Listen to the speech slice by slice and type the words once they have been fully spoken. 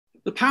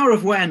The power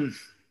of when.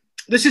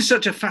 This is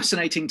such a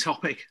fascinating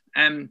topic.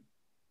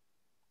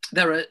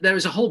 There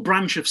is a whole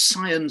branch of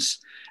science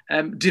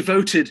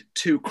devoted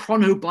to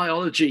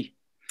chronobiology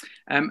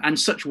and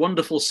such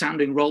wonderful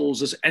sounding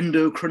roles as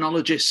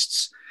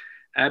endocrinologists.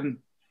 And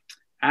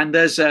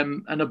there's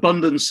an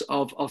abundance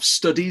of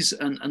studies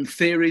and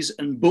theories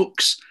and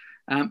books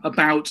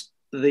about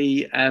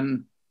this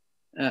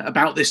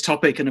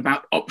topic and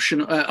about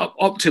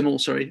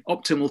optimal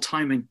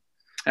timing.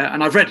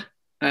 And I've read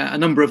a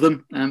number of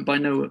them, by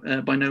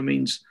no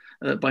means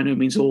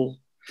all.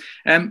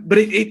 But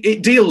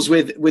it deals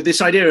with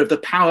this idea of the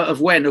power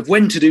of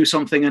when to do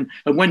something and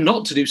when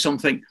not to do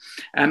something,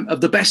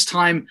 of the best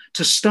time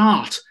to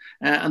start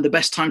and the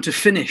best time to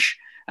finish.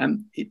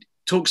 It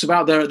talks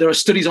about there are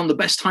studies on the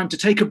best time to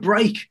take a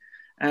break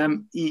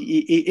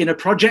in a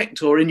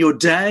project or in your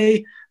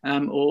day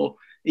or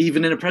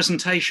even in a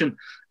presentation.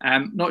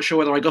 Not sure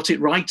whether I got it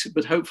right,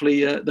 but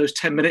hopefully those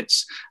 10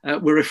 minutes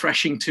were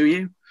refreshing to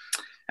you.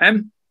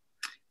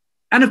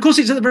 And of course,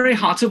 it's at the very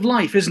heart of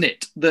life, isn't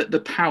it?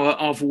 The power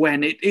of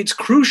when. It's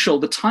crucial.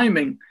 The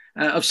timing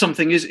of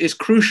something is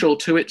crucial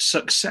to its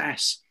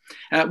success.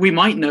 We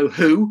might know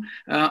who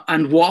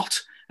and what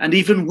and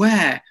even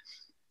where,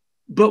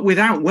 but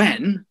without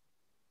when,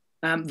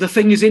 the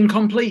thing is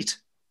incomplete.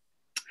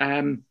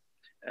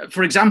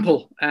 For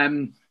example,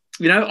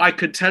 I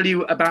could tell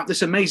you about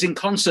this amazing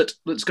concert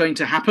that's going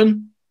to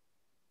happen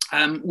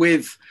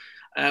with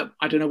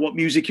I don't know what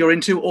music you're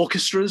into,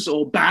 orchestras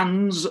or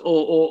bands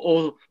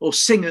or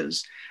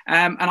singers.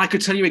 And I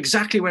could tell you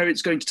exactly where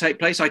it's going to take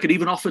place. I could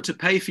even offer to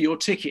pay for your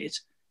ticket.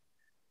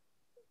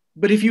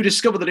 But if you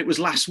discover that it was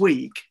last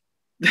week,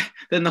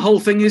 then the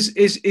whole thing is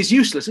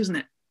useless, isn't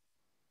it?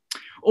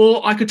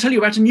 Or I could tell you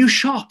about a new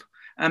shop.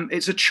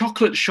 It's a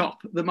chocolate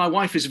shop that my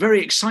wife is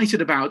very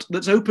excited about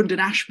that's opened in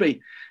Ashby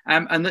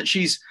and that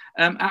she's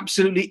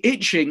absolutely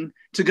itching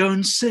to go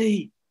and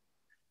see.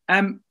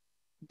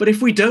 But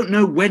if we don't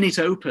know when it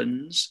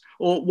opens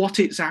or what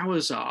its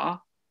hours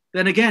are,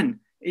 then again,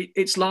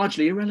 it's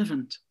largely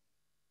irrelevant.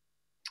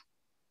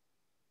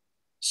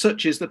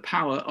 Such is the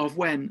power of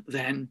when,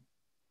 then.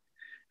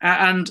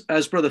 And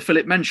as Brother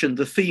Philip mentioned,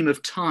 the theme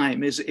of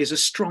time is a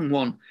strong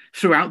one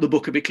throughout the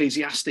book of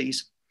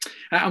Ecclesiastes.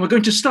 And we're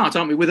going to start,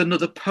 aren't we, with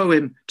another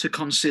poem to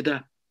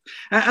consider.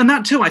 And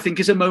that too, I think,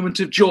 is a moment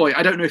of joy.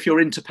 I don't know if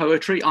you're into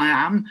poetry.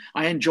 I am.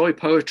 I enjoy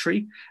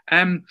poetry.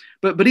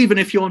 But even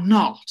if you're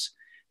not,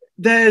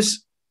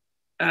 there's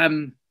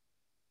something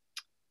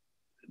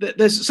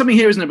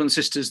here, isn't it, brothers and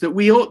sisters, that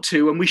we ought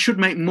to, and we should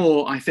make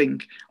more, I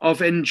think,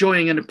 of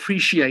enjoying and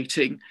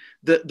appreciating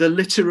the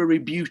literary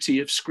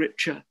beauty of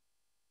Scripture.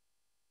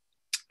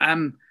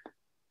 And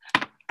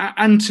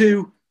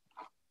to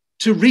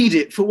read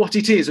it for what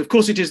it is. Of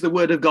course, it is the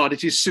Word of God.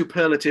 It is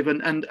superlative,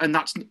 and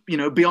that's,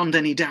 beyond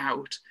any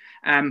doubt.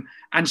 And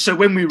so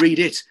when we read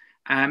it,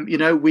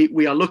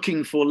 we are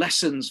looking for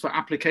lessons, for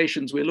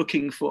applications. We're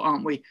looking for,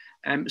 aren't we,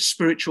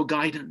 spiritual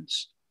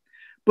guidance.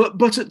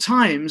 But at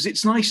times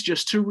it's nice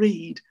just to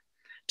read,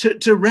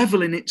 to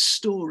revel in its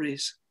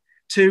stories,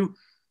 to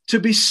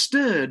be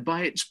stirred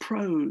by its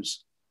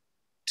prose,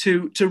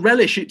 to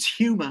relish its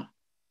humor,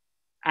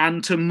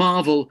 and to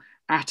marvel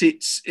at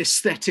its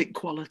aesthetic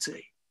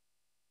quality.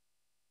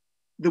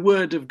 The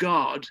Word of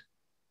God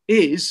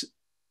is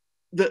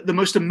the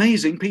most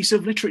amazing piece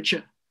of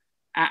literature,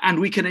 and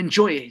we can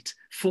enjoy it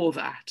for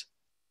that.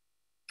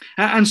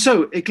 And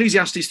so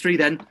Ecclesiastes 3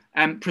 then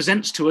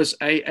presents to us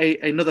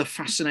another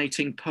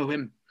fascinating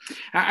poem.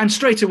 And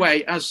straight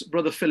away, as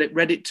Brother Philip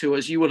read it to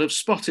us, you will have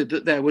spotted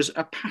that there was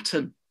a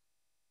pattern.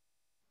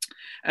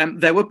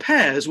 There were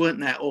pairs, weren't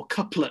there, or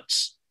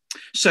couplets.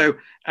 So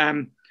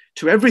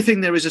to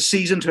everything there is a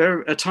season,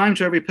 a time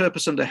to every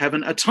purpose under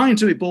heaven, a time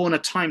to be born, a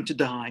time to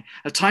die,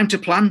 a time to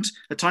plant,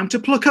 a time to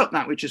pluck up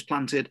that which is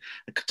planted,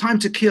 a time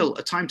to kill,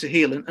 a time to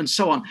heal, and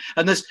so on.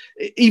 And there's,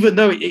 even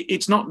though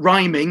it's not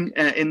rhyming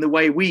in the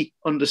way we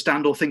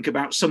understand or think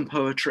about some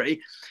poetry,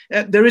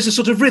 there is a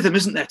sort of rhythm,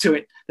 isn't there, to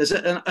it? There's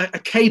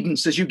a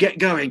cadence as you get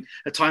going,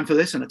 a time for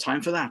this and a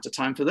time for that, a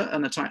time for that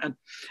and a time.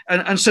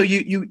 And so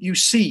you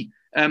see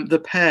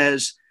the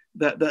pairs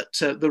that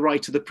the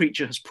writer, the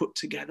preacher, has put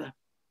together.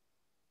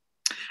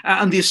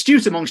 And the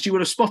astute amongst you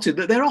would have spotted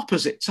that they're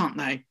opposites, aren't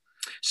they?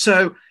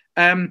 So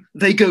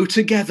they go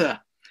together.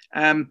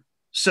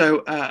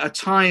 So a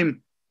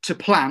time to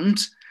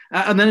plant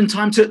and then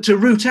time to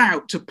root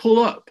out, to pull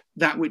up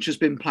that which has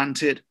been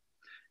planted.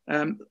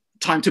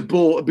 Time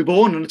to be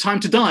born and a time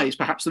to die is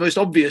perhaps the most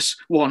obvious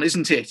one,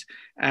 isn't it?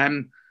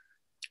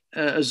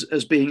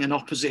 As being an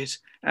opposite.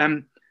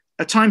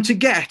 A time to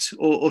get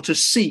or to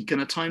seek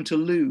and a time to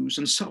lose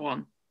and so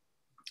on.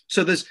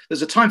 So there's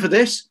a time for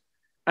this,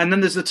 and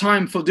then there's the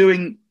time for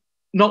doing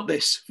not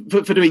this,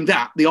 for doing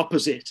that, the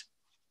opposite.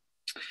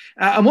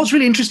 And what's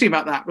really interesting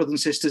about that, brothers and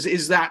sisters,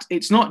 is that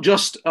it's not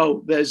just,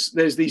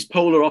 there's these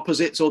polar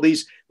opposites or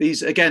these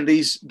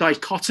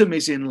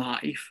dichotomies in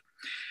life,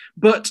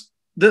 but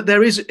that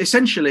there is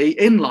essentially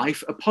in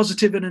life a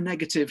positive and a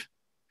negative.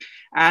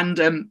 And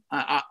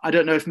I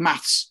don't know if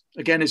maths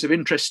again, is of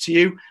interest to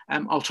you.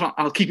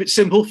 I'll keep it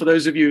simple for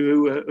those of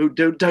you who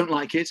don't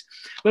like it.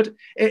 But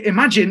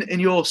imagine in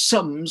your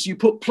sums, you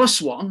put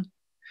 +1,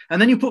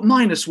 and then you put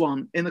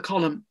 -1 in the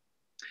column.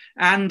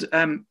 And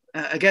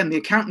again, the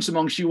accountants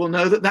amongst you will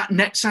know that that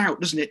nets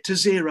out, doesn't it, to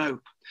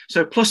 0.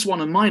 So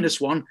 +1 and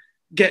 -1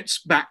 gets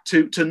back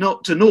to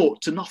naught,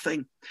 to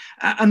nothing.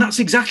 And that's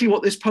exactly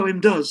what this poem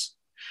does.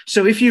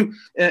 So if you,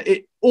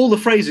 all the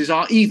phrases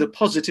are either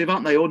positive,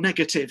 aren't they, or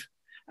negative.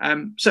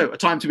 So a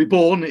time to be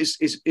born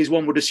is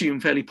one would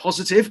assume fairly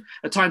positive.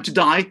 A time to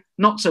die,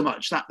 not so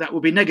much. That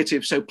would be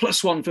negative. So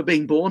 +1 for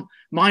being born,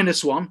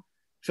 -1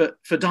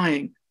 for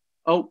dying.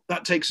 Oh,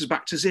 that takes us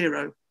back to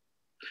 0.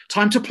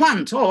 Time to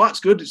plant. Oh, that's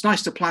good. It's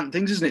nice to plant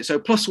things, isn't it? So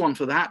 +1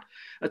 for that.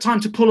 A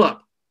time to pull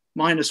up,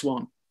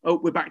 -1. Oh,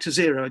 we're back to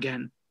 0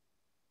 again.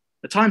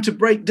 A time to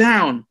break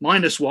down,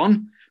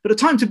 -1. But a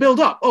time to build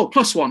up, oh,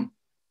 +1.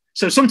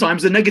 So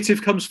sometimes the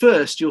negative comes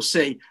first, you'll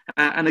see.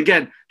 And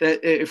again,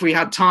 if we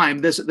had time,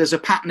 there's a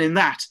pattern in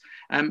that.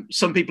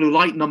 Some people who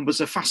like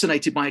numbers are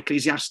fascinated by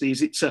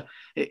Ecclesiastes.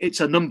 It's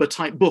a number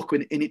type book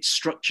in its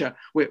structure.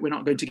 We're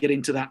not going to get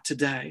into that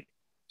today.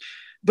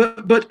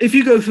 But if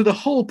you go through the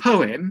whole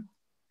poem,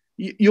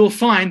 you'll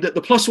find that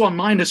the +1,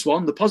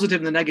 -1, the positive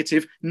and the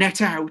negative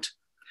net out.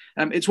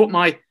 It's what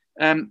my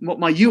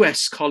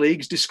US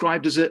colleagues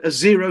described as a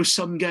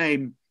zero-sum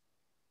game.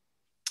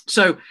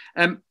 So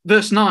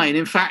verse 9,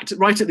 in fact,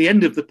 right at the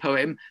end of the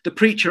poem, the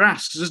preacher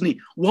asks, doesn't he,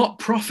 what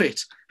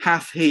profit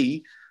hath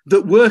he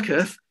that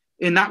worketh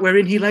in that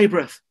wherein he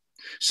laboureth?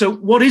 So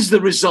what is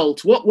the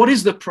result? What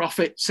is the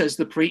profit, says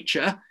the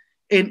preacher,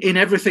 in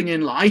everything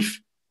in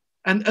life?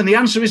 And the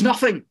answer is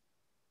nothing.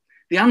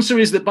 The answer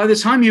is that by the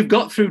time you've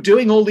got through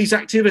doing all these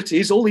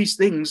activities, all these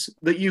things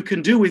that you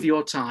can do with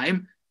your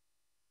time,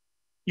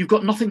 you've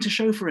got nothing to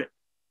show for it.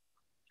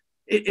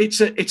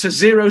 It's a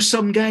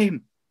zero-sum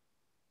game.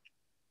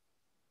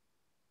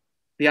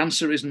 The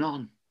answer is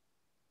none.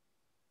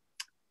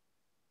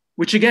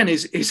 Which again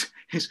is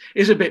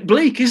a bit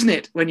bleak, isn't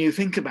it, when you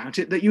think about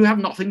it, that you have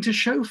nothing to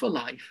show for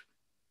life.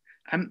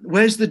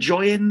 Where's the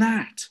joy in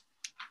that?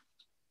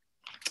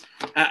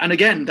 And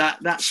again,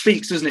 that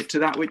speaks, doesn't it, to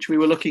that which we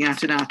were looking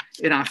at in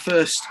our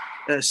first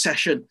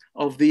session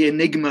of the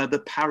enigma, the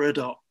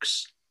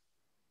paradox.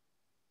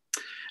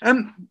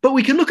 But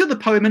we can look at the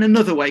poem in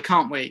another way,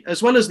 can't we?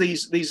 As well as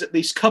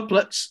these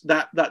couplets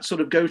that sort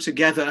of go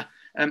together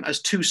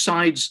as two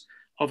sides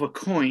of a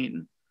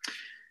coin.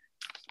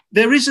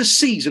 There is a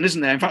season,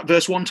 isn't there? In fact,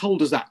 verse 1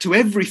 told us that, to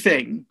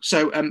everything.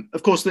 So,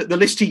 of course, the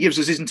list he gives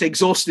us isn't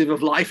exhaustive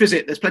of life, is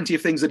it? There's plenty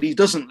of things that he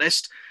doesn't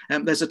list.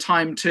 There's a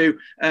time to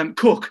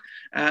cook.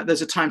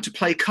 There's a time to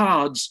play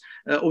cards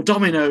or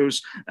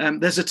dominoes.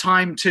 There's a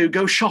time to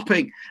go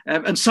shopping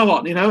and so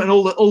on, and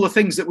all the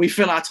things that we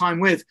fill our time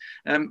with,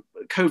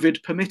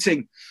 COVID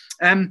permitting.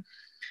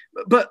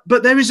 But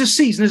there is a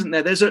season, isn't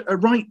there? There's a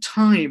right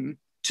time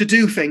to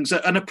do things,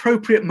 an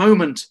appropriate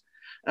moment,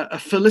 a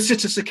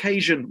felicitous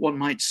occasion, one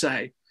might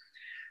say.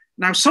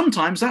 Now,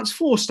 sometimes that's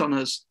forced on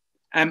us.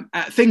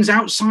 Things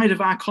outside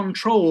of our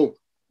control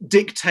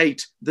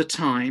dictate the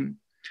time.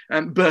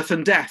 Birth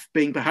and death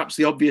being perhaps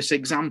the obvious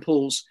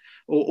examples,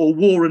 or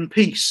war and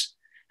peace.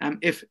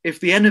 If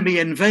the enemy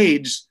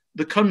invades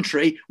the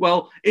country,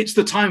 well, it's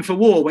the time for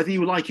war, whether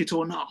you like it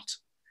or not.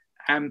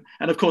 And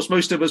of course,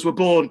 most of us were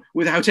born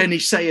without any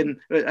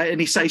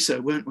say-so,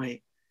 weren't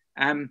we?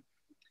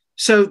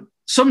 So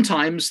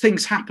sometimes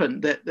things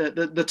happen that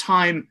the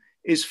time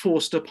is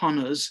forced upon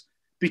us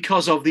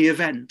because of the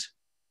event.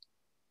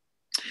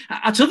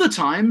 At other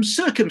times,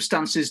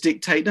 circumstances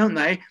dictate, don't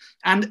they?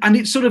 And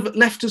it's sort of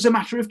left as a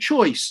matter of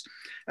choice.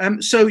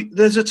 So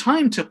there's a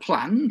time to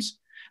plant,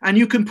 and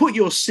you can put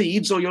your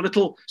seeds or your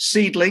little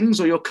seedlings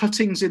or your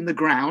cuttings in the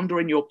ground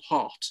or in your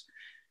pot.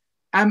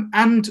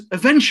 And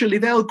eventually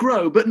they'll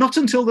grow, but not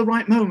until the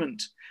right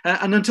moment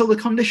and until the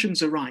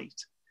conditions are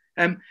right.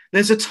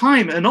 There's a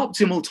time, an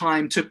optimal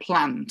time to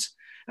plant.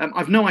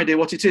 I've no idea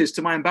what it is.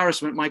 To my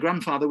embarrassment, my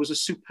grandfather was a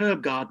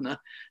superb gardener,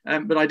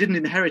 but I didn't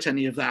inherit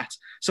any of that.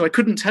 So I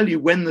couldn't tell you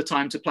when the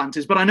time to plant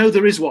is, but I know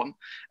there is one.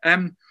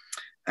 The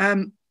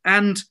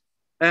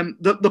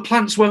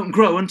plants won't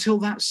grow until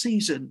that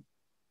season.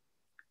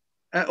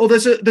 Or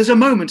there's a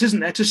moment, isn't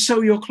there, to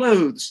sew your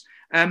clothes.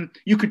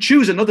 You could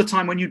choose another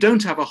time when you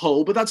don't have a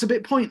hole, but that's a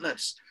bit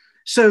pointless.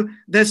 So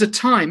there's a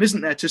time,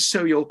 isn't there, to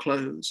sew your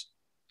clothes.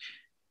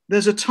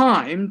 There's a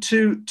time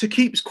to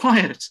keep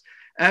quiet.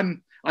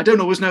 I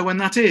don't always know when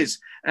that is.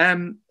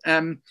 Again,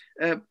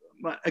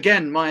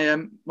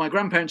 my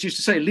grandparents used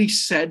to say,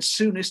 least said,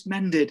 soonest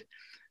mended.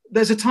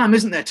 There's a time,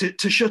 isn't there,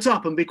 to shut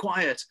up and be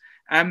quiet.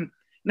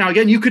 Now,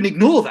 again, you can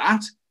ignore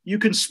that. You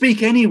can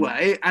speak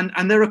anyway,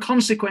 and there are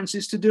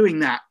consequences to doing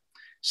that.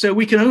 So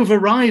we can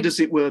override, as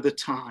it were, the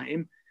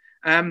time,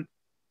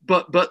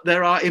 but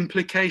there are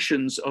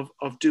implications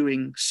of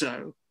doing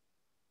so.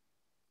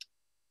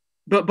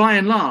 But by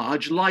and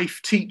large,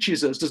 life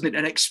teaches us, doesn't it?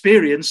 And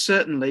experience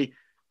certainly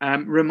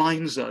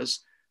reminds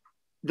us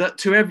that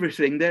to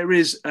everything there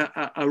is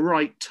a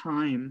right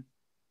time.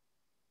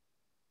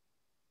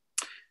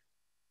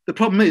 The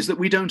problem is that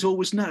we don't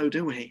always know,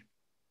 do we?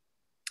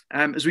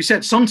 As we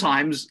said,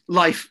 sometimes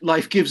life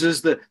gives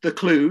us the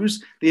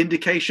clues, the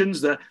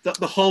indications that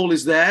the hole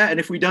is there,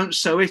 and if we don't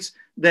sow it,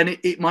 then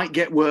it might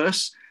get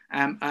worse,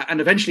 and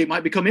eventually it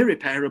might become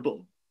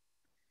irreparable.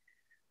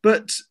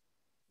 But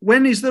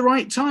when is the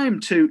right time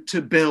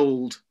to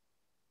build?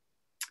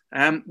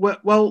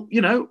 Well,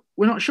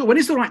 we're not sure. When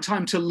is the right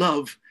time to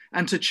love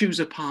and to choose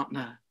a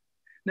partner?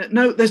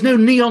 No, there's no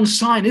neon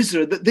sign, is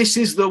there, that this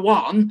is the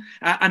one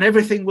and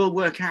everything will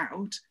work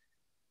out?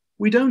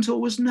 We don't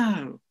always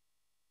know.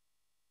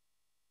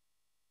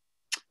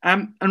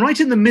 And right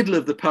in the middle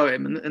of the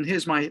poem, and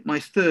here's my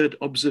third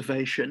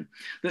observation,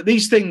 that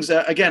these things,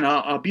 again,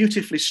 are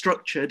beautifully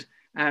structured,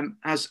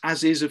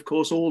 as is, of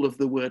course, all of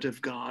the Word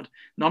of God.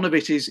 None of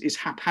it is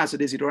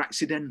haphazard, is it, or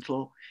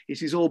accidental.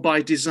 It is all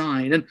by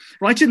design. And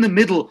right in the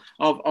middle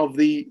of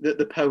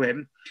the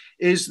poem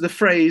is the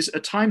phrase, a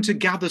time to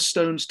gather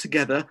stones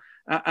together,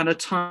 and a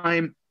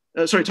time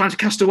to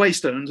cast away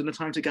stones, and a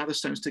time to gather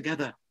stones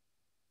together.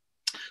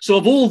 So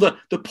of all the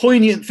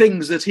poignant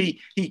things that he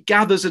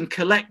gathers and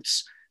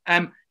collects,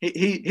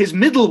 his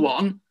middle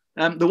one,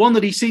 the one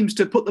that he seems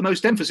to put the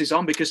most emphasis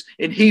on, because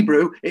in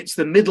Hebrew it's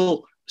the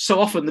middle so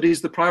often that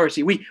is the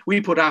priority.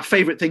 We put our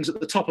favorite things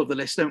at the top of the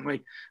list, don't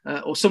we?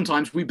 Or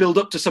sometimes we build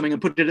up to something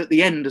and put it at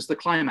the end as the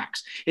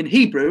climax. In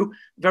Hebrew,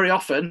 very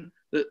often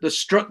the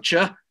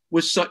structure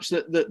was such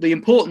that the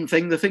important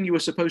thing, the thing you were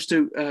supposed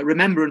to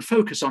remember and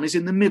focus on, is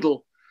in the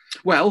middle.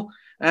 Well,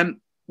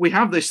 we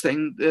have this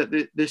thing,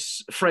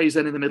 this phrase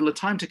then in the middle, a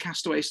time to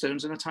cast away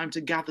stones and a time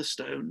to gather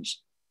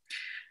stones.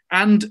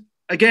 And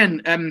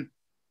again,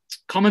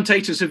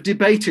 commentators have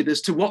debated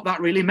as to what that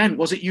really meant.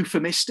 Was it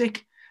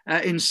euphemistic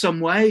in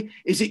some way?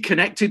 Is it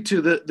connected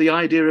to the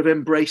idea of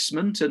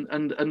embracement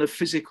and of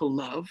physical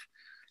love?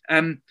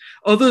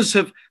 Others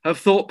have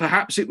thought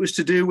perhaps it was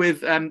to do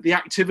with the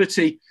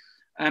activity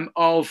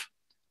of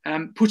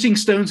putting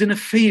stones in a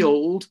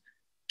field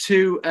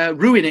to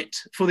ruin it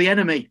for the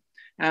enemy.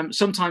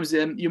 Sometimes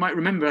you might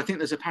remember, I think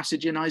there's a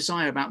passage in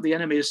Isaiah about the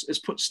enemy has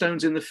put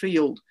stones in the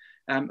field.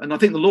 And I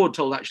think the Lord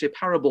told actually a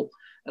parable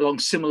along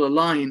similar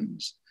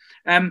lines.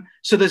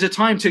 So there's a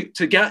time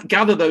to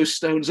gather those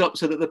stones up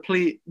so that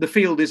the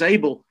field is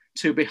able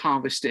to be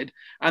harvested.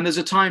 And there's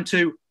a time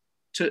to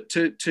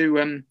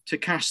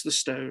cast the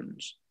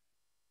stones.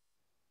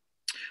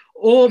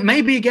 Or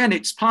maybe again,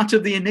 it's part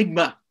of the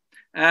enigma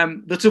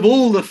that of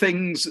all the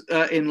things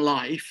in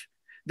life,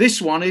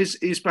 this one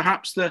is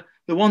perhaps the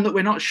one that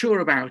we're not sure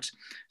about.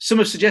 Some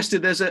have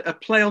suggested there's a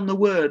play on the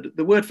word.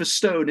 The word for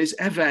stone is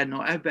even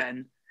or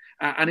eben,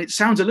 and it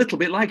sounds a little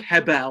bit like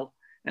Hebel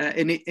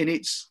in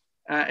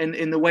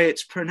the way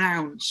it's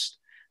pronounced.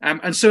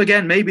 And so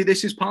again, maybe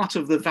this is part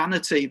of the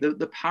vanity,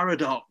 the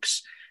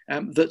paradox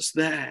that's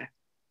there.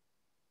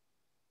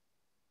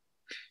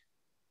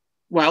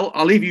 Well,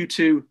 I'll leave you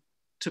to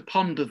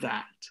ponder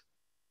that.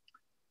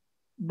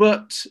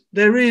 But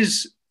there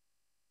is,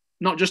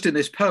 not just in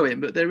this poem,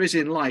 but there is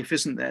in life,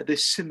 isn't there,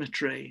 this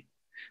symmetry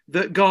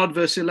that God,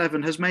 verse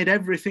 11, has made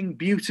everything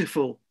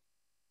beautiful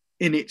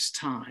in its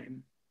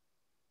time.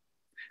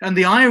 And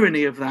the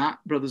irony of that,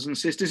 brothers and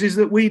sisters, is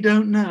that we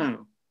don't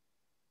know.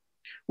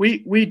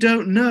 We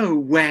don't know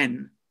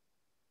when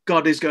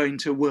God is going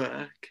to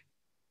work.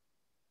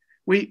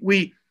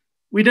 We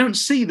don't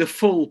see the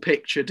full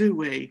picture, do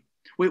we?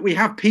 We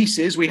have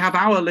pieces, we have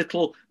our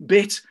little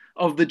bit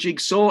of the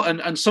jigsaw,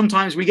 and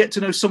sometimes we get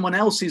to know someone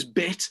else's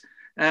bit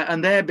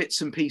and their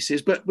bits and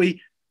pieces, but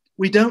we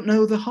don't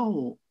know the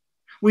whole.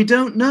 We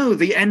don't know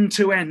the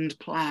end-to-end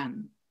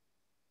plan.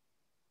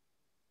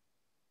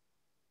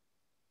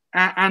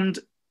 And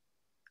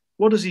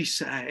what does he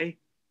say?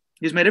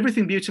 He's made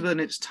everything beautiful in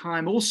its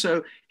time.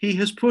 Also, he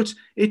has put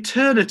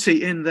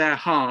eternity in their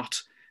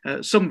heart.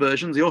 Some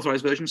versions, the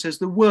Authorized Version, says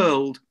the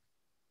world.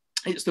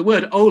 It's the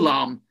word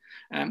olam,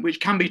 which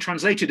can be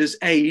translated as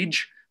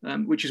age,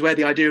 which is where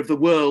the idea of the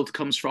world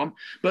comes from.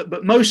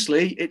 But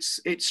mostly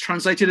it's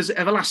translated as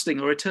everlasting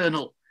or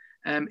eternal,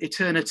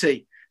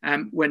 eternity,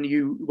 when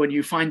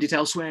you find it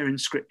elsewhere in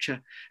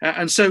Scripture.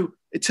 And so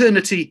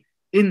eternity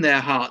in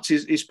their hearts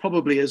is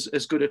probably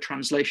as good a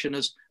translation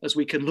as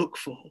we can look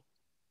for.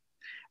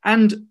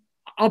 And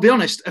I'll be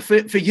honest,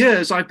 for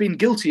years I've been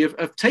guilty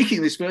of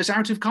taking this verse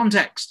out of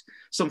context,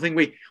 something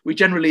we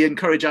generally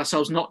encourage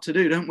ourselves not to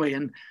do, don't we?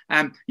 And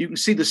you can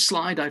see the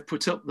slide I've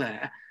put up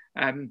there.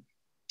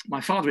 My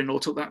father-in-law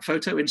took that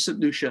photo in St.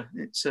 Lucia.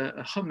 It's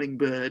a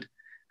hummingbird.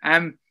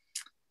 And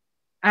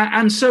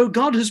so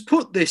God has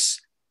put this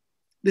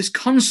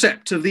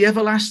concept of the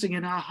everlasting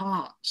in our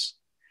hearts.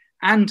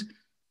 And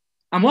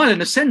while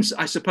in a sense,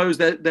 I suppose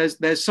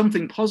there's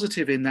something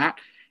positive in that,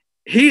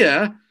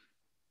 here,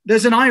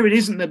 there's an irony,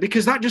 isn't there?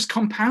 Because that just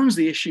compounds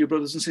the issue,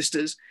 brothers and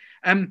sisters.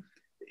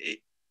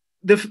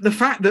 The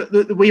fact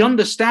that we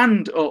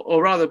understand,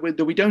 or rather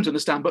that we don't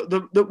understand, but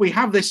that we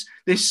have this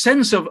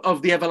sense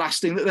of the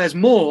everlasting, that there's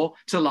more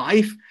to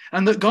life,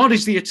 and that God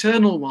is the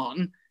eternal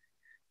one,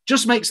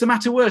 just makes the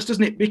matter worse,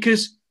 doesn't it?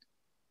 Because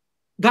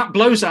that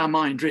blows our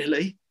mind,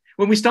 really.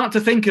 When we start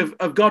to think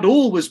of God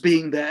always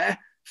being there,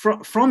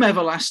 from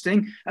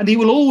everlasting, and he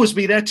will always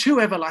be there to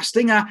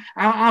everlasting,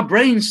 our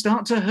brains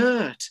start to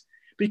hurt,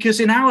 because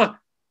in our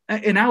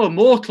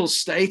mortal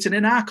state and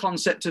in our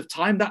concept of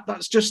time,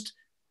 that's just,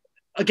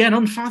 again,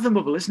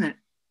 unfathomable, isn't it?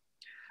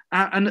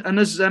 And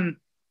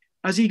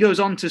as he goes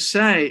on to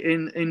say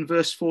in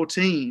verse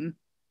 14,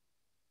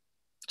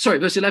 sorry,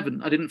 verse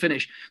 11, I didn't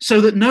finish.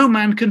 So that no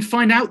man can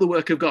find out the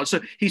work of God. So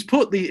he's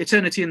put the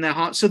eternity in their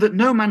hearts so that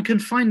no man can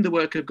find the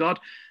work of God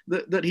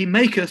that he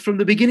maketh from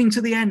the beginning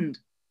to the end.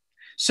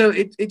 So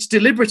it's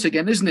deliberate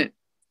again, isn't it?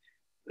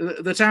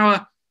 That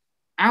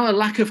our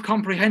lack of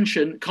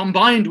comprehension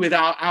combined with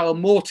our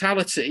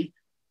mortality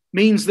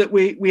means that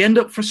we end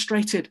up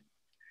frustrated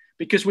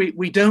because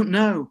we don't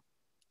know.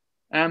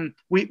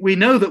 We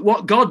know that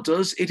what God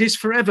does, it is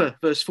forever,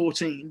 verse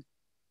 14.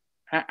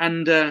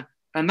 And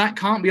that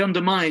can't be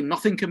undermined.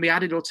 Nothing can be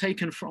added or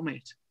taken from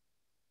it.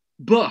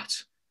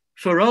 But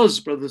for us,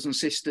 brothers and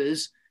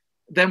sisters,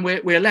 then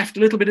we're left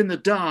a little bit in the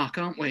dark,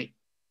 aren't we?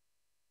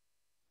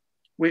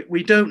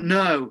 We don't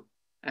know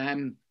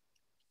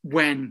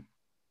when.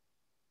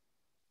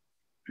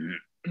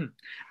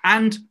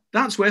 And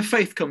that's where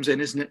faith comes in,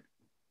 isn't it?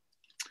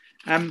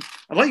 I'd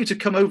like you to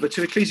come over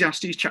to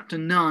Ecclesiastes chapter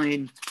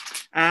 9,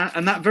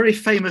 and that very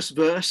famous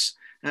verse,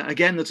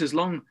 again, that has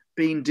long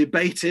been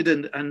debated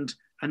and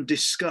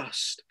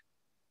discussed.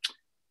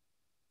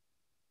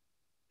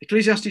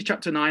 Ecclesiastes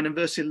chapter 9 and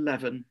verse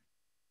 11.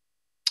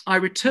 I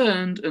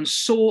returned and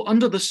saw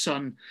under the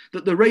sun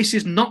that the race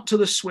is not to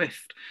the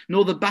swift,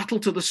 nor the battle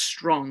to the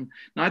strong,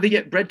 neither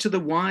yet bread to the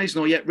wise,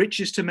 nor yet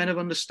riches to men of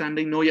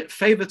understanding, nor yet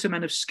favour to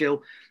men of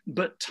skill,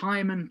 but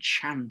time and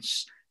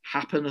chance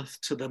happeneth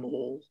to them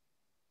all.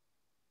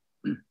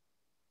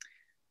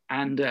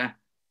 And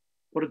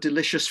what a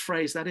delicious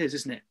phrase that is,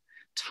 isn't it?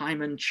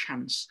 Time and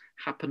chance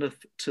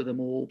happeneth to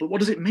them all. But what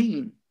does it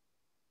mean?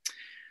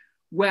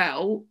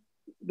 Well,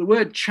 the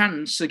word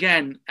chance,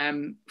 again,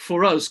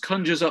 for us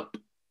conjures up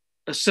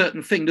a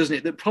certain thing, doesn't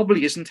it, that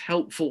probably isn't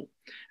helpful.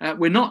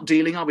 We're not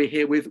dealing, are we,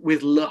 here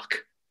with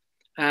luck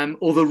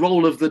or the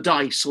roll of the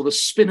dice or the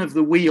spin of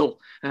the wheel,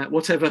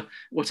 whatever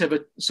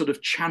sort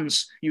of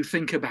chance you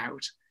think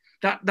about.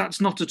 That's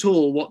not at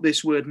all what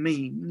this word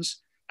means,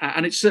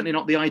 and it's certainly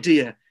not the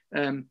idea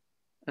that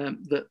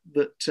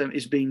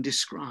is being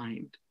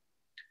described.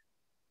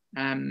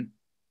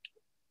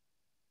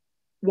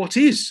 What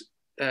is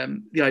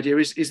the idea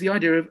is the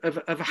idea of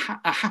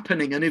a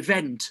happening, an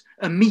event,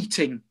 a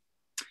meeting.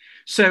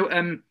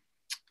 So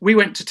we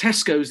went to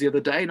Tesco's the other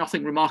day,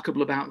 nothing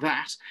remarkable about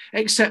that,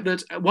 except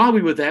that while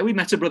we were there, we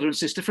met a brother and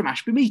sister from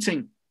Ashby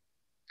Meeting.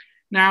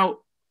 Now,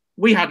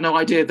 we had no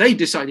idea they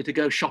decided to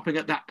go shopping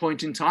at that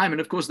point in time.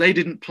 And of course, they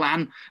didn't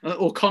plan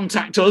or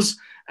contact us.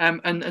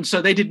 And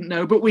so they didn't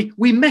know, but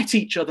we met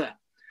each other.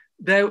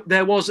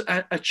 There was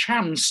a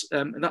chance,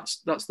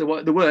 that's the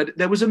word,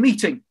 there was a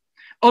meeting,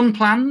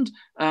 unplanned,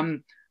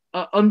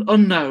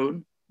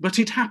 unknown, but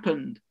it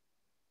happened.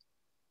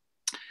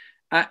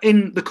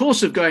 In the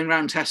course of going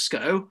around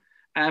Tesco,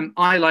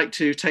 I like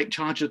to take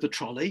charge of the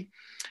trolley,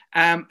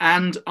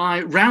 and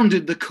I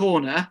rounded the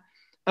corner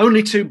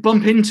only to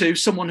bump into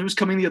someone who was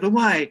coming the other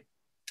way.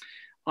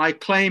 I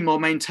claim or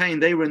maintain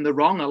they were in the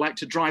wrong. I like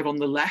to drive on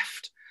the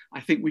left. I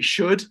think we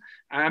should.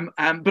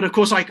 But of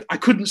course, I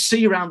couldn't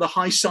see around the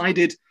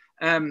high-sided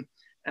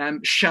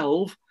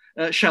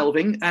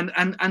shelving.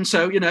 And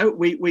so,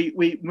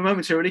 we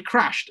momentarily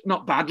crashed,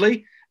 not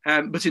badly,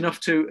 but enough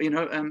to,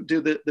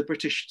 do the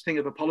British thing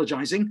of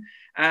apologising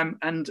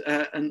and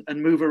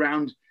move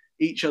around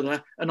each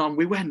other, and on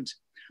we went.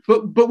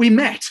 But we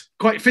met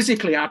quite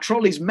physically. Our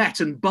trolleys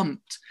met and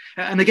bumped.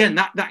 And again,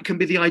 that can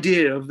be the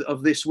idea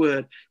of this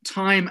word.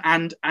 Time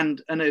and an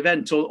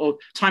event, or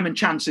time and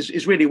chance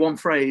is really one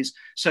phrase.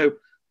 So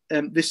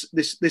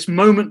this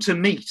moment to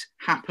meet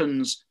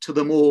happens to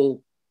them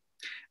all.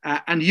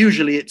 And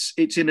usually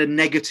it's in a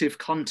negative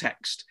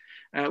context.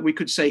 We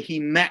could say he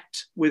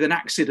met with an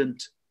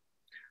accident,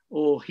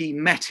 or he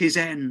met his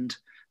end.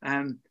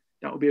 That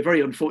would be a very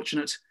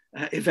unfortunate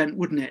event,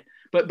 wouldn't it?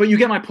 But you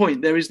get my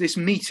point. There is this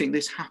meeting,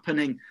 this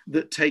happening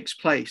that takes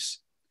place.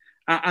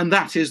 And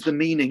that is the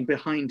meaning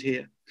behind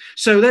here.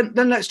 So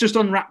then let's just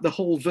unwrap the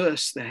whole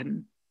verse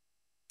then.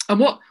 And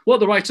what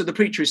the writer, the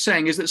preacher, is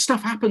saying is that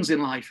stuff happens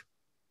in life.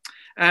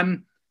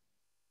 And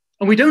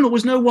we don't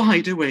always know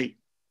why, do we?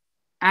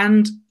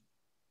 And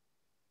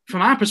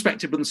from our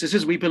perspective, brothers and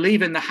sisters, we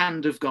believe in the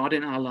hand of God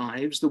in our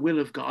lives, the will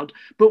of God,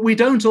 but we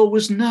don't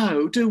always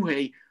know, do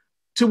we,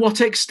 to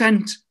what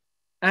extent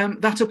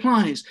that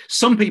applies.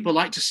 Some people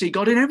like to see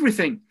God in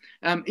everything,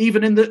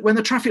 even when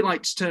the traffic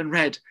lights turn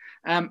red,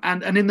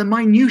 and in the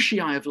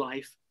minutiae of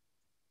life.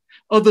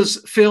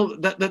 Others feel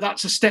that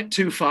that's a step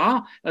too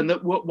far, and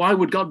that why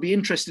would God be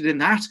interested in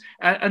that?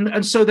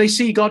 And so they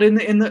see God in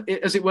the,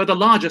 as it were, the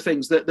larger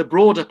things, the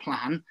broader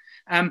plan.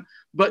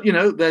 But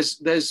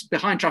there's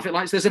behind traffic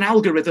lights, there's an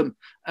algorithm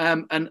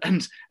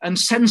and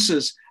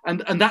sensors,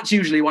 and that's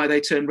usually why they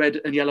turn red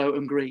and yellow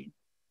and green.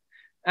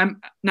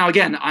 Now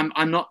again,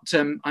 I'm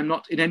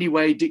not in any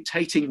way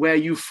dictating where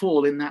you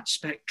fall in that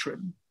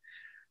spectrum,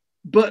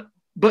 but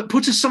But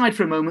put aside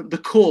for a moment the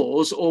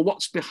cause or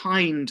what's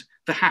behind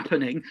the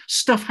happening.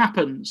 Stuff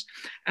happens.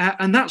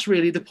 And that's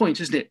really the point,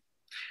 isn't it?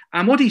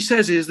 And what he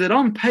says is that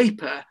on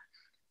paper,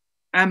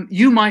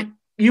 you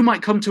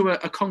might come to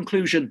a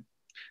conclusion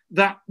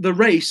that the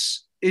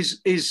race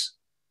is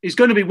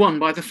going to be won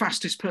by the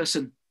fastest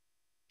person.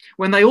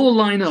 When they all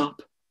line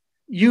up,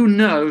 you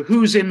know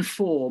who's in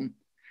form,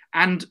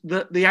 and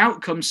the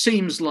outcome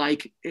seems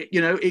like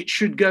it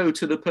should go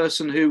to the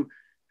person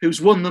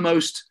who's won the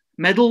most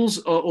medals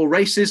or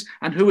races,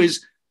 and who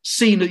is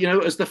seen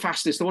as the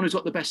fastest, the one who's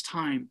got the best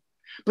time.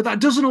 But that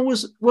doesn't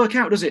always work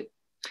out, does it?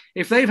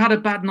 If they've had a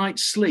bad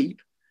night's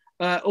sleep,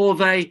 or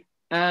they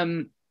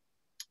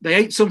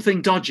ate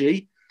something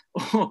dodgy,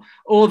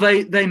 or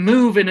they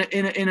move in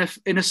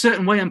a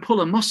certain way and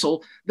pull a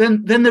muscle,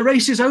 then the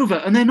race is over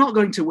and they're not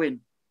going to win.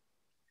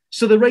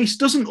 So the race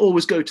doesn't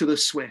always go to the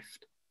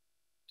swift,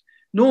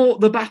 nor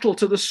the battle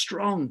to the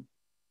strong.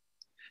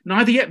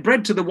 Neither yet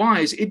bread to the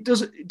wise. It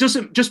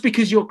doesn't just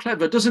because you're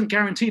clever doesn't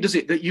guarantee, does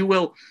it, that you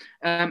will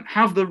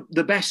have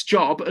the best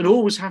job and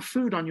always have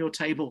food on your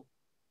table.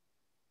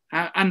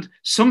 And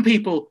some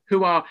people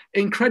who are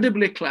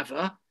incredibly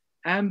clever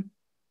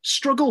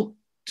struggle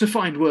to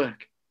find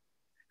work.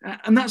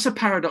 And that's a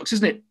paradox,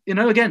 isn't it?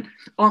 Again,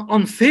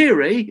 in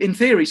theory,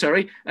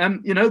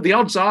 the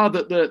odds are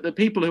that the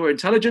people who are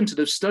intelligent and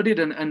have studied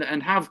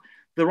and have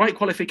the right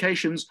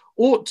qualifications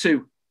ought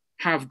to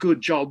have good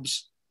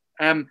jobs.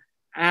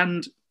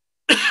 And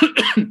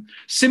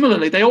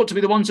similarly, they ought to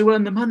be the ones who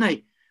earn the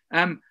money.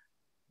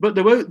 But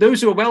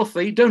those who are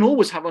wealthy don't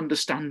always have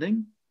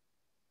understanding.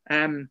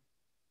 And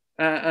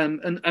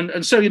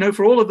so,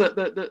 for all of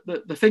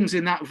the things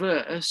in that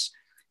verse,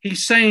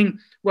 he's saying,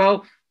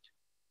 well,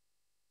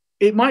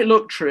 it might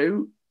look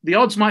true, the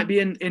odds might be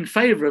in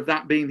favor of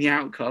that being the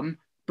outcome,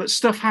 but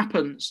stuff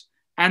happens,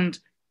 and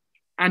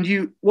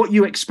what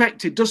you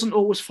expected doesn't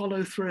always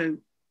follow through.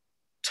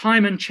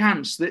 Time and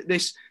chance,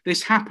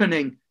 this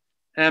happening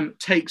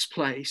takes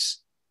place.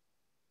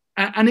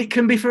 And it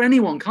can be for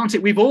anyone, can't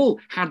it? We've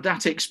all had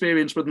that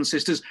experience, brothers and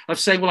sisters, of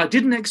saying, well, I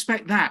didn't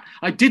expect that.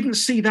 I didn't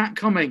see that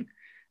coming.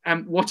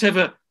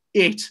 Whatever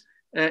it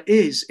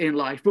is in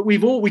life. But we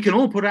can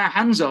all put our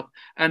hands up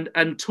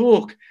and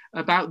talk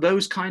about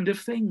those kind of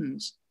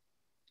things.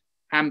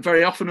 And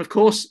very often, of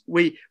course,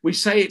 we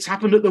say it's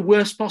happened at the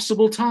worst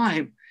possible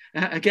time.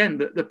 Again,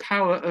 the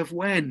power of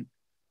when.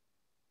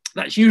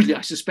 That's usually,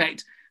 I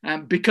suspect,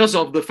 because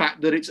of the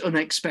fact that it's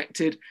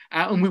unexpected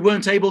and we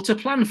weren't able to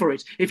plan for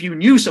it. If you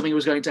knew something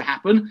was going to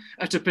happen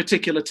at a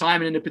particular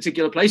time and in a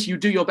particular place, you'd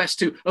do your best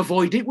to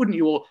avoid it, wouldn't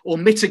you, or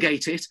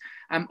mitigate it,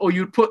 or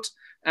you'd put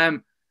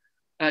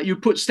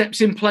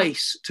steps in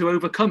place to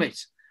overcome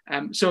it.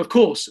 So, of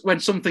course, when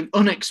something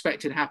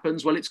unexpected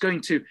happens, well, it's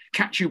going to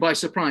catch you by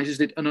surprise,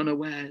 isn't it, and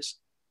unawares.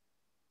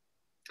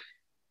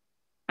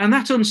 And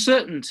that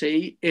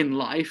uncertainty in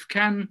life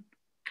can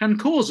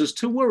cause us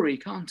to worry,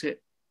 can't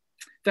it?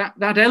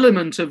 That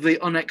element of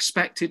the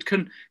unexpected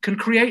can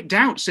create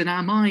doubts in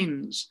our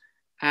minds,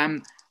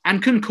 and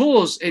can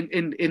cause,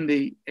 in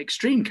the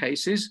extreme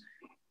cases,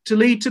 to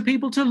lead to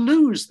people to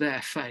lose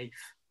their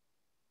faith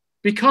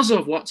because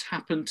of what's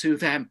happened to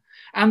them,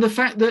 and the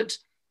fact that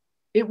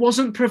it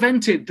wasn't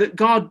prevented, that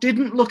God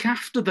didn't look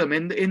after them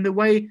in the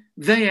way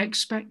they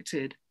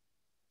expected.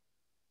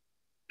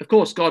 Of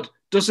course, God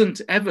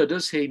doesn't ever,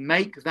 does he,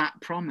 make that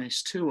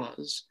promise to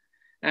us.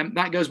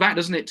 That goes back,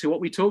 doesn't it, to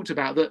what we talked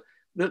about, that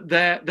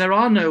there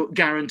are no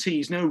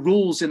guarantees, no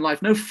rules in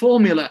life, no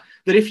formula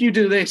that if you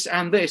do this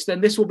and this, then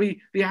this will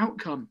be the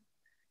outcome.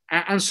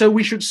 And so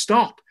we should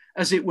stop,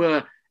 as it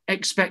were,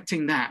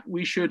 expecting that.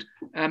 We should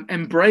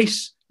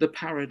embrace the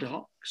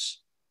paradox.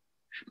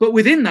 But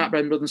within that,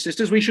 brothers and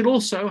sisters, we should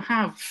also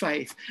have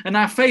faith. And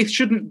our faith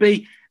shouldn't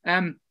be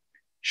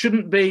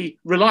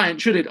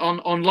reliant, should it,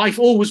 on life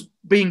always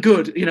being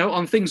good,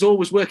 on things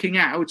always working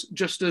out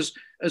just as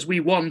we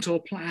want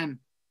or plan.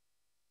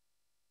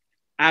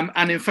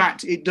 And in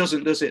fact, it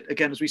doesn't, does it?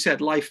 Again, as we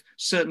said, life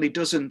certainly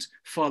doesn't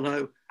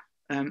follow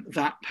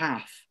that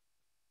path.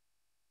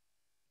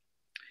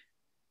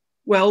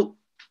 Well,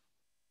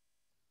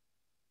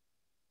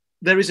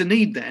 there is a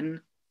need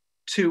then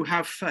to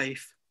have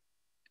faith,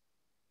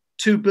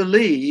 to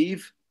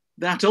believe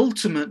that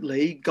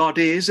ultimately God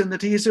is, and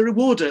that he is a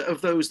rewarder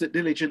of those that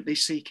diligently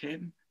seek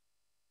him,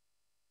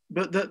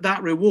 but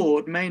that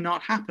reward may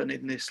not happen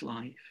in this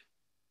life.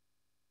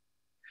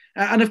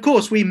 And of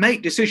course, we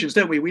make decisions,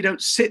 don't we? We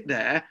don't sit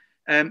there,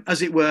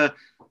 as it were.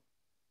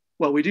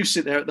 Well, we do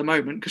sit there at the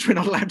moment because we're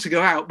not allowed to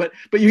go out, but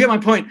you get my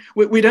point.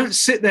 We don't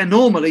sit there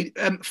normally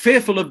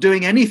fearful of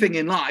doing anything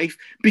in life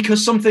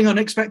because something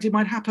unexpected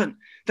might happen.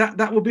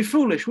 That would be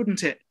foolish,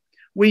 wouldn't it?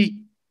 We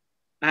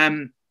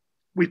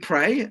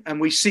pray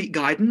and we seek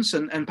guidance,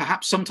 and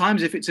perhaps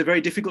sometimes, if it's a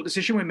very difficult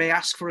decision, we may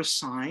ask for a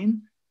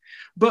sign.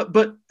 But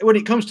when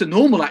it comes to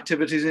normal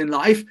activities in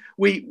life,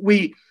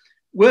 we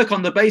work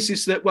on the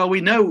basis that, well,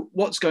 we know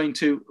what's going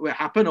to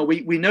happen, or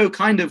we know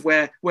kind of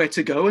where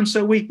to go, and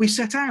so we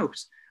set out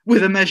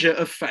with a measure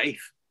of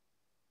faith.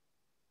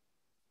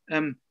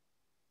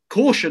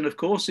 Caution, of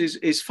course,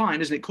 is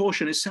fine, isn't it?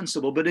 Caution is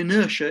sensible, but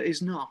inertia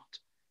is not.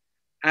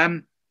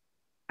 And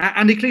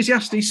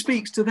Ecclesiastes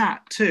speaks to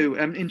that too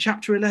in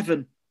chapter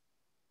 11.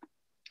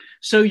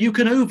 So you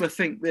can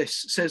overthink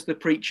this, says the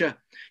preacher.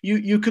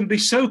 You can be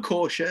so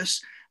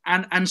cautious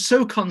and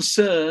so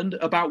concerned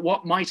about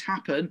what might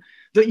happen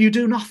that you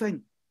do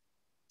nothing.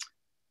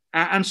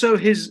 And so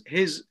his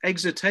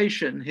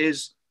exhortation,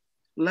 his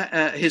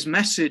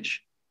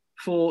message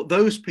for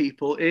those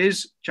people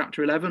is,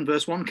 chapter 11,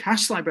 verse 1,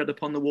 cast thy bread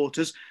upon the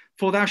waters,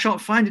 for thou shalt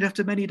find it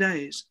after many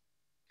days.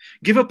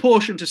 Give a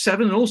portion to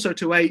 7 and also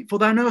to 8, for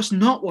thou knowest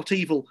not what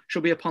evil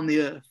shall be upon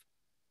the earth.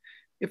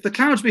 If the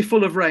clouds be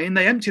full of rain,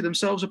 they empty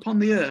themselves upon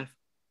the earth.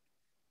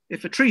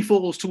 If a tree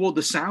falls toward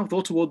the south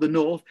or toward the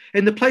north,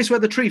 in the place where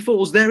the tree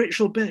falls, there it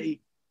shall be.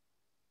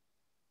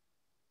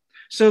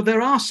 So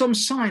there are some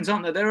signs,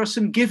 aren't there? There are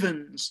some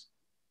givens.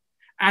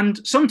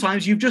 And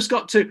sometimes you've just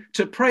got to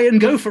pray and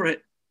go for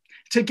it,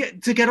 to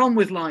get on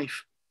with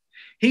life.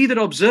 He that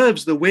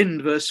observes the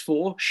wind, verse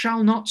 4,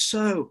 shall not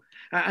sow,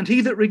 and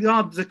he that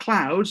regards the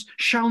clouds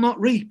shall not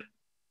reap.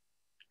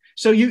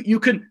 So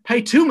you can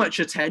pay too much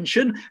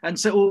attention and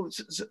say, oh,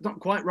 it's not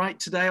quite right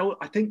today. Oh,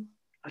 I don't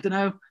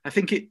know. I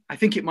think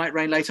it might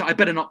rain later. I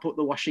better not put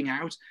the washing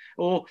out.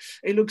 Or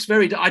it looks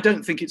I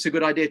don't think it's a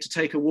good idea to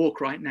take a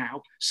walk right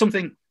now.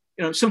 Something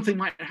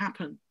might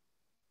happen.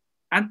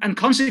 And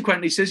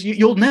consequently says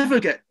you'll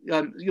never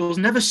you'll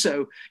never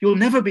sow, you'll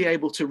never be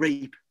able to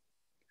reap.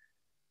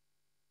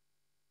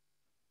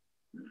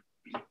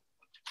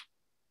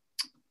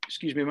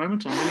 Excuse me a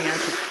moment, I'm running out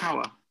of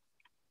power.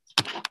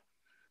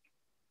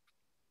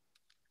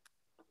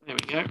 There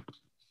we go.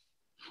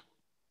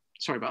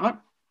 Sorry about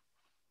that.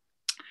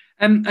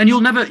 And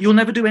you'll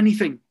never do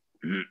anything.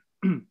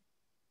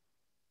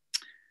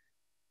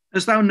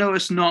 As thou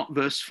knowest not,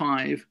 verse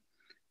 5,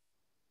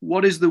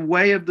 what is the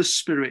way of the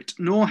Spirit,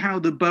 nor how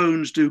the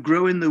bones do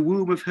grow in the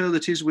womb of her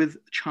that is with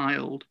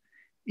child.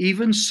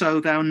 Even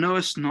so thou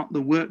knowest not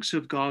the works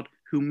of God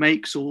who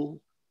makes all.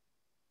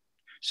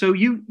 So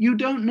you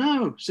don't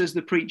know, says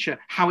the preacher,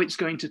 how it's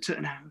going to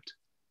turn out.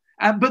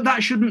 But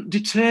that shouldn't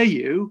deter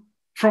you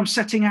from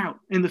setting out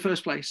in the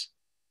first place.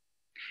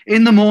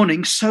 In the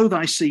morning sow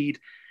thy seed,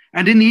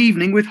 and in the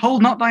evening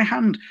withhold not thy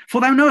hand, for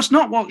thou knowest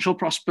not what shall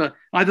prosper,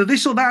 either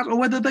this or that, or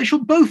whether they shall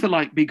both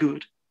alike be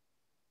good.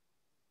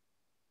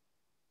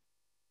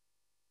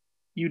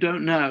 You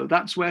don't know.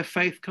 That's where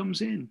faith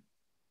comes in.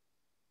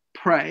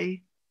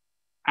 Pray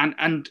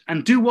and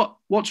do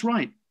what's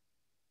right.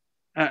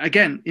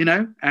 Again,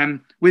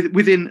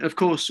 within, of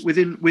course,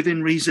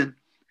 within reason.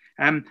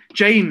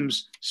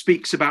 James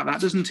speaks about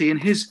that, doesn't he, in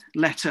his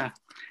letter?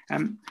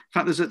 In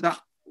fact, there's that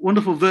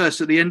wonderful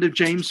verse at the end of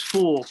James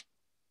 4,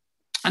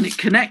 and it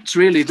connects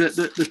really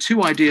the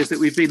two ideas that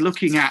we've been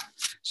looking at.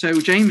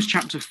 So James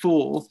chapter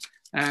 4,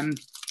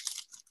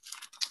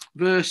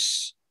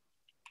 verse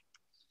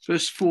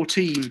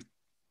 14.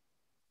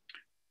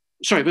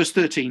 Sorry, verse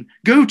 13.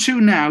 Go to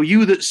now,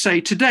 you that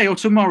say, today or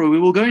tomorrow we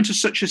will go into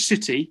such a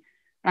city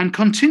and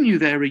continue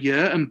there a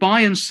year and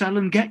buy and sell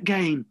and get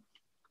gain.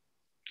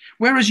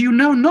 Whereas you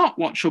know not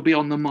what shall be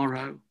on the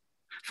morrow.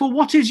 For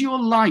what is your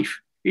life?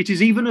 It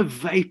is even a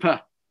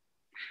vapor.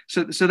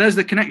 So there's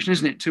the connection,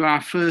 isn't it, to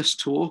our first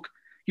talk.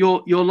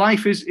 Your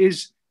life is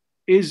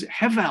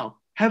hevel.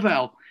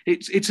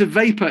 It's a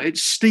vapor,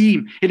 it's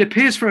steam. It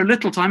appears for a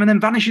little time and then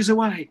vanishes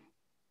away.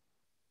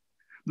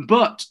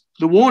 But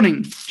the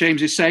warning,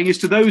 James is saying, is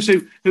to those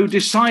who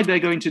decide they're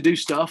going to do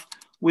stuff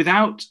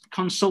without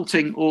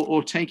consulting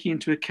or taking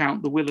into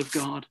account the will of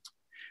God.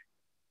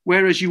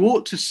 Whereas you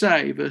ought to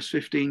say, verse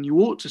 15, you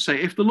ought to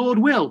say, if the Lord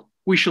will,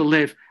 we shall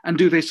live and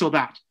do this or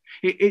that.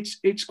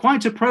 It's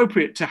quite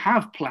appropriate to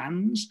have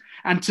plans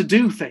and to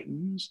do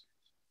things,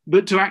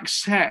 but to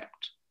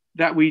accept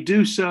that we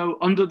do so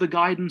under the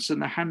guidance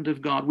and the hand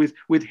of God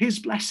with his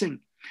blessing.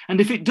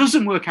 And if it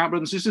doesn't work out,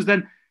 brothers and sisters,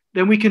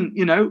 then we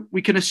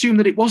can assume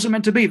that it wasn't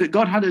meant to be, that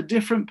God had a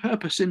different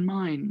purpose in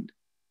mind.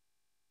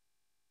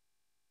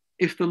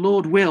 If the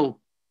Lord will,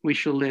 we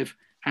shall live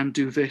and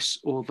do this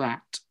or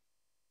that.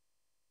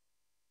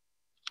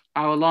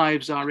 Our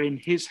lives are in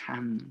his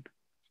hand.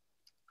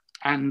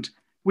 And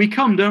we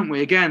come, don't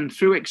we, again,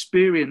 through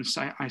experience,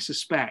 I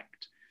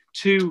suspect,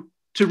 to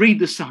read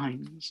the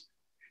signs,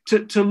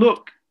 to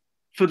look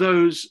for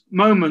those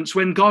moments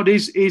when God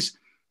is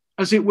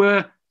as it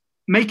were,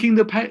 making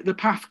the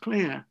path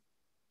clear.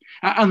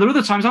 And there are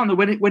other times, aren't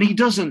there, when he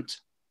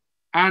doesn't.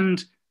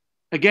 And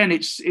again,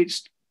 it's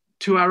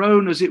to our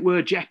own, as it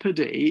were,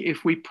 jeopardy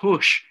if we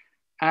push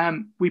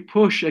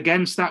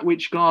against that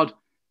which God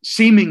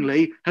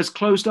seemingly has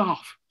closed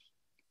off.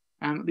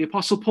 The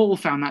Apostle Paul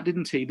found that,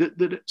 didn't he?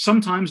 That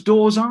sometimes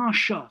doors are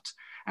shut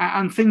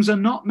and things are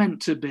not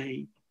meant to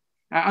be.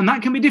 And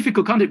that can be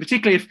difficult, can't it?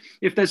 Particularly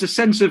if there's a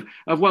sense of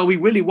well, we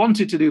really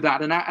wanted to do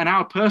that and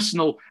our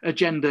personal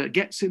agenda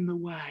gets in the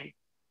way.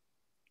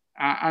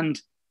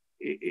 And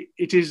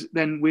it is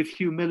then with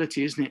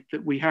humility, isn't it,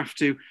 that we have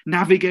to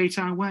navigate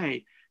our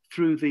way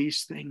through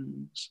these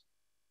things.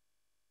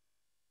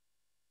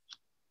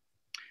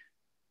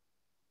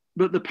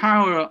 But the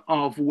power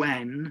of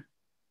when,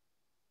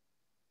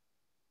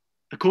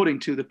 according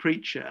to the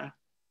preacher,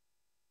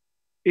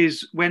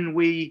 is when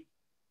we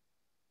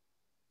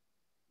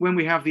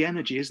have the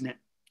energy, isn't it?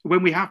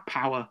 When we have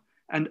power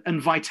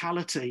and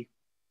vitality.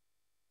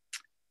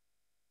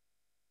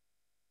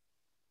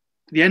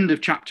 The end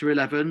of chapter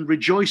 11,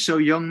 rejoice, O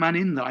young man,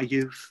 in thy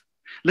youth.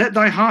 Let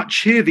thy heart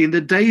cheer thee in the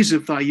days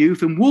of thy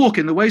youth, and walk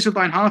in the ways of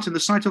thine heart in the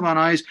sight of thine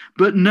eyes,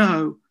 but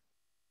know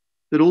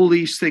that all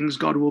these things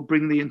God will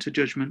bring thee into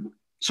judgment.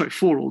 Sorry,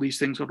 for all these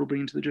things God will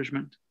bring into the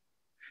judgment.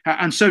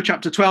 And so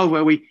chapter 12,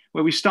 where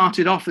we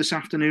started off this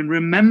afternoon,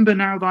 remember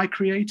now thy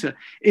Creator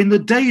in the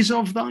days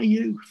of thy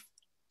youth.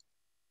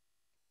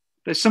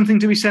 There's something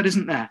to be said,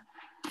 isn't there,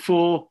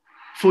 for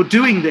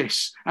doing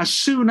this as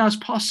soon as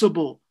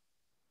possible,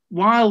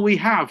 while we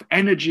have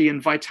energy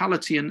and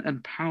vitality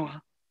and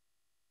power.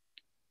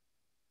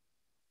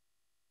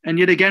 And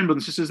yet again,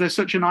 brothers and sisters, there's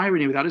such an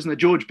irony with that, isn't there?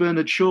 George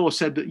Bernard Shaw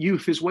said that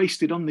youth is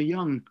wasted on the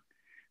young.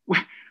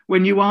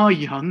 When you are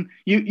young,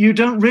 you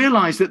don't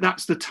realize that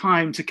that's the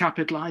time to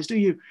capitalize, do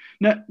you?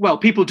 No, well,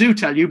 people do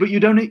tell you, but you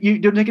don't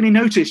take any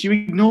notice. You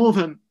ignore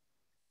them.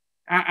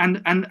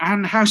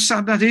 And how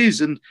sad that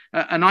is. And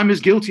I'm as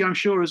guilty, I'm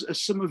sure, as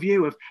some of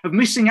you of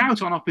missing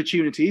out on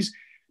opportunities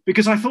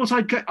because I thought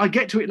I'd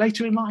get to it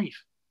later in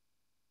life.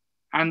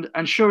 And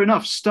sure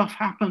enough, stuff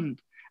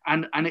happened.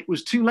 And it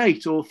was too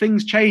late, or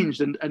things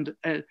changed, and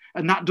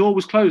that door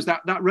was closed.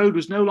 That road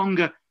was no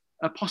longer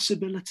a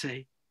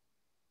possibility.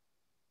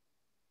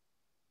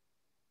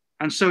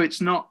 And so it's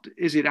not,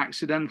 is it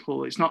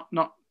accidental? It's not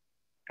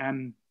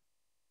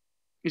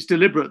it's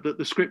deliberate that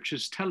the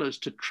scriptures tell us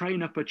to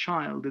train up a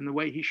child in the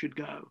way he should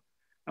go.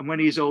 And when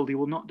he is old, he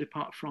will not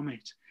depart from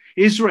it.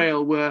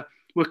 Israel were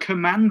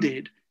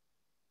commanded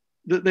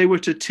that they were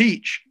to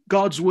teach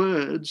God's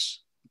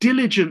words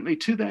diligently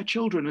to their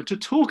children and to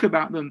talk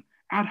about them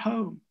at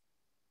home.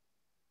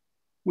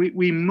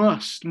 We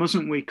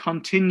mustn't we,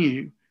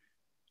 continue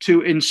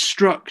to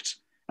instruct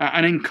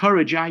and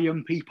encourage our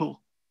young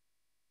people,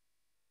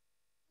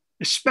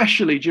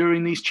 especially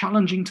during these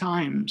challenging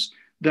times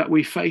that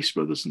we face,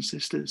 brothers and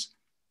sisters.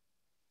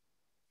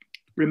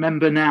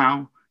 Remember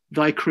now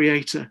thy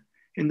Creator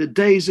in the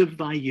days of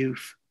thy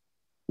youth,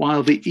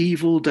 while the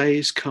evil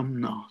days come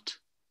not.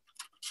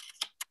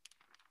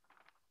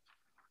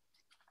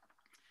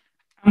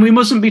 And we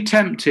mustn't be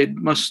tempted,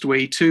 must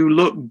we, to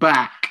look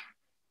back.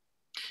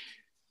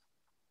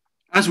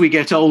 As we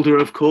get older,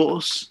 of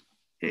course,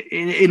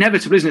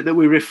 inevitable, isn't it, that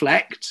we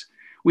reflect,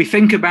 we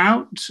think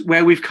about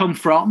where we've come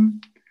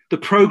from, the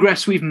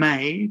progress we've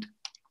made,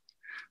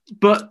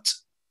 but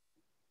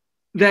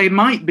there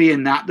might be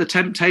in that the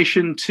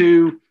temptation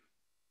to,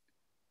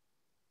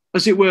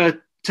 as it were,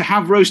 to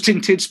have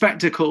rose-tinted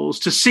spectacles,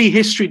 to see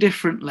history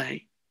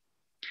differently.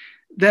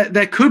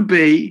 There could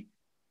be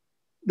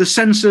the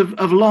sense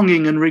of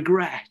longing and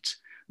regret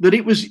that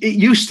it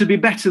used to be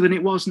better than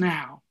it was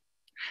now.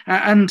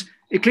 And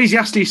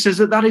Ecclesiastes says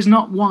that is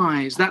not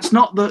wise. That's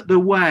not the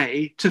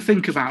way to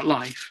think about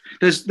life.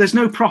 There's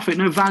no profit,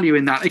 no value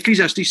in that.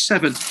 Ecclesiastes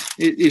 7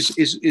 is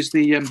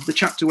the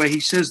chapter where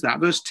he says that.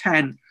 Verse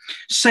 10,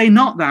 say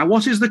not thou,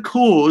 what is the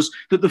cause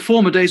that the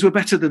former days were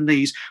better than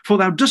these? For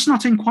thou dost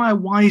not inquire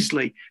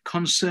wisely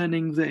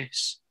concerning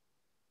this.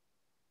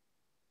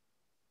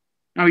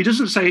 Now, he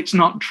doesn't say it's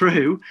not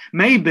true.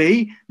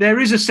 Maybe there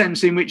is a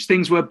sense in which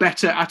things were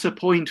better at a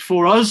point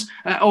for us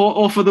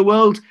or for the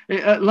world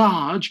at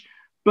large,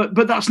 but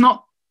that's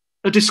not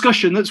a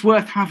discussion that's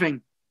worth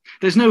having.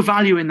 There's no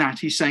value in that,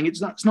 he's saying.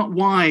 That's not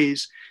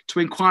wise to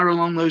inquire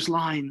along those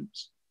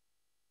lines.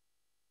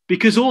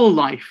 Because all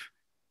life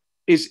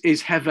is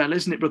hevel,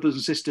 isn't it, brothers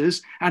and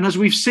sisters? And as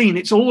we've seen,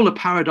 it's all a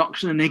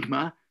paradox and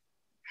enigma.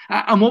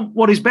 And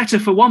what is better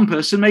for one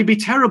person may be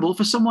terrible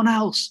for someone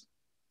else.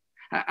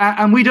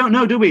 And we don't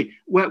know, do we,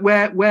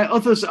 where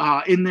others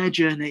are in their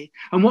journey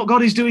and what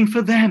God is doing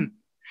for them.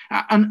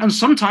 And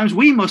sometimes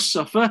we must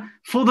suffer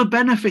for the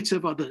benefit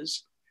of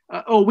others,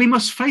 or we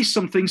must face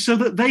something so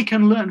that they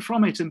can learn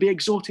from it and be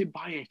exhorted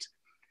by it.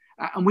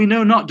 And we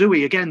know not, do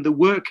we, again, the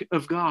work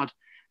of God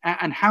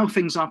and how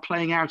things are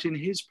playing out in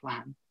his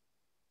plan.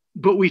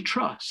 But we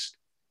trust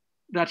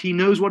that he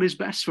knows what is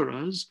best for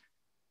us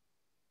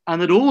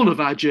and that all of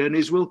our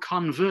journeys will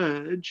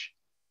converge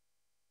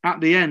at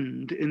the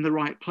end in the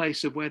right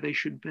place of where they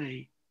should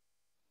be.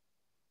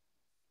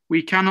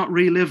 We cannot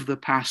relive the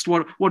past.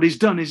 What is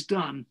done is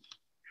done.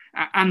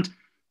 And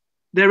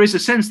there is a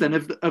sense then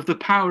of the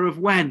power of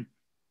when.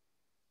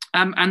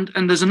 And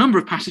there's a number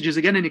of passages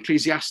again in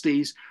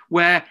Ecclesiastes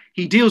where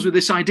he deals with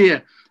this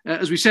idea.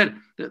 As we said,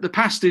 that the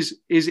past is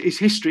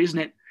history, isn't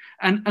it?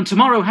 And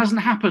tomorrow hasn't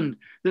happened.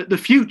 That the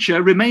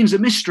future remains a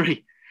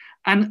mystery.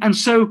 And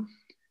so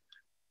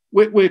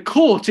we're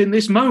caught in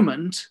this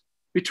moment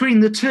between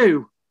the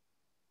two.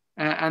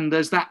 And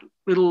there's that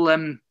little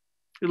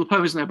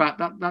poem, isn't there, about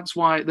that? That's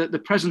why the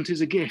present is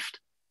a gift.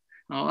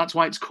 Oh, that's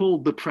why it's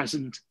called the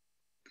present.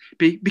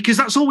 Because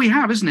that's all we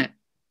have, isn't it?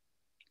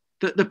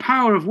 That the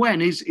power of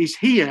when is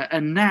here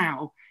and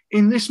now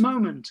in this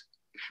moment.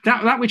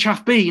 That which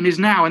hath been is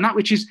now, and that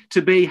which is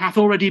to be hath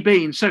already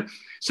been. So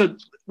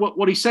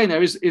what he's saying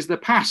there is the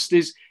past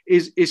is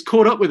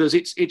caught up with us.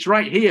 It's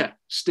right here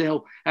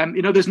still.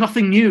 There's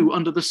nothing new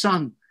under the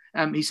sun,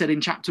 he said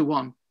in chapter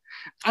 1.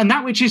 And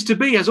that which is to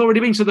be has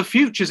already been. So the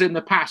future's in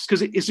the past,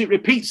 because it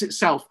repeats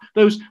itself.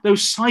 Those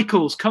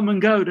cycles come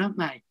and go, don't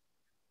they?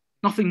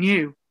 Nothing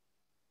new.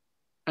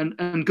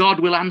 And God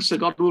will answer.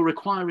 God will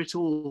require it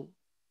all.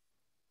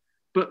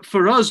 But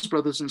for us,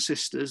 brothers and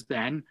sisters,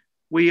 then,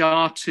 we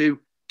are to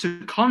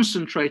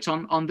concentrate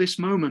on this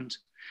moment.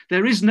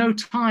 There is no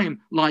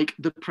time like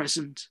the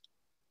present.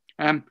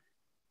 And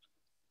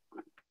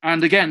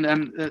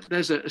again,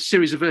 there's a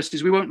series of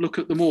verses. We won't look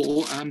at them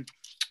all.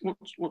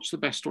 What's the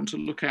best one to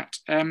look at?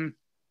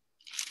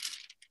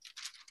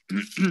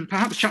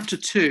 Perhaps chapter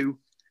 2.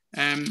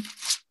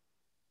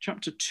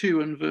 Chapter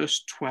 2 and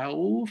verse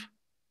 12.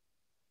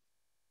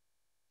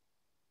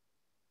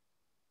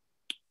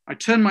 I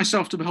turn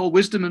myself to behold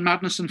wisdom and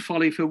madness and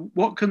folly, for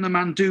what can the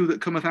man do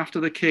that cometh after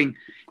the king?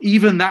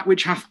 Even that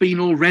which hath been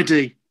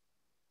already.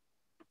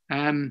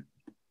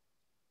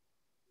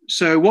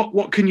 So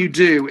what can you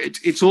do?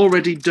 It's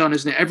already done,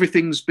 isn't it?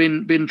 Everything's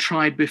been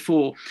tried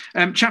before.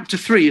 Chapter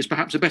 3 is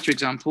perhaps a better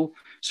example.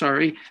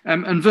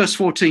 And verse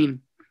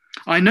 14.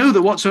 I know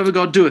that whatsoever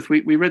God doeth,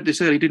 we read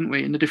this early, didn't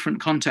we, in a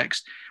different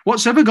context.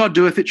 Whatsoever God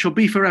doeth, it shall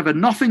be forever.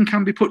 Nothing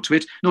can be put to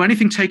it, nor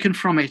anything taken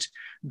from it.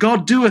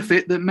 God doeth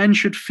it that men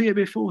should fear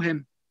before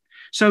him.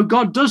 So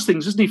God does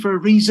things, doesn't he, for a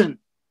reason.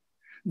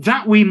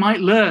 That we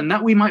might learn,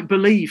 that we might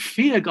believe,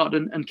 fear God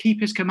and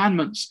keep his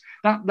commandments.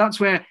 That's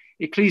where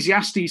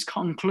Ecclesiastes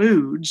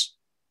concludes,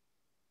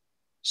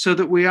 so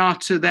that we are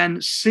to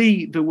then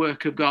see the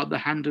work of God, the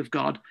hand of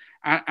God,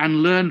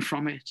 and learn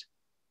from it.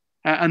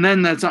 And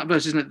then there's that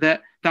verse, isn't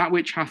it? That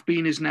which hath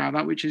been is now,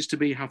 that which is to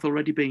be hath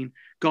already been.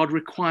 God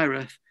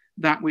requireth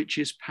that which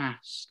is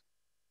past.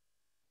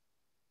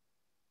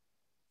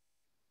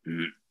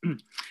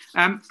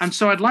 And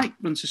so I'd like,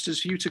 brothers and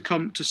sisters, for you to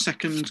come to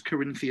 2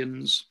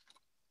 Corinthians.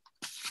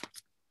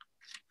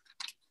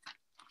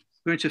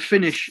 We're going to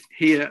finish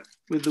here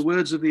with the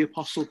words of the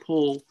Apostle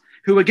Paul,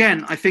 who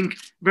again, I think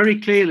very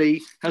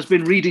clearly has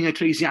been reading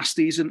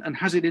Ecclesiastes and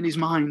has it in his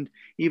mind,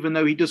 even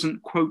though he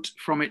doesn't quote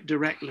from it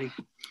directly.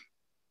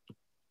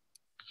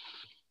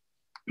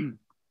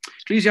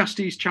 2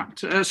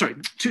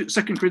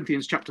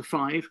 Corinthians chapter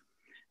 5,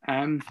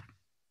 and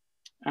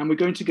we're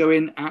going to go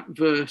in at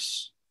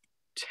verse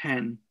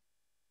 10.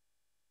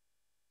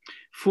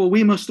 For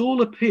we must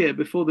all appear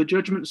before the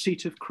judgment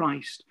seat of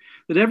Christ,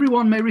 that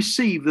everyone may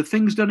receive the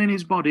things done in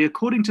his body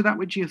according to that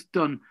which he hath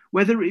done,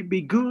 whether it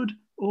be good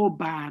or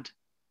bad.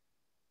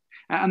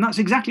 And that's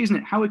exactly, isn't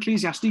it, how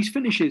Ecclesiastes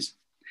finishes.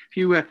 If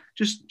you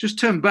just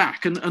turn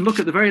back and look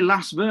at the very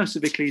last verse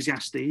of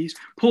Ecclesiastes,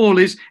 Paul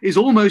is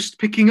almost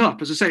picking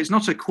up. As I say, it's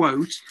not a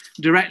quote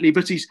directly,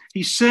 but he's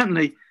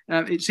certainly,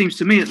 it seems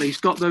to me at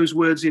least, got those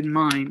words in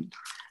mind.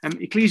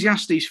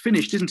 Ecclesiastes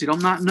finished, isn't it, on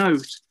that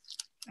note,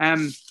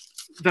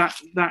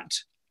 that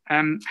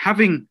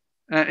having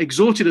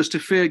exhorted us to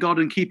fear God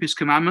and keep his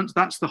commandments,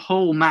 that's the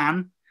whole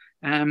man,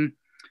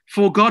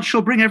 for God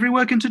shall bring every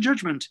work into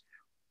judgment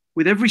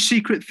with every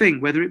secret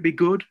thing, whether it be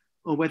good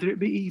or whether it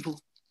be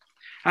evil.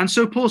 And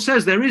so Paul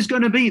says there is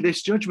going to be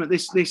this judgment,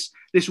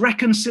 this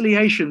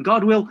reconciliation.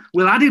 God will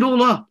add it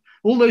all up,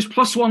 all those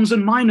plus ones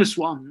and minus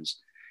ones.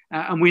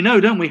 And we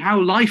know, don't we, how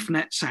life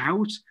nets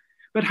out.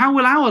 But how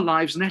will our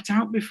lives net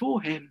out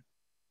before him?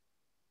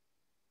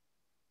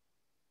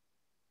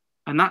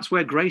 And that's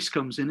where grace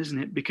comes in, isn't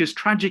it? Because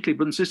tragically,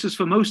 brothers and sisters,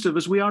 for most of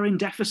us, we are in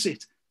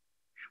deficit.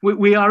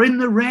 We are in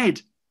the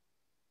red.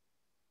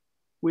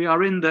 We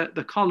are in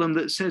the column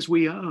that says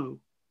we owe.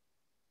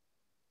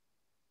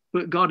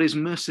 But God is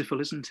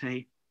merciful, isn't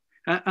he?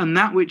 And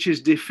that which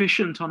is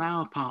deficient on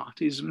our part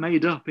is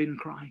made up in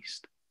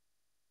Christ.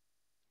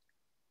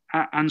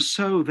 And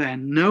so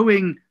then,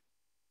 knowing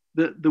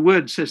that the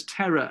word says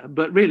terror,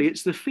 but really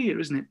it's the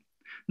fear, isn't it?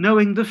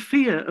 Knowing the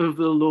fear of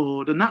the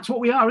Lord. And that's what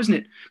we are, isn't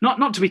it?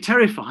 Not to be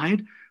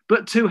terrified,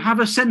 but to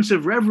have a sense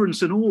of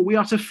reverence and awe. We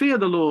are to fear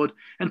the Lord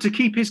and to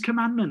keep his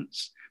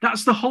commandments.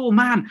 That's the whole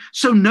man.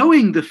 So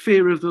knowing the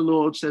fear of the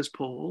Lord, says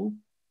Paul,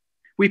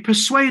 we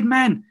persuade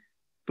men,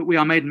 but we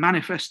are made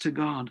manifest to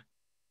God.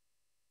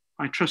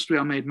 I trust we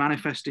are made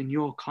manifest in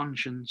your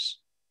conscience.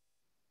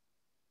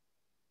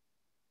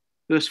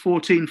 Verse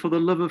 14, for the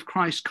love of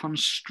Christ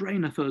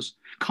constraineth us,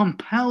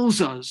 compels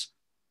us,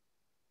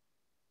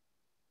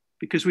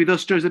 because we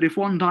thus judge that if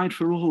one died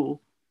for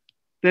all,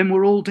 then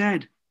we're all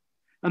dead,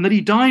 and that he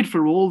died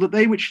for all, that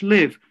they which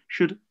live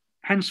should not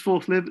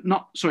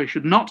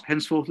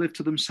henceforth live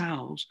to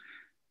themselves,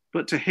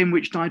 but to him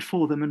which died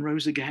for them and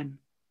rose again.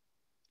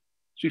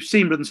 So we've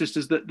seen, brothers and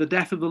sisters, that the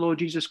death of the Lord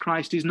Jesus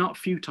Christ is not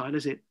futile,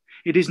 is it?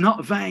 It is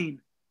not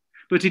vain,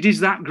 but it is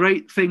that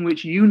great thing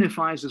which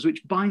unifies us,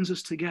 which binds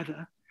us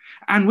together,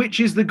 and which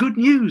is the good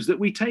news that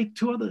we take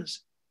to others.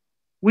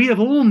 We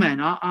of all men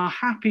are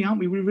happy, aren't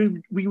we?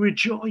 We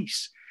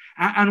rejoice,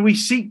 and we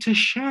seek to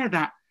share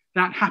that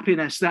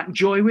happiness, that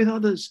joy with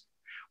others.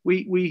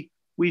 We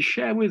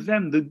share with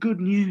them the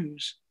good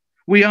news.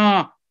 We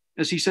are,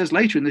 as he says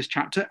later in this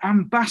chapter,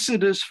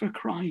 ambassadors for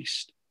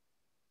Christ.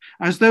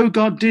 As though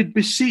God did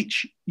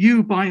beseech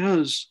you by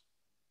us,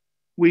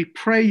 we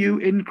pray you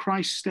in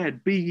Christ's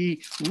stead, be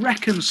ye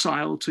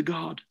reconciled to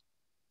God.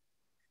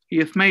 He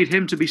hath made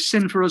him to be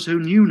sin for us who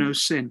knew no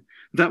sin,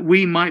 that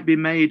we might be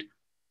made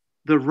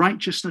the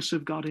righteousness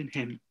of God in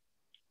him.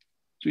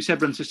 As we said,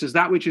 brothers and sisters,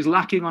 that which is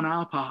lacking on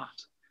our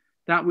part,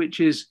 that which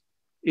is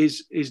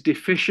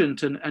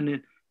deficient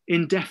and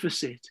in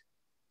deficit,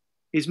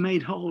 is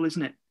made whole,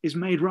 isn't it? Is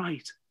made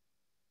right.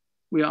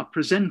 We are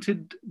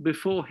presented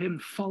before him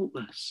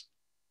faultless.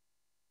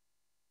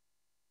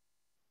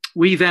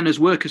 We then, as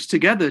workers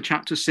together,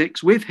 chapter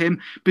 6, with him,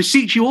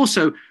 beseech you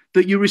also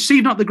that you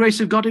receive not the grace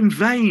of God in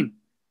vain.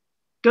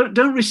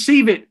 Don't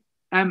receive it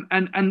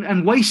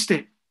and waste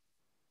it.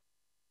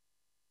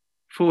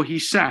 For he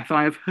saith,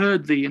 I have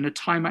heard thee in a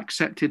time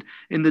accepted.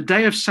 In the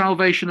day of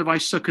salvation have I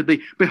succored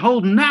thee.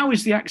 Behold, now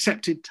is the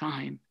accepted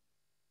time.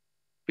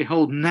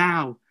 Behold,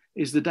 now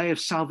is the day of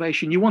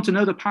salvation. You want to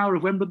know the power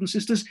of when, brothers and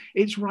sisters?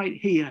 It's right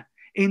here,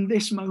 in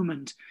this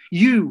moment.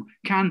 You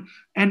can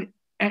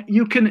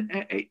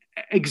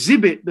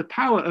exhibit the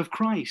power of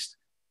Christ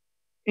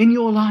in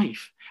your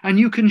life, and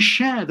you can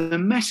share the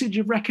message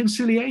of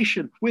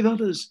reconciliation with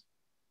others.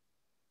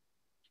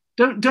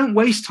 Don't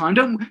waste time.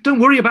 Don't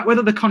worry about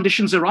whether the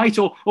conditions are right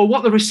or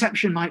what the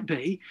reception might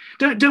be.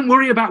 Don't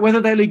worry about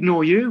whether they'll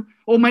ignore you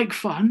or make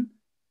fun.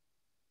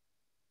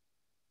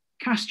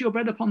 Cast your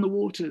bread upon the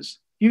waters.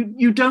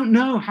 You don't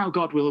know how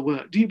God will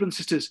work, do you, brothers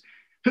and sisters?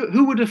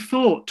 Who would have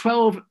thought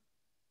 12,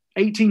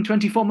 18,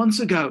 24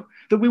 months ago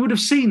that we would have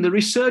seen the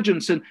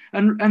resurgence and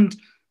the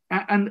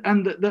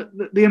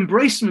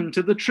embracement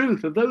of the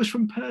truth of those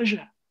from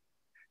Persia,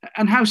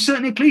 and how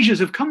certain ecclesias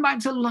have come back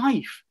to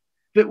life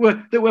that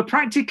were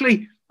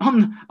practically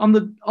on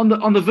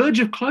the verge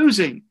of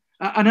closing,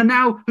 and are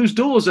now, whose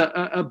doors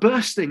are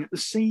bursting at the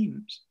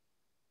seams.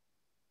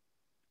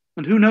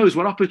 And who knows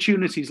what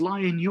opportunities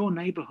lie in your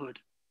neighborhood?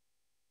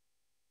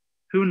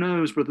 Who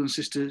knows, brothers and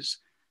sisters,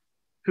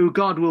 who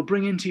God will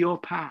bring into your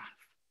path?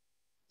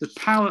 The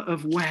power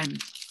of when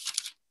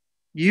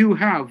you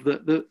have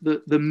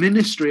the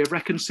ministry of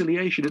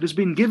reconciliation. It has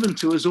been given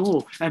to us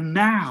all, and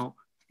now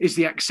is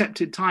the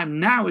accepted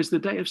time. Now is the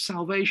day of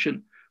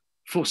salvation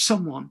for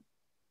someone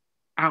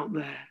out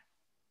there.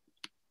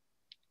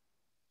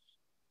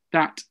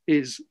 That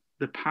is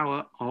the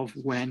power of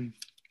when.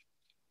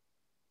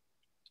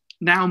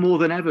 Now more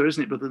than ever,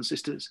 isn't it, brothers and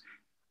sisters?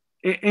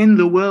 In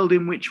the world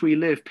in which we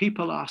live,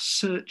 people are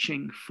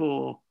searching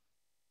for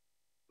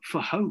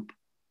hope.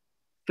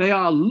 They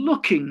are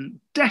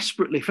looking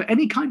desperately for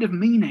any kind of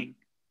meaning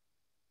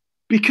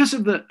because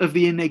of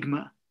the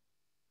enigma.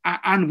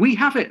 And we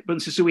have it,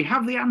 brothers and sisters, we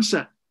have the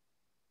answer.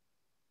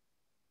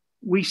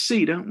 We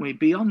see, don't we,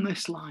 beyond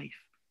this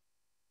life,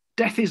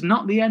 death is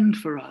not the end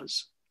for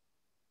us.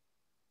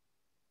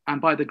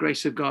 And by the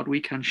grace of God, we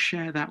can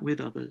share that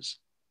with others.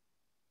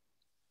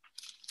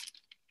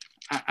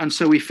 And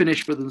so we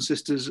finish, brothers and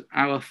sisters,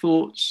 our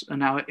thoughts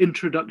and our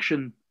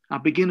introduction, our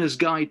beginner's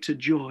guide to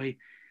joy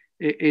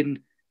in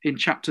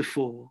chapter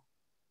 4.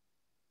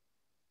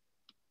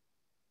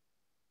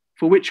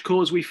 For which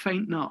cause we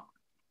faint not,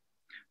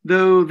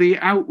 though the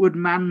outward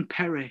man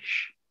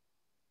perish.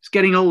 It's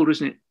getting older,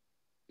 isn't it?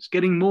 It's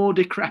getting more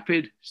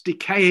decrepit, it's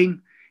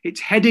decaying, it's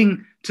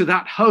heading to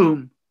that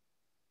home.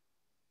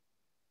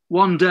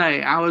 One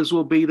day, ours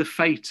will be the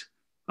fate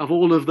of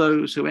all of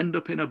those who end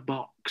up in a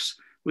box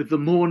with the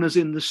mourners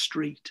in the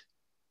street.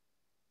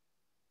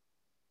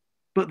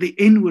 But the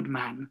inward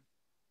man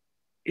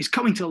is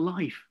coming to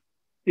life,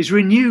 is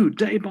renewed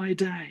day by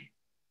day.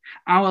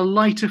 Our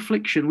light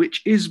affliction,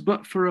 which is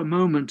but for a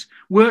moment,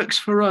 works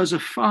for us a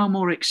far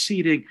more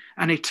exceeding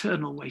and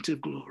eternal weight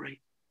of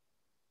glory.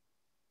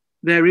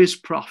 There is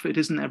profit,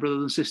 isn't there,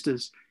 brothers and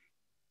sisters,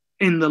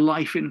 in the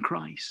life in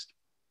Christ.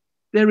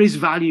 There is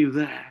value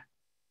there.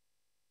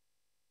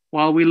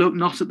 While we look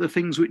not at the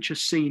things which are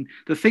seen,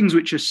 but at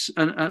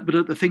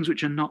the things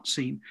which are not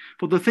seen.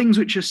 For the things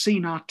which are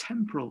seen are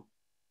temporal.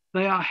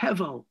 They are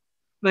hevel.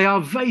 They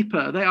are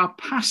vapor. They are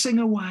passing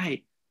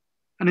away.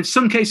 And in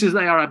some cases,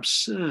 they are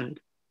absurd.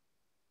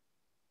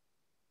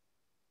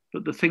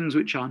 But the things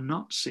which are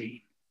not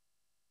seen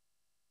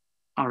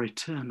are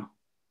eternal.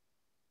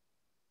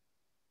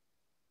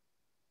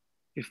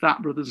 If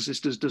that, brothers and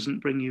sisters,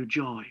 doesn't bring you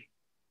joy,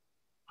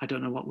 I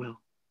don't know what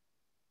will.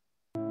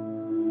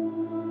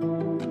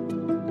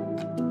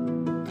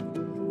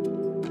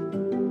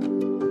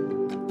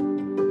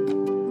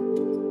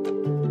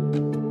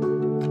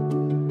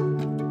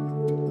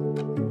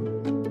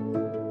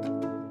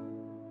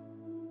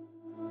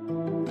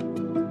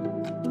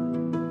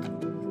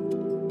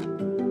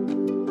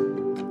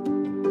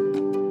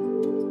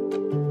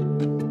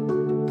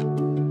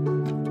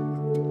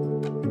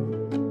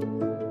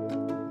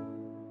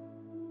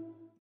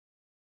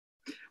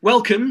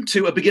 Welcome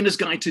to A Beginner's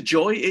Guide to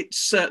Joy.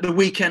 It's the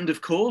weekend,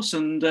 of course,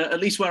 and at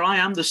least where I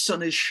am, the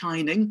sun is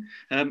shining.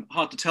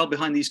 Hard to tell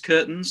behind these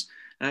curtains,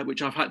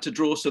 which I've had to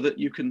draw so that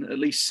you can at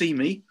least see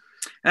me.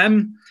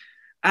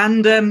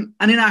 And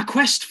in our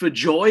quest for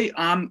joy,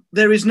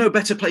 there is no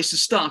better place to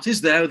start,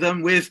 is there,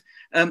 than with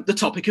the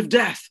topic of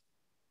death.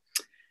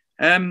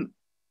 To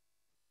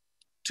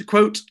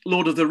quote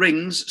Lord of the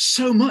Rings,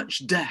 so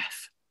much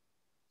death.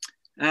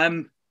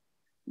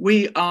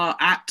 We are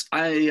at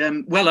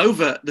well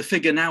over the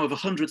figure now of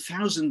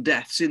 100,000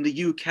 deaths in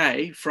the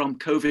UK from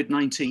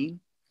COVID-19,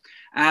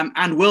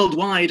 and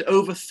worldwide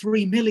over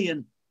 3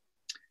 million,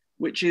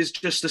 which is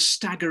just a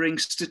staggering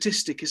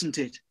statistic, isn't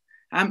it?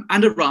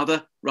 And a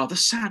rather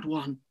sad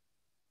one.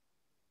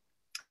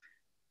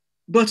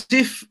 But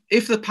if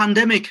the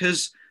pandemic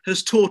has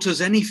taught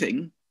us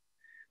anything,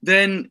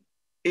 then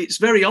it's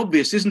very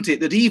obvious, isn't it,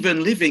 that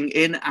even living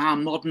in our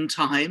modern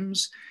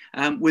times,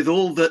 with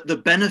all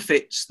the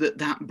benefits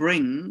that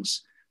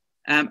brings,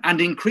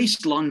 and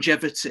increased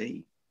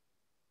longevity,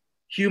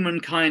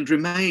 humankind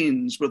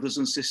remains, brothers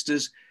and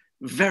sisters,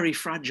 very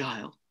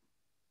fragile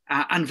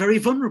and very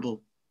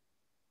vulnerable.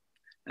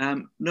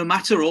 No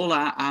matter all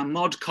our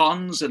mod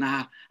cons and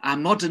our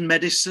modern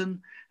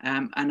medicine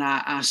and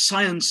our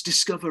science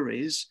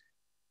discoveries,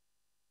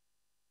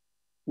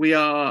 we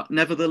are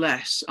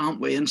nevertheless, aren't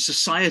we? And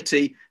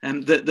society,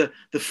 the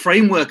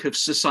framework of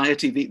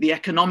society, the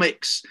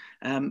economics,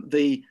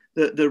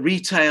 the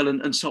retail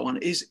and so on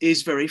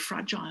is very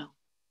fragile.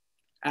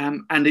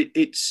 And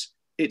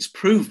it's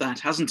proved that,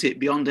 hasn't it,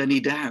 beyond any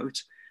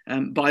doubt,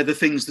 by the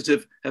things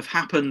that have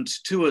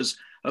happened to us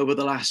over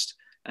the last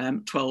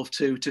 12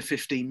 to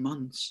 15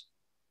 months.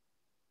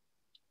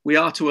 We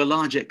are, to a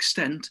large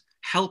extent,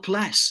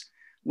 helpless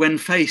when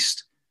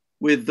faced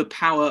with the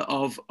power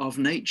of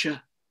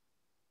nature.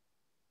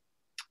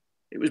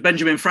 It was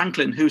Benjamin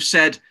Franklin who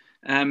said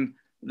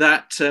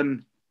that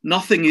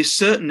nothing is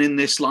certain in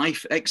this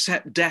life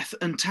except death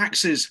and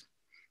taxes.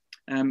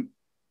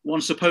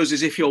 One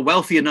supposes if you're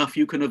wealthy enough,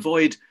 you can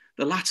avoid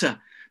the latter,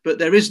 but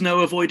there is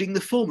no avoiding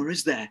the former,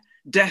 is there?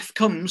 Death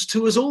comes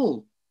to us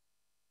all.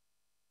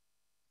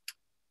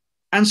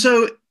 And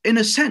so, in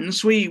a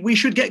sense, we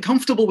should get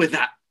comfortable with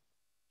that.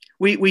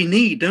 We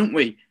need, don't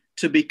we,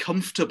 to be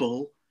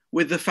comfortable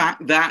with the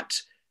fact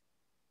that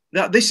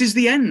this is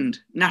the end,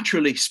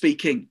 naturally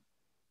speaking.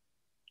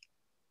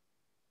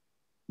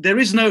 There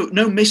is no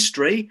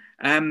mystery.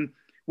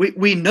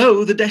 We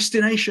know the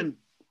destination.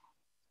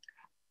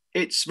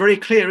 It's very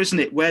clear, isn't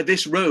it, where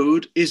this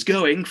road is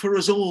going for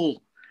us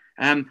all.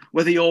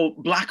 Whether you're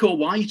black or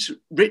white,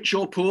 rich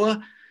or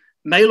poor,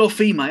 male or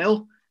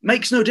female,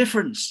 makes no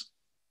difference.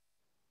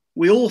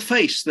 We all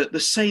face the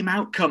same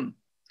outcome.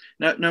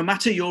 No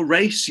matter your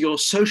race, your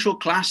social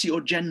class, your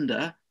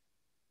gender,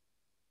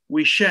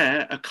 we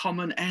share a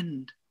common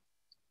end.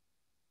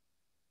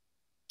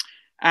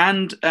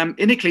 And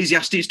in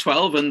Ecclesiastes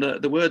 12, and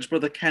the words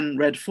Brother Ken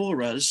read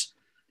for us,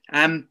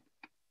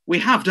 we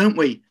have, don't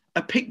we,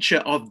 a picture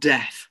of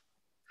death.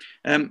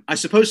 I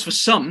suppose for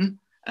some,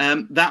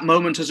 that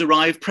moment has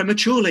arrived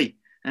prematurely,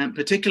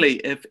 particularly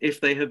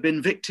if they have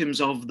been victims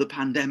of the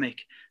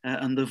pandemic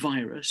and the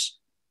virus.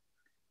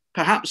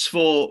 Perhaps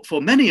for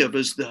many of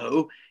us,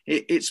 though,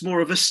 it's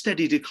more of a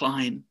steady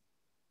decline.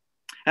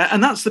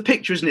 And that's the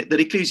picture, isn't it, that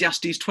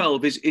Ecclesiastes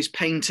 12 is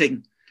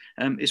painting,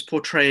 is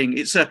portraying.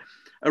 It's a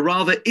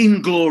rather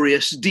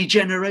inglorious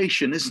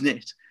degeneration, isn't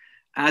it,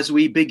 as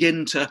we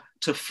begin to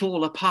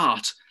fall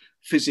apart,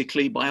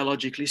 physically,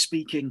 biologically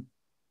speaking.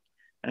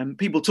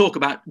 People talk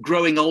about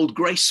growing old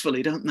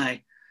gracefully, don't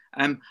they?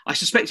 I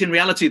suspect in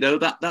reality, though,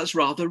 that's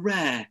rather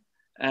rare.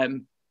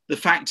 The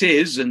fact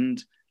is,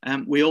 and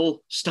we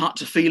all start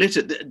to feel it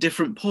at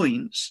different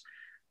points,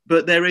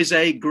 but there is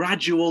a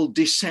gradual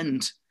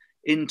descent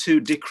into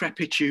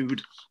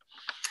decrepitude.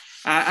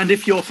 And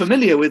if you're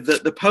familiar with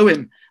the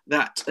poem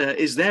that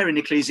is there in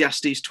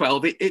Ecclesiastes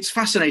 12, it's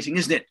fascinating,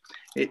 isn't it?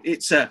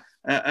 It's a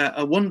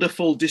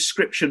wonderful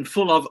description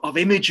full of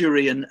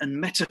imagery and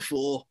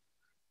metaphor.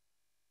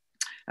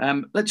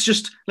 Let's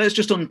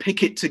just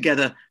unpick it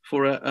together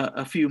for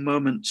a few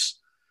moments.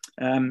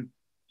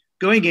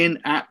 Going in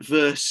at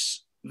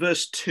verse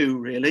 2,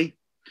 really.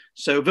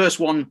 So verse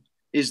 1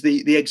 is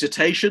the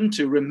exhortation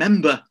to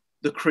remember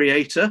the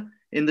Creator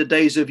in the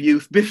days of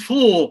youth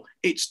before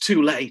it's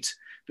too late,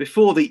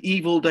 before the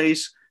evil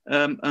days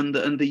and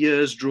the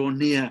years draw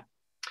near.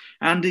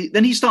 And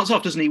then he starts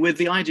off, doesn't he, with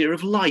the idea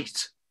of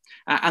light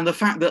and the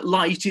fact that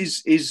light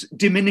is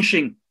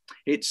diminishing.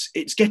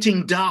 It's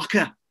getting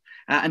darker.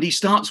 And he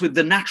starts with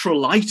the natural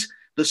light,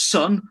 the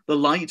sun, the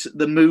light,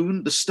 the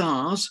moon, the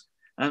stars.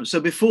 So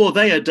before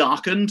they are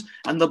darkened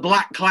and the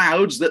black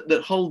clouds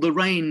that hold the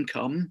rain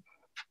come.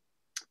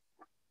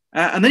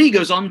 And then he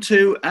goes on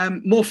to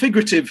more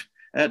figurative,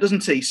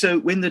 doesn't he? So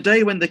in the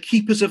day when the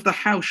keepers of the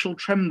house shall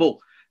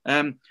tremble,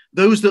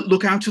 those that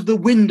look out of the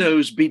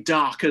windows be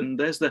darkened.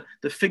 There's the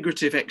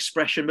figurative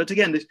expression. But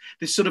again,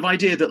 this sort of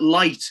idea that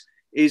light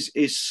is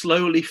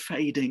slowly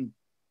fading.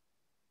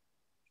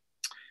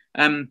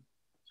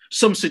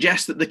 Some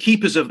suggest that the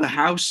keepers of the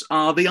house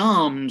are the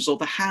arms or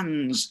the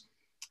hands.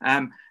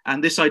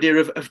 And this idea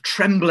of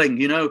trembling,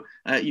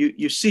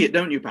 you see it,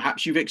 don't you?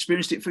 Perhaps you've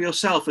experienced it for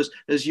yourself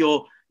as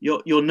your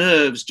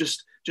nerves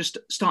just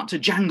start to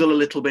jangle a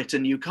little bit,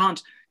 and you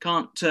can't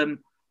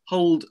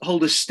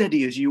hold as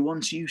steady as you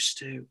once used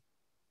to.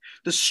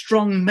 The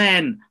strong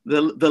men,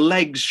 the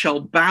legs shall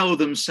bow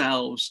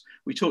themselves.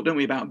 We talk, don't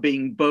we, about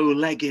being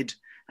bow-legged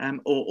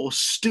or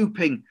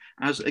stooping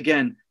as,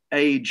 again,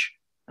 age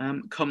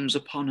comes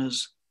upon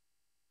us.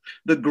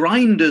 The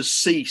grinders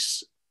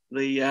cease.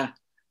 The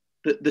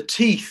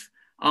teeth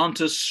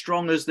aren't as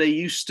strong as they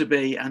used to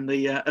be, and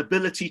the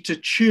ability to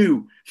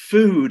chew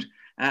food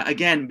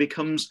again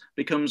becomes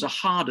a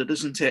harder,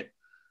 doesn't it?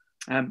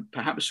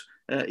 Perhaps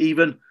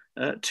even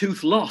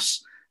tooth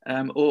loss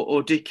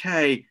or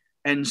decay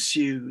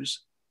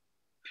ensues.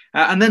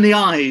 And then the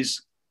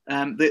eyes,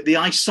 the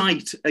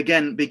eyesight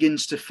again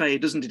begins to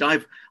fade, doesn't it?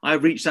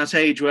 I've reached that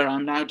age where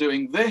I'm now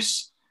doing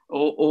this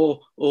or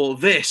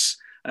this,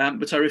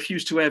 but I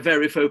refuse to wear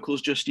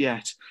varifocals just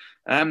yet.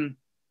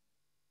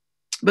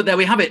 But there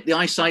we have it. The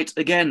eyesight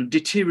again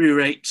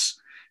deteriorates.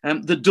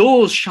 The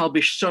doors shall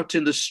be shut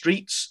in the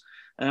streets.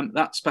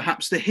 That's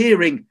perhaps the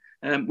hearing,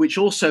 which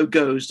also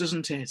goes,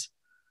 doesn't it?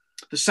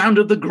 The sound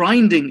of the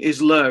grinding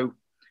is low.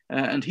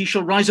 And he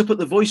shall rise up at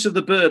the voice of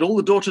the bird. All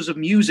the daughters of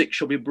music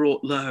shall be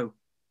brought low.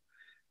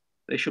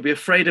 They shall be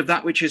afraid of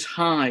that which is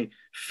high.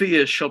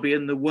 Fears shall be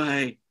in the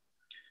way.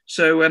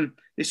 So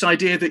this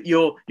idea that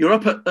you're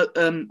up at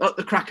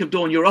the crack of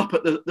dawn, you're up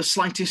at the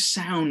slightest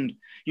sound.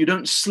 You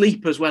don't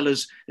sleep as well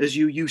as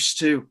you used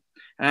to.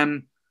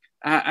 And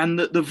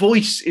the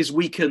voice is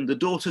weakened. The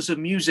daughters of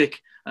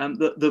music,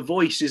 the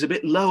voice is a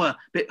bit lower, a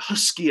bit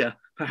huskier,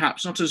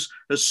 perhaps, not as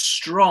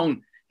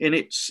strong in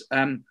its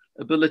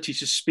ability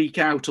to speak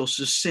out or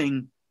to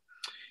sing.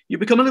 You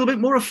become a little bit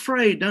more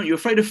afraid, don't you?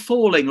 Afraid of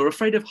falling or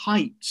afraid of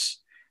heights,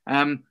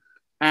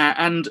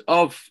 and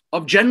of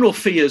general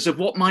fears of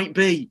what might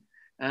be,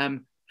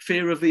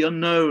 fear of the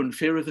unknown,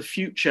 fear of the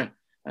future,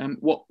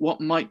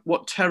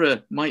 what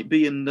terror might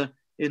be in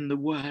the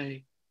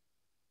way.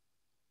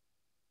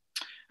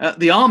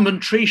 The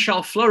almond tree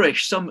shall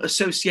flourish. Some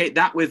associate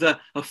that with a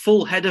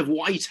full head of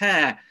white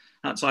hair.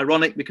 That's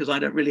ironic because I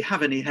don't really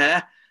have any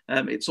hair.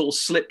 It's all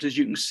slipped, as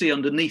you can see,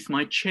 underneath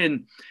my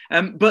chin.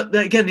 But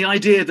again, the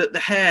idea that the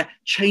hair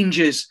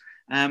changes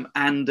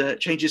and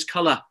changes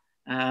colour,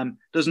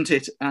 doesn't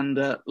it?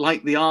 And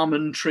like the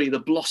almond tree, the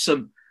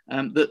blossom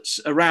that's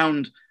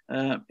around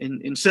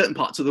in certain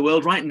parts of the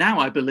world right now,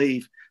 I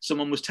believe.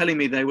 Someone was telling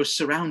me they were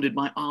surrounded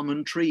by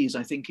almond trees,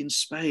 I think in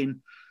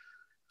Spain.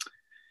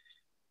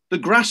 The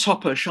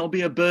grasshopper shall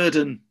be a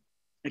burden.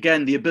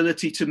 Again, the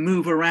ability to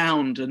move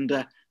around,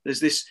 and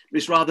there's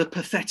this rather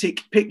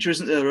pathetic picture,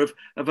 isn't there,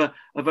 of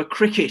a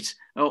cricket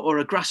or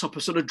a grasshopper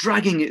sort of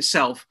dragging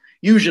itself.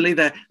 Usually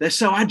they're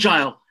so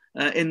agile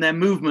in their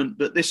movement,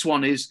 but this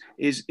one is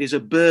a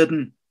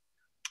burden.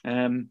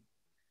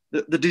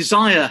 The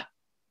desire,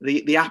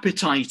 the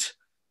appetite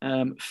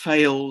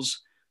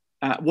fails.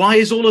 Why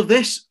is all of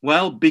this?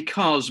 Well,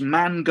 because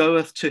man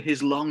goeth to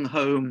his long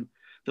home.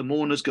 The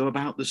mourners go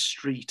about the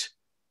street.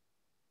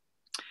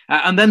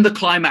 And then the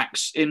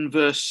climax in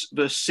verse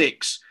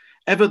 6.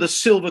 Ever the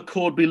silver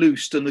cord be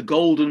loosed and the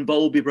golden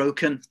bowl be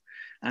broken.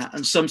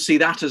 And some see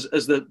that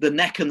as the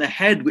neck and the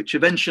head, which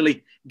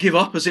eventually give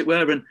up, as it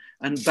were,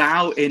 and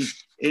bow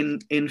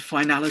in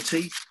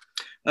finality.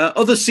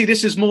 Others see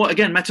this as more,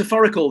 again,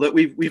 metaphorical, that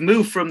we've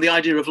moved from the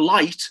idea of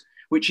light,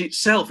 which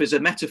itself is a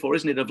metaphor,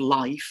 isn't it, of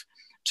life,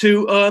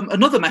 to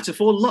another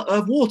metaphor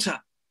of water.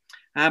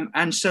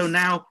 And so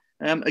now,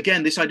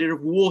 again, this idea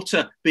of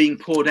water being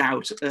poured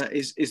out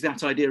is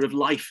that idea of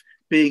life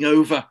being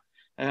over.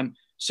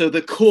 So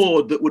the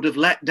cord that would have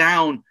let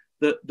down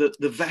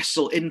the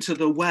vessel into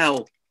the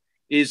well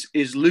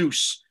is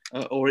loose,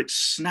 or it's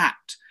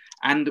snapped.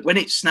 And when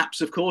it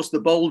snaps, of course, the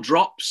bowl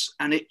drops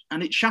and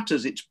it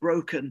shatters, it's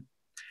broken.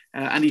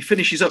 And he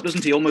finishes up,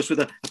 doesn't he, almost with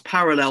a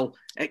parallel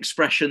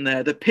expression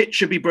there. The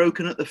pitcher be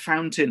broken at the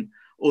fountain,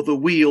 or the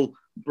wheel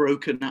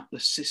broken at the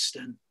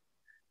cistern.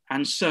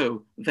 And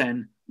so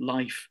then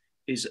life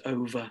is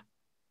over.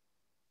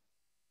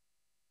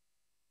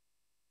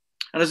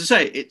 And as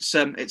I say, it's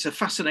a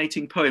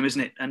fascinating poem,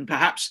 isn't it? And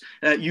perhaps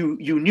you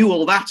knew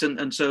all that,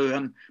 and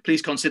so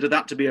please consider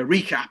that to be a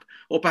recap.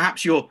 Or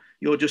perhaps you're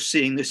just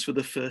seeing this for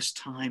the first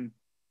time.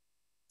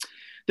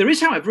 There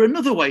is, however,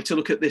 another way to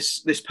look at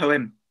this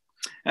poem,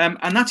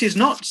 and that is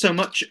not so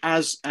much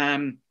as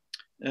an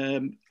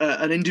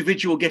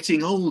individual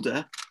getting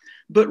older,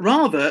 but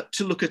rather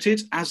to look at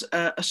it as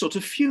a sort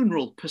of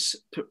funeral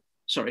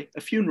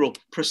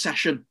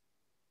procession.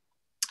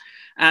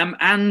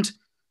 And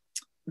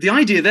the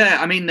idea there,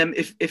 I mean,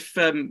 if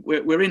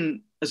we're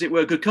in, as it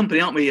were, good company,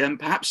 aren't we?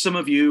 Perhaps some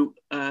of you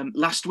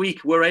last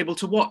week were able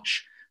to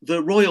watch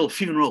the royal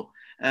funeral,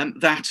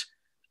 that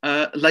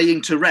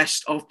laying to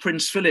rest of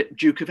Prince Philip,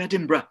 Duke of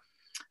Edinburgh.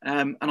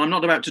 And I'm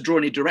not about to draw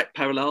any direct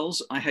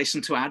parallels, I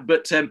hasten to add,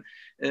 but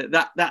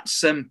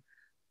that's the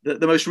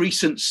most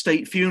recent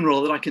state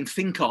funeral that I can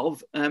think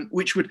of,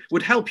 which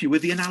would help you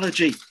with the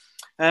analogy.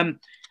 And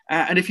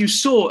if you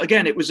saw,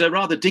 again, it was a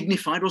rather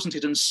dignified, wasn't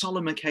it, and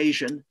solemn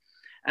occasion.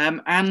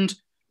 And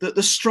that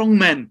the strong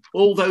men,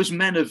 all those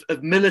men of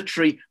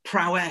military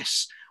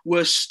prowess,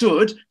 were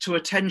stood to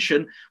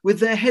attention with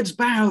their heads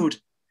bowed.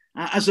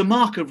 as a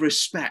mark of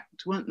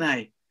respect, weren't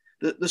they?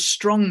 That the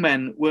strong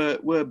men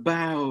were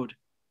bowed,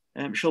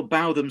 shall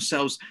bow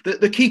themselves.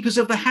 The keepers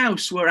of the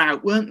house were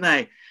out, weren't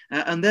they?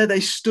 And there they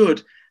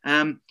stood,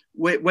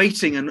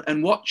 waiting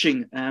and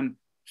watching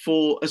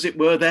for, as it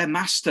were, their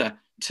master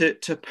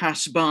to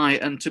pass by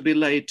and to be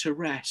laid to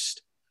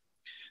rest.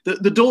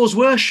 The doors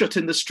were shut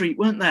in the street,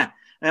 weren't there?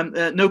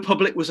 No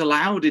public was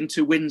allowed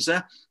into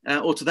Windsor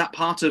or to that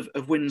part of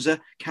Windsor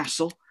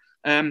Castle.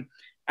 And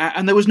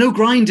there was no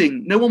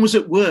grinding. No one was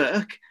at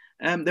work.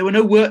 There were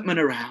no workmen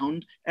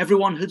around.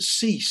 Everyone had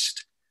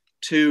ceased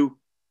to,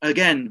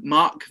 again,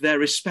 mark their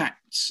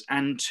respects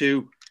and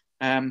to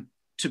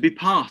be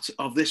part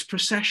of this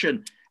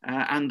procession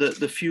and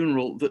the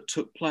funeral that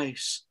took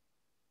place.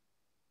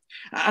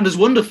 And as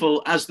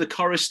wonderful as the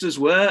choristers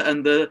were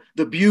and the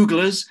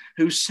buglers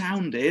who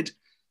sounded,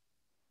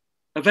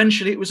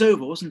 eventually it was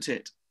over, wasn't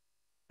it?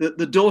 That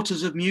the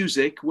daughters of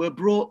music were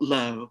brought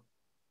low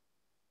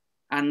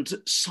and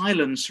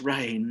silence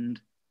reigned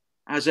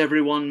as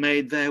everyone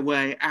made their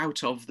way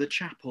out of the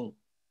chapel.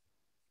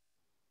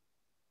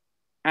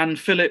 And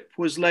Philip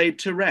was laid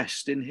to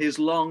rest in his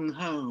long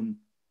home,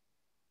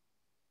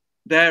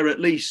 there at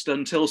least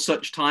until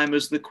such time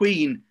as the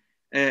Queen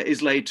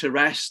is laid to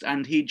rest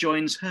and he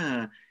joins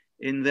her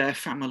in their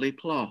family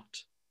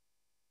plot.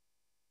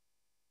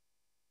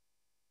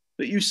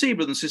 But you see,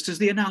 brothers and sisters,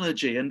 the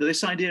analogy and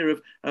this idea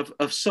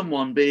of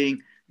someone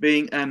being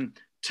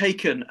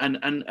taken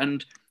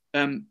and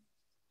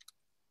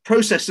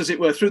processed, as it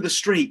were, through the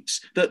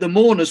streets, that the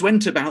mourners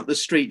went about the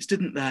streets,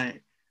 didn't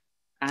they?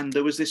 And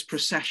there was this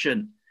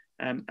procession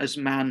as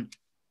man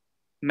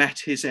met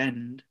his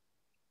end.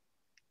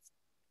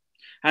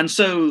 And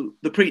so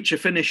the preacher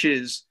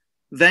finishes,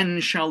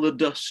 "Then shall the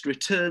dust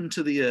return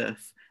to the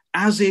earth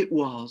as it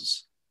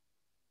was.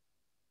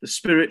 The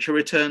spirit shall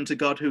return to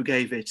God who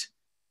gave it."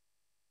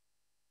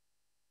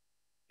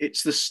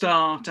 It's the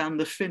start and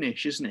the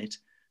finish, isn't it,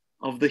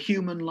 of the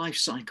human life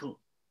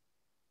cycle.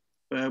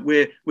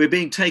 We're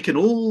being taken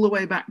all the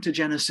way back to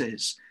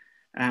Genesis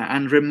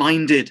and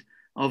reminded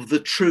of the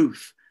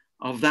truth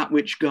of that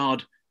which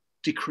God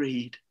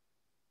decreed.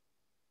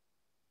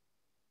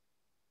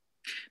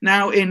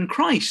 Now, in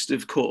Christ,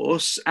 of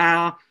course,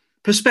 our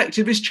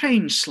perspective is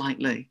changed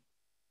slightly.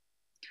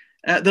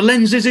 The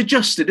lens is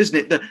adjusted,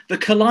 isn't it? The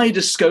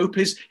kaleidoscope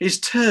is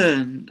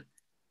turned,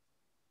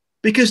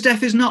 because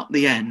death is not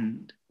the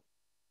end.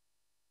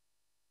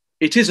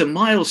 It is a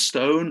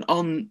milestone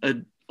on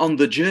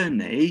the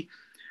journey,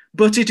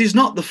 but it is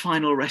not the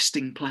final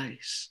resting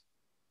place.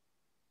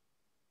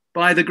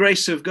 By the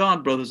grace of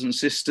God, brothers and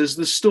sisters,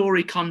 the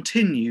story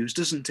continues,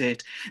 doesn't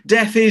it?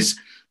 Death is,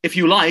 if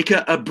you like,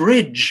 a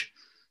bridge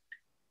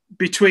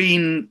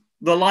between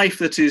the life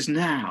that is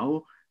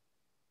now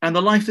and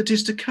the life that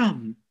is to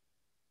come.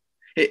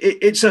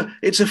 It's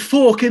a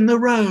fork in the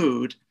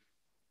road.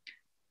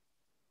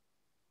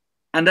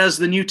 And as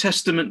the New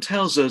Testament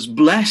tells us,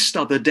 blessed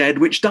are the dead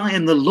which die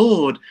in the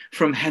Lord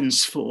from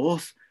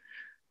henceforth,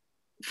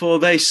 for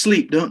they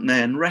sleep, don't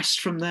they, and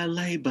rest from their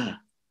labour.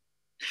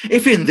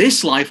 If in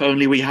this life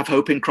only we have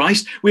hope in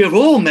Christ, we are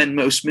all men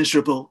most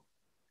miserable.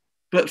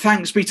 But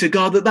thanks be to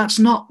God that that's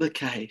not the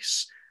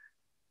case.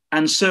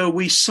 And so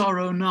we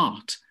sorrow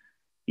not,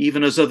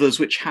 even as others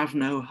which have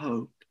no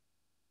hope.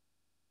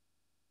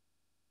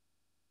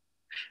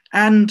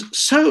 And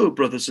so,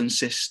 brothers and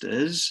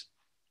sisters,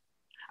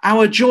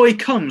 our joy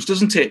comes,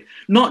 doesn't it?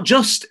 Not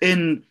just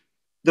in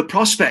the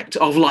prospect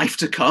of life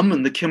to come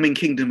and the coming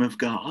kingdom of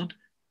God,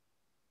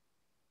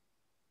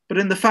 but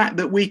in the fact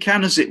that we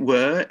can, as it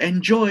were,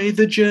 enjoy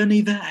the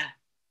journey there.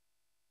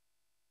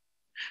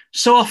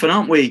 So often,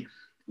 aren't we?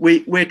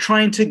 We're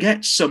trying to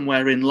get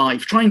somewhere in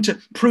life, trying to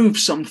prove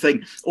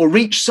something or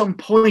reach some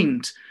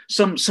point,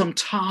 some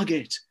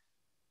target.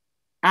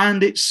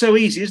 And it's so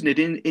easy, isn't it,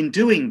 in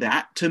doing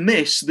that, to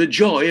miss the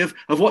joy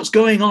of what's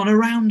going on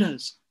around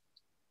us.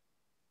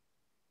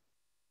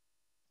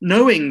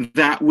 Knowing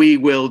that we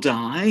will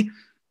die,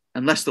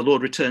 unless the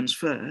Lord returns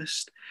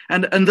first,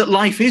 and that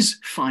life is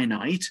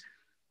finite,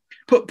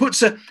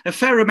 puts a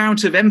fair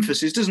amount of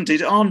emphasis, doesn't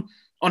it, on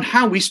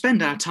how we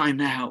spend our time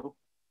now,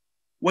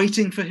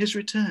 waiting for his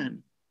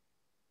return.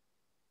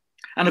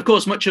 And of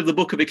course, much of the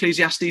book of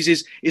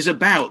Ecclesiastes is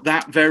about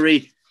that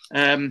very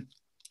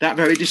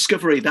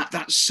discovery,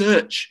 that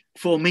search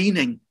for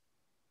meaning.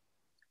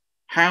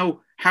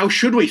 How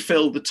should we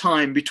fill the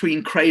time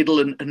between cradle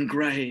and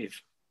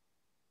grave?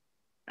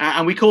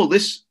 And we call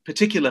this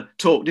particular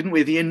talk, didn't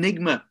we, the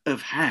enigma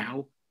of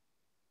how.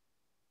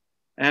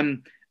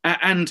 And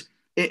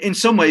in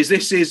some ways,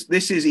 this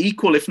is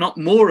equal, if not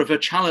more, of a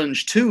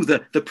challenge to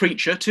the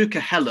preacher, to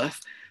Koheleth,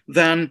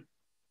 than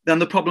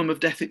the problem of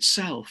death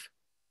itself.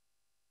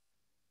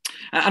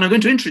 And I'm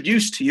going to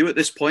introduce to you at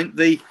this point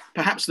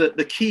perhaps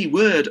the key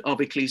word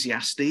of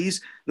Ecclesiastes,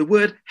 the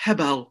word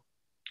Hebel,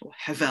 or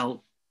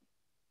Hevel.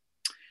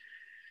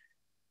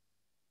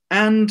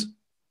 And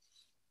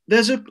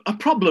there's a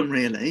problem,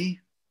 really,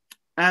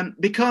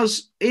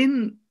 because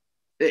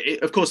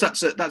of course,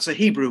 that's a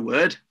Hebrew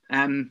word,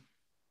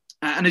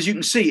 And as you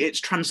can see, it's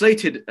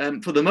translated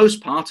for the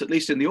most part, at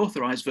least in the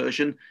authorized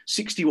version,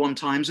 61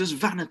 times as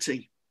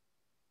vanity,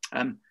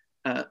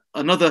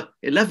 another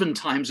 11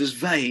 times as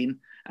vain,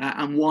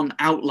 and one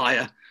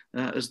outlier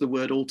as the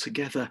word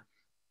altogether.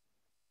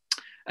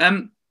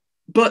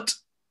 But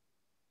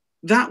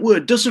that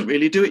word doesn't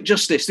really do it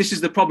justice. This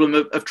is the problem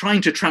of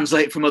trying to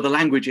translate from other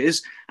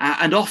languages,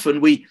 and often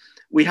we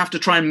have to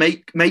try and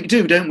make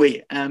do, don't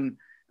we,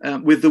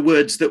 with the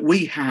words that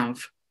we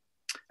have.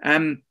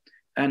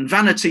 And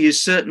vanity is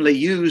certainly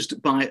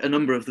used by a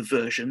number of the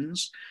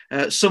versions.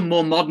 Some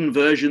more modern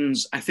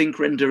versions, I think,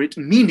 render it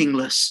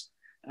meaningless,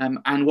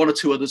 and one or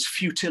two others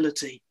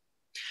futility.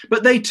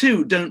 But they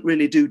too don't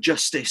really do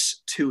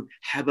justice to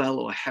Hebel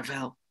or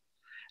Hevel.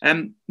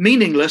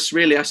 Meaningless,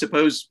 really, I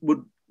suppose,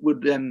 would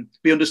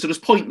be understood as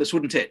pointless,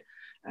 wouldn't it?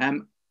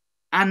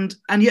 And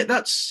yet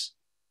that's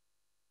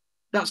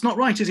not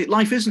right, is it?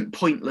 Life isn't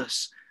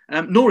pointless,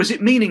 nor is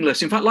it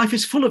meaningless. In fact, life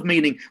is full of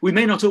meaning. We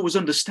may not always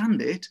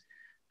understand it,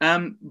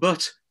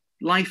 but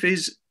life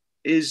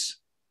has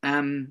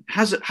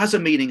a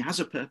meaning, has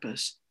a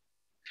purpose.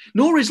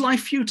 Nor is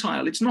life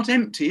futile. It's not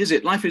empty, is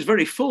it? Life is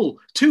very full,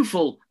 too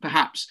full,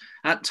 perhaps,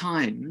 at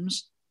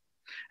times.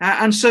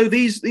 And so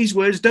these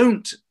words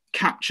don't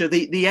capture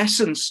the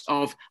essence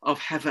of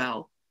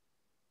Hevel,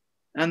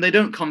 and they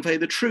don't convey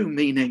the true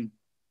meaning.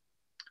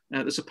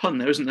 There's a pun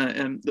there, isn't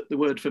there? The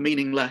word for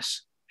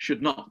meaningless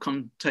should not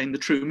contain the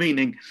true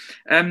meaning.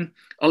 I'll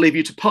leave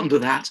you to ponder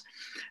that.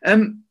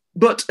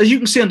 But as you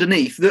can see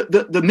underneath,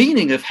 the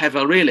meaning of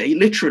Hevel, really,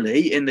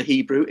 literally in the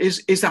Hebrew,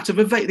 is that of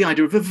the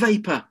idea of a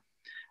vapor,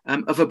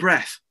 of a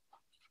breath.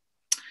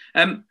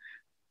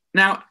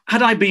 Now,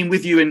 had I been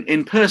with you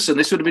in person,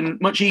 this would have been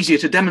much easier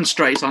to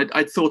demonstrate.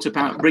 I'd thought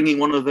about bringing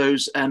one of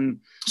those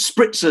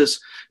spritzers,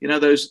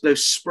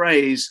 those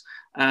sprays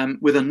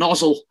with a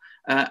nozzle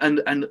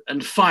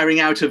and firing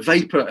out a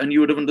vapor, and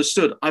you would have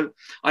understood.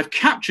 I've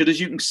captured,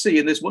 as you can see,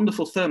 in this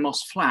wonderful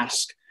thermos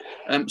flask,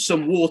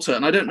 some water,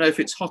 and I don't know if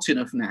it's hot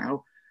enough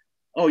now.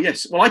 Oh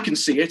yes, well I can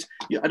see it.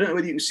 I don't know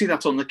whether you can see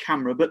that on the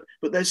camera, but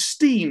there's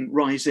steam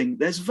rising,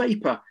 there's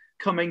vapor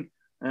coming.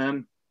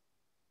 I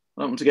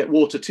don't want to get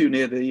water too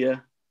near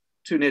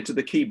to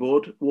the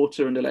keyboard.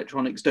 Water and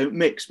electronics don't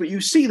mix, but you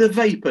see the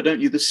vapor,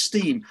 don't you? The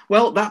steam.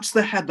 Well, that's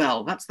the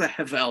Hebel. That's the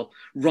Hevel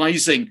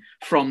rising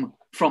from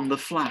the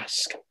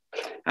flask,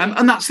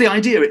 and that's the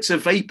idea. It's a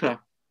vapor.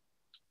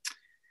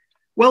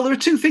 Well, there are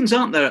two things,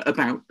 aren't there,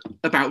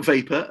 about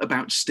vapor,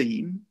 about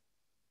steam.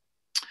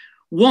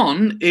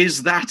 One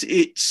is that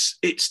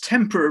it's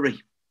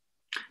temporary.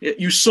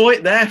 You saw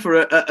it there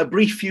for a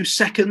brief few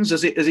seconds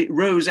as it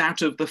rose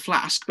out of the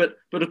flask, but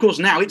of course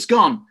now it's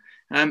gone.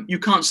 You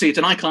can't see it,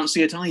 and I can't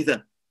see it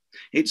either.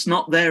 It's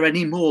not there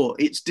anymore.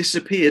 It's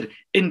disappeared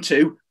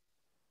into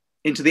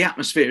the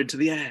atmosphere, into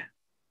the air.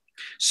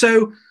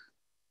 So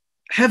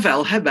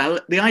Hebel,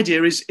 the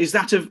idea is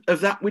that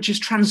of that which is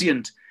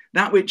transient,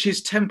 that which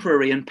is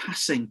temporary and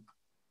passing.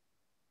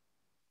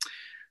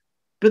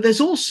 But there's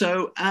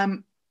also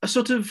a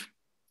sort of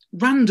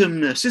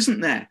randomness,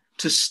 isn't there,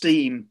 to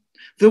steam?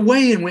 The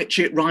way in which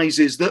it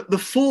rises, the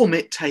form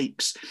it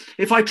takes.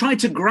 If I tried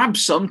to grab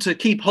some to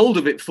keep hold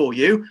of it for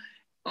you,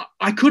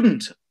 I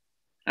couldn't.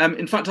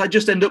 In fact, I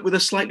just end up with a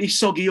slightly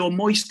soggy or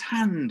moist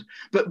hand,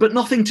 but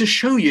nothing to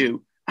show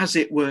you, as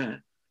it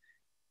were.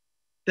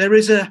 There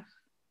is an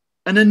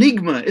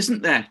enigma,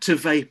 isn't there, to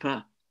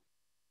vapor?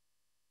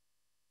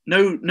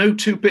 No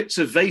two bits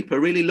of vapor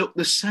really look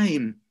the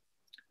same.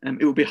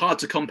 It would be hard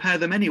to compare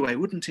them anyway,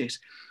 wouldn't it?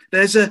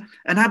 There's an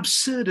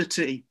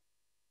absurdity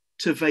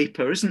to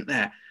vapor, isn't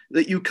there,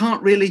 that you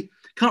can't really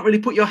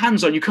put your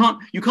hands on. You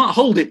can't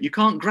hold it. You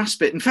can't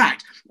grasp it. In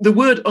fact, the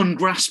word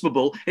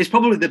ungraspable is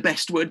probably the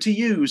best word to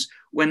use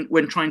when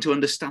trying to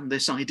understand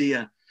this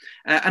idea.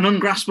 And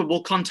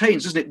ungraspable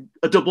contains, doesn't it,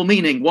 a double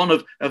meaning, one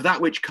of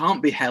that which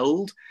can't be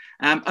held,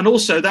 and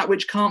also that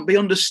which can't be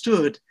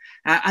understood.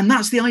 And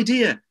that's the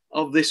idea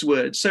of this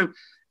word. So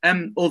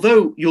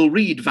although you'll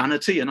read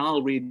vanity and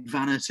I'll read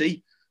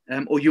vanity,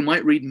 or you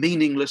might read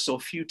meaningless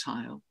or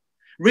futile,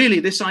 really,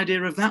 this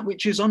idea of that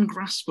which is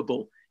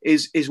ungraspable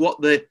is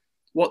what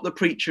the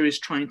preacher is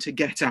trying to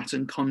get at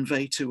and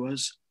convey to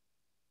us.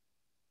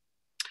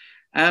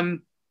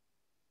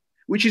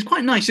 Which is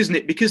quite nice, isn't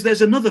it? Because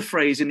there's another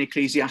phrase in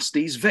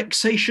Ecclesiastes,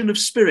 vexation of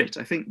spirit.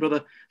 I think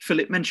Brother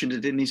Philip mentioned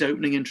it in his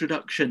opening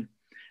introduction.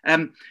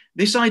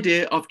 This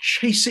idea of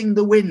chasing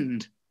the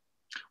wind,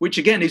 which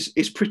again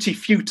is pretty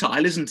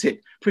futile, isn't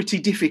it? Pretty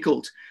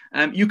difficult.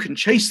 You can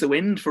chase the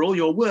wind for all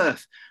you're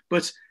worth,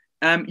 but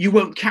you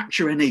won't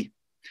capture any.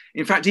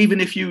 In fact, even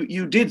if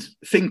you did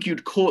think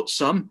you'd caught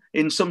some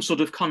in some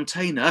sort of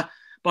container,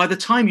 by the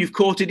time you've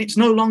caught it, it's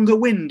no longer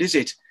wind, is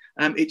it?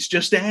 It's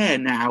just air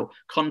now,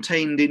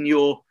 contained in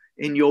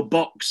your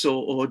box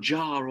or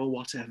jar or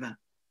whatever.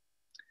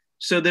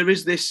 So there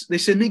is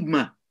this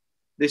enigma,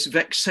 this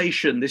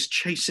vexation, this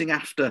chasing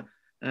after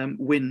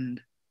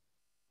wind.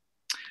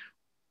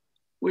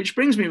 Which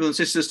brings me, brothers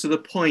and sisters, to the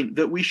point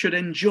that we should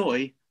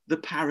enjoy the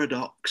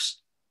paradox.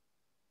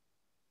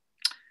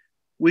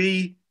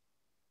 We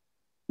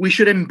we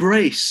should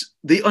embrace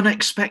the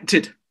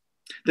unexpected,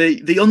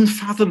 the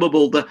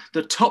unfathomable,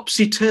 the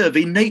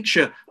topsy-turvy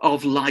nature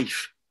of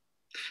life.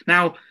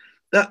 Now,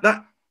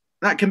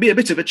 that can be a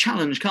bit of a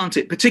challenge, can't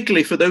it?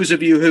 Particularly for those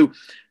of you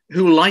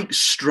who like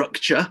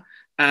structure,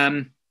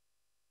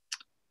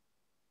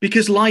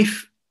 because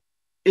life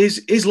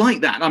is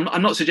like that.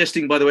 I'm not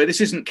suggesting, by the way,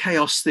 this isn't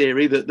chaos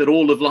theory, that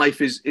all of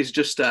life is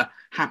just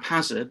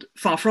haphazard.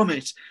 Far from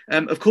it.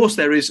 Of course,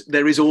 there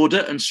is order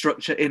and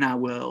structure in our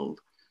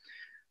world,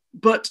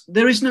 but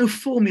there is no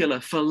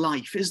formula for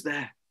life, is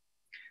there?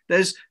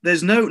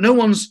 There's no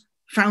one's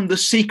found the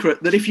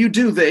secret that if you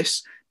do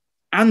this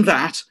and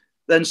that,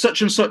 then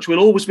such and such will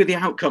always be the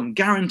outcome,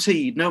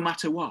 guaranteed, no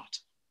matter what.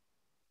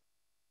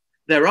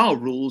 There are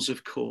rules,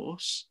 of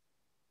course,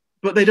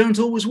 but they don't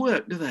always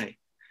work, do they?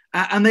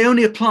 And they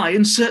only apply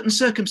in certain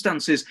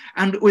circumstances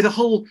and with a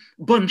whole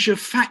bunch of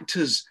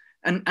factors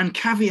and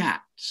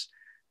caveats.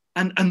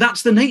 And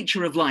that's the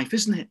nature of life,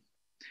 isn't it?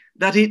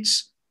 That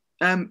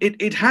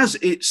it has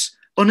its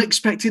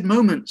unexpected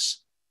moments.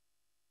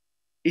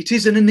 It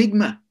is an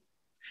enigma.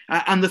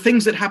 And the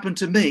things that happen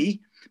to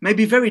me may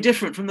be very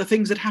different from the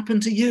things that happen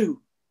to you,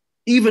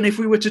 even if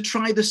we were to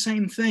try the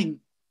same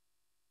thing.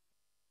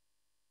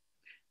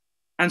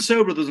 And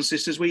so, brothers and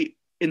sisters, we,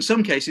 in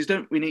some cases,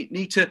 we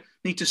need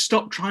to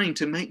stop trying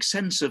to make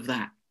sense of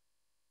that,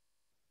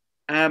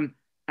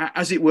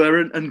 as it were,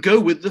 and go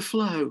with the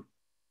flow.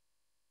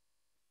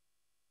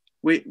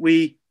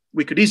 We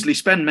could easily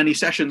spend many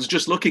sessions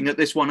just looking at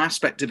this one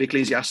aspect of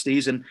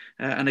Ecclesiastes, and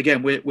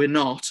again, we're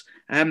not.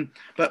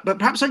 But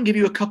perhaps I can give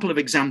you a couple of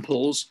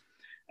examples,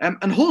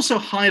 and also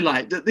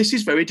highlight that this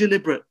is very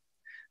deliberate.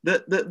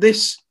 That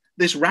this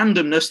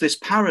randomness, this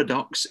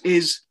paradox,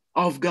 is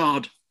of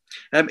God.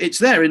 It's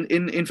there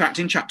in fact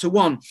in chapter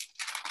 1.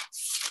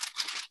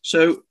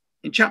 So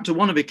in chapter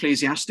 1 of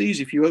Ecclesiastes,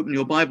 if you open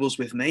your Bibles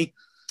with me,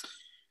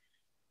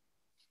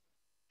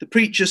 the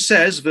preacher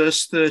says,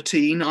 verse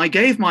 13, I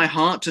gave my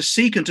heart to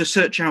seek and to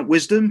search out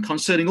wisdom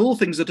concerning all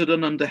things that are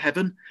done under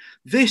heaven.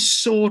 This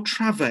sore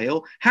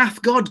travail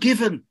hath God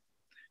given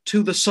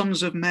to the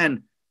sons of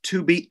men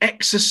to be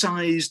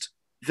exercised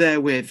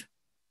therewith.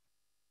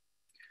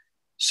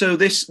 So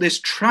this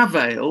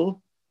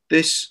travail,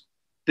 this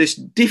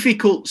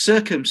difficult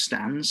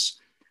circumstance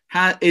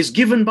is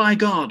given by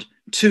God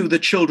to the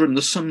children,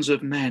 the sons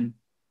of men.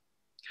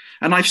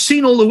 And I've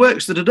seen all the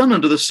works that are done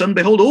under the sun.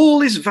 Behold,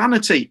 all is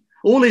vanity.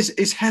 All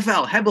is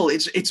hebel.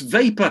 It's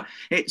vapor.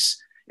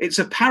 It's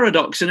a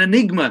paradox, an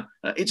enigma.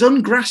 It's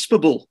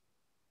ungraspable,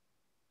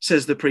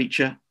 says the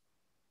preacher.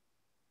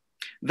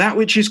 That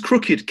which is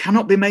crooked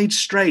cannot be made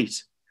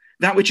straight.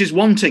 That which is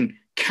wanting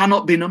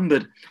cannot be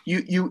numbered.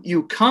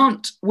 You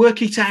can't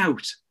work it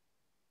out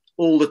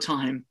all the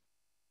time.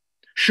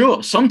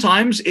 Sure,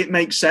 sometimes it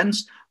makes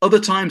sense, other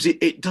times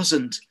it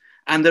doesn't.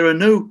 And there are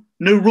no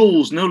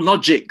rules, no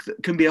logic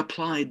that can be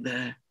applied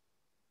there.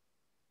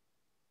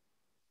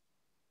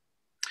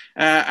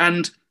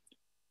 And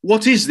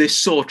what is this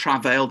sore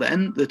travail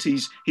then that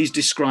he's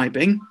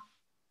describing?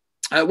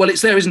 Well,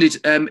 it's there, isn't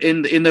it,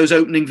 in those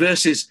opening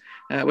verses.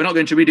 We're not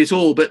going to read it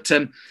all, but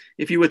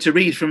if you were to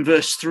read from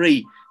verse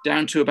 3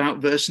 down to about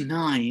verse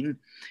 9,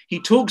 he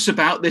talks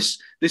about this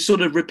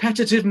sort of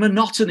repetitive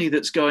monotony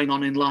that's going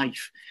on in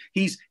life.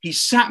 He's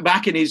sat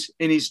back in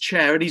his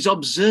chair and he's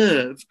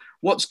observed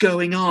what's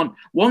going on.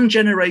 One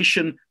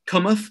generation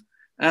cometh,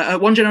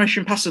 one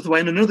generation passeth away,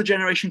 and another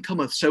generation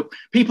cometh. So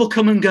people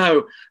come and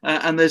go,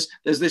 and there's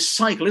this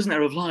cycle, isn't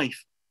there, of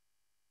life.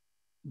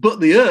 But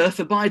the earth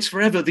abides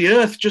forever. The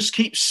earth just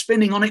keeps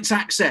spinning on its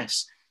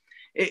axis.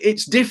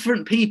 It's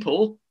different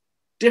people,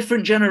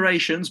 different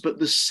generations, but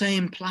the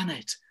same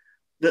planet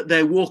that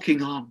they're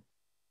walking on.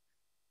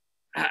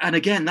 And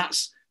again,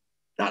 that's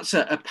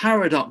a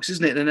paradox,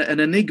 isn't it? An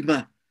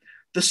enigma.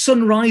 The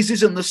sun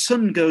rises and the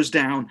sun goes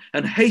down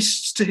and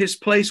hastes to his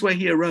place where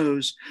he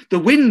arose. The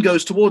wind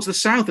goes towards the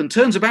south and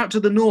turns about to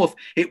the north.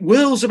 It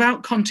whirls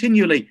about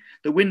continually.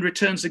 The wind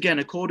returns again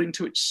according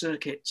to its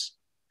circuits.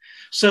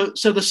 So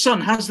the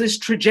sun has this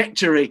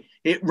trajectory.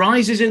 It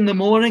rises in the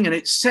morning and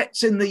it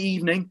sets in the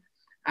evening,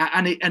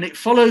 and it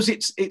follows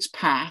its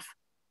path.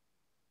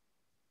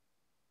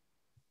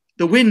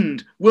 The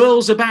wind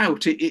whirls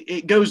about.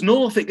 It goes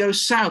north, it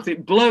goes south,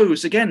 it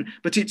blows again,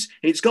 but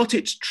it's got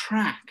its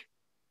track.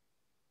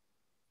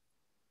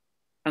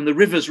 And the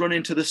rivers run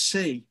into the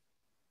sea,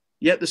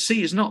 yet the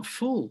sea is not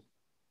full.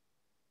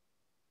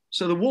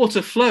 So the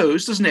water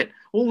flows, doesn't it?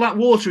 All that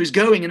water is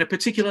going in a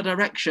particular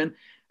direction,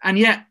 and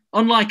yet,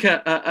 unlike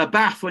a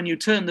bath when you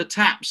turn the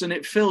taps and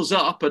it fills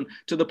up and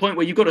to the point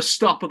where you've got to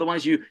stop,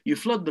 otherwise you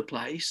flood the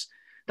place,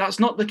 that's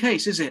not the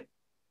case, is it?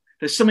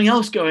 There's something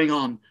else going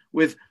on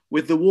with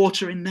the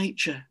water in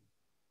nature.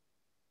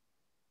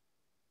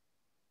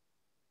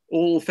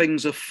 All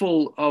things are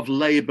full of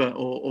labour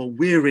or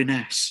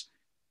weariness.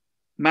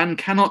 Man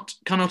cannot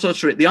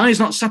utter it. The eye is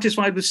not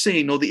satisfied with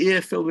seeing, nor the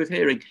ear filled with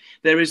hearing.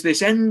 There is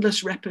this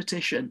endless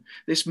repetition,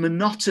 this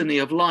monotony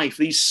of life,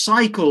 these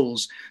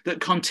cycles that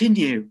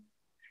continue,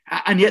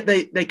 and yet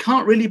they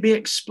can't really be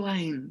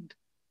explained.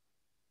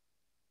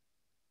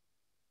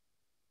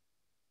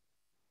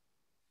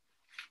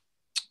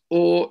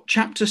 Or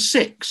chapter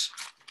 6.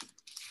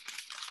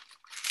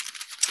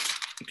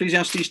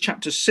 Ecclesiastes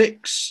chapter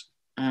 6.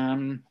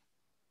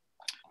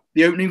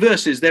 The opening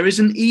verses, there is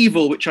an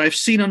evil which I have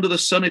seen under the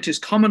sun, it is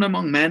common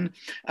among men,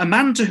 a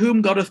man to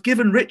whom God hath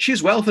given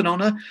riches, wealth, and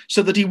honour,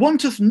 so that he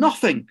wanteth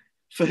nothing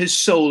for his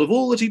soul of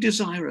all that he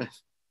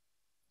desireth.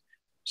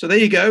 So there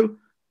you go.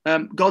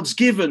 God's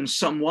given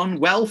someone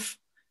wealth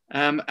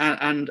and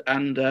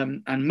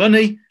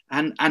money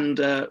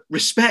and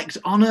respect,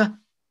 honour.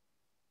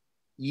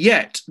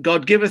 Yet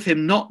God giveth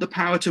him not the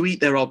power to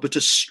eat thereof, but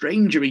a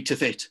stranger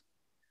eateth it.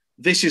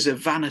 This is a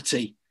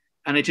vanity,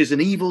 and it is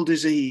an evil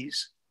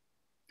disease.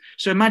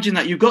 So imagine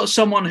that you've got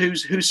someone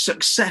who's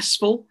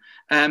successful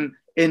in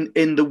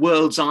the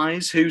world's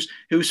eyes, who's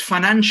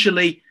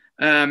financially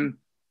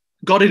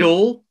got it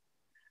all,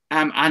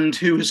 and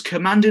who has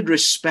commanded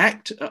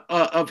respect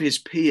of his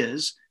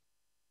peers,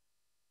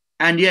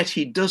 and yet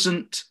he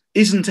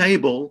isn't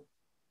able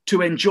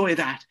to enjoy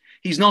that.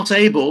 He's not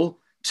able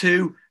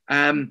to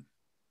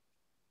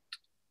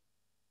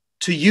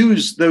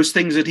use those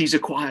things that he's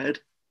acquired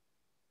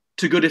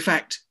to good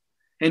effect.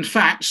 In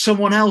fact,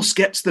 someone else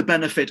gets the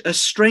benefit. A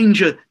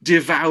stranger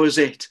devours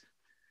it.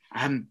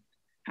 And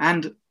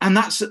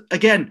that's,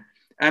 again,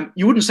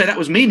 you wouldn't say that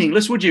was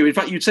meaningless, would you? In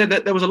fact, you'd say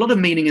that there was a lot of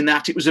meaning in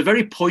that. It was a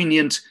very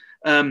poignant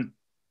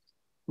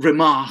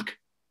remark.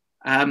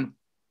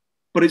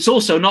 But it's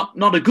also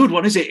not a good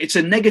one, is it? It's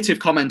a negative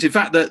comment. In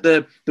fact,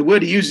 the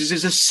word he uses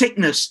is a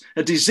sickness,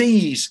 a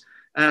disease,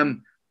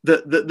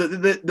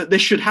 that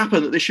this should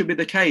happen, that this should be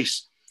the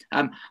case.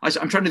 I'm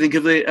trying to think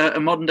of a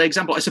modern day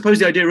example. I suppose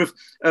the idea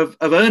of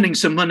earning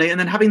some money and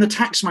then having the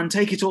taxman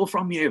take it all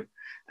from you.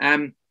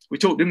 We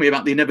talked, didn't we,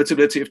 about the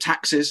inevitability of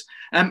taxes.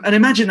 And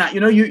imagine that,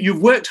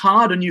 you've worked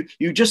hard and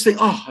you just think,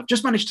 oh, I've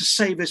just managed to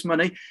save this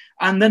money.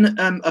 And then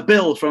a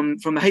bill from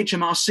the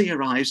HMRC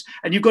arrives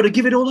and you've got to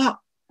give it all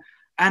up.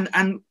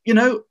 And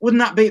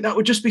wouldn't that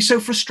would just be so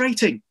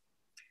frustrating.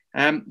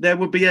 There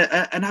would be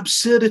an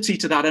absurdity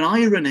to that, an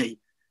irony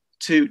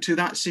to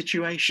that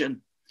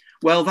situation.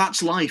 Well,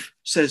 that's life,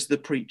 says the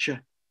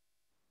preacher.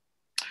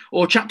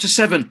 Or chapter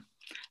 7,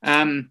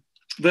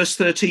 verse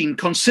 13,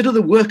 consider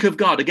the work of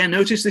God. Again,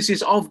 notice this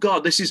is of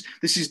God. This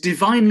is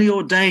divinely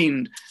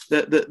ordained,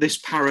 this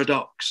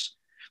paradox.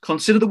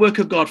 Consider the work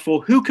of God,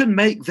 for who can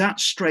make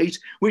that straight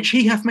which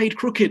he hath made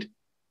crooked?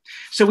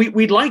 So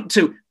we'd like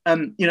to,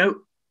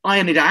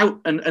 iron it out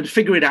and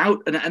figure it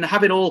out and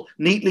have it all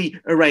neatly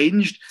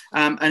arranged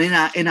and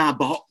in our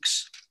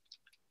box.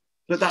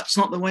 But that's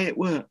not the way it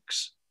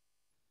works.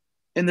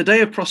 In the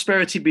day of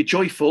prosperity, be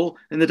joyful.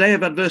 In the day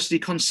of adversity,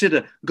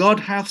 consider. God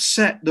hath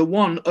set the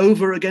one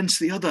over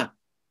against the other.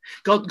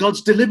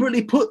 God's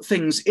deliberately put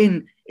things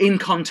in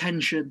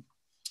contention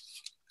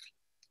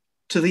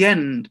to the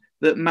end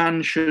that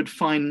man should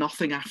find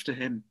nothing after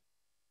him.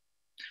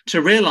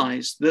 To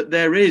realize that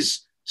there is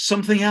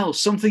something else,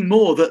 something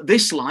more that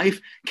this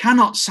life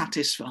cannot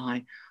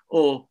satisfy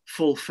or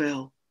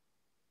fulfill.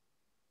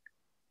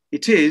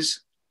 It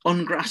is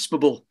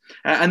ungraspable.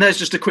 And there's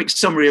just a quick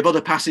summary of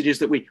other passages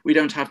that we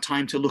don't have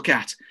time to look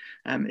at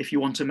if you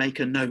want to make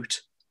a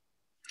note.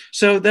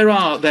 So there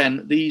are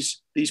then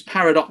these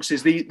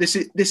paradoxes,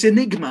 this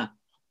enigma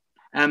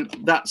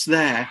that's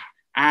there.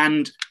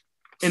 And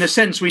in a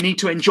sense, we need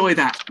to enjoy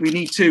that. We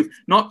need to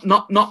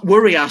not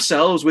worry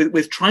ourselves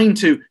with trying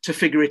to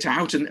figure it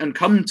out and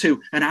come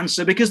to an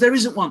answer, because there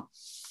isn't one.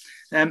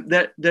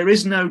 There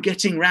is no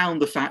getting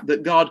round the fact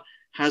that God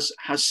has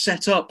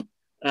set up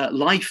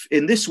life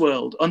in this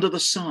world under the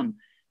sun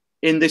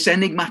in this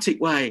enigmatic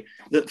way,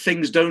 that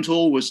things don't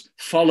always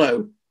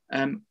follow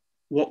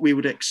what we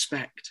would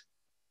expect.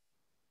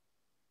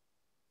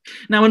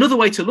 Now, another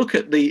way to look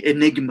at the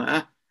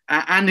enigma,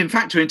 and in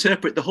fact to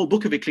interpret the whole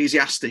book of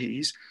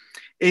Ecclesiastes,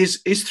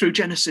 is through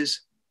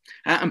Genesis,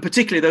 and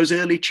particularly those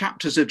early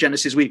chapters of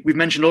Genesis we've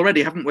mentioned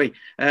already, haven't we?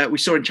 We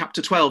saw in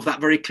chapter 12 that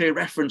very clear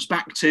reference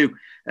back to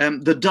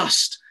the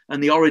dust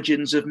and the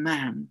origins of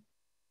man.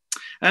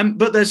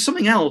 But there's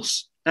something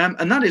else,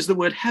 and that is the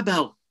word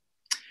Hebel,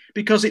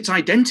 because it's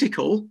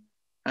identical.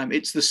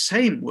 It's the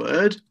same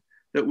word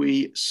that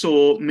we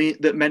saw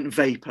that meant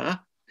vapor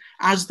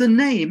as the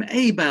name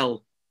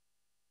Abel.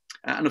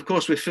 And of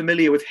course, we're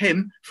familiar with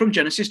him from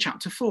Genesis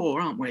chapter 4,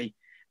 aren't we?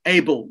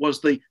 Abel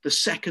was the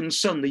second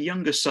son, the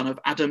youngest son of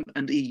Adam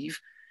and Eve,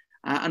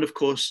 and of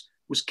course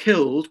was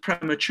killed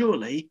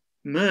prematurely,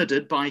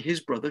 murdered by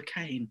his brother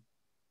Cain.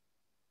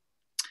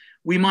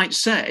 We might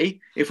say,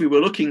 if we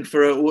were looking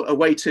for a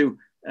way to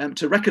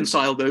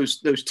reconcile those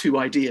two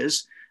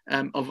ideas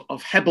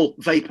of Hebel,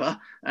 vapor,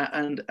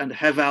 and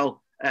Hevel,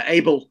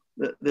 Abel,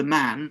 the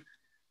man,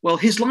 well,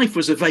 his life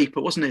was a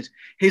vapor, wasn't it?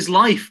 His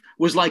life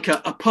was like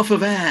a puff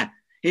of air.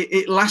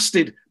 It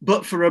lasted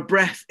but for a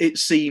breath, it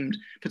seemed,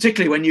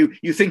 particularly when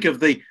you think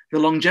of the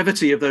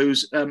longevity of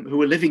those who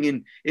were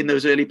living in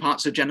those early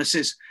parts of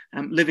Genesis,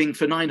 living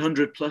for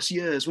 900 plus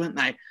years, weren't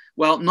they?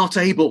 Well, not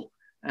Abel.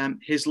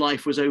 His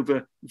life was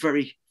over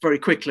very, very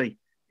quickly.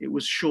 It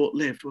was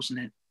short-lived, wasn't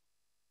it?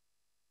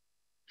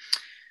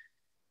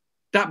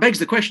 That begs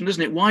the question,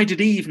 doesn't it? Why did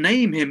Eve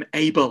name him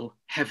Abel,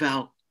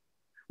 Hevel?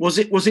 Was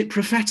it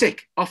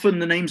prophetic? Often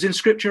the names in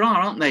Scripture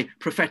aren't they?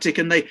 Prophetic,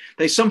 and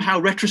they somehow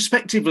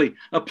retrospectively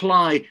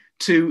apply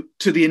to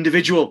the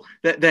individual.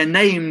 That they're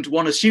named,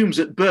 one assumes,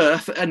 at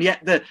birth, and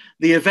yet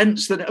the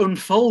events that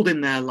unfold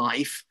in their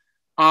life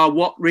are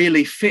what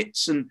really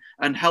fits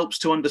and helps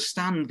to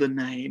understand the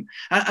name.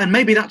 And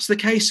maybe that's the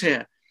case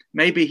here.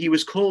 Maybe he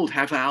was called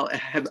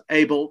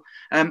Abel,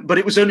 but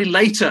it was only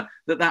later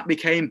that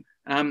became,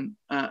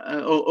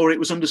 or it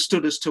was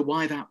understood as to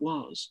why that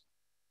was.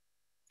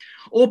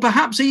 Or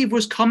perhaps Eve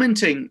was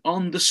commenting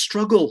on the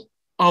struggle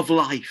of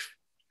life.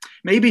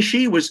 Maybe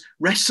she was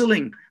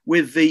wrestling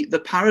with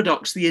the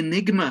paradox, the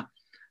enigma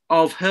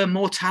of her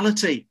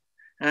mortality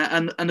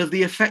and of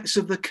the effects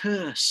of the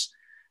curse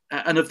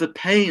and of the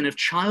pain of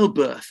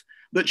childbirth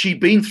that she'd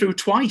been through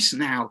twice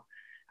now.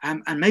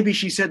 And maybe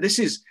she said, this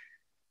is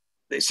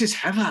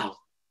Hevel.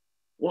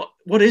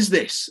 What is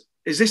this?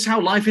 Is this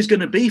how life is going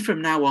to be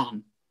from now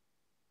on?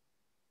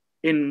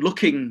 In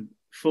looking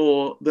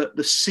for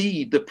the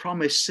seed, the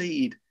promised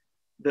seed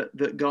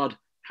that God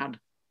had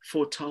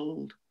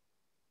foretold.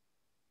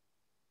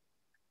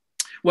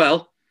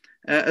 Well,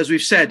 as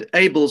we've said,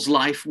 Abel's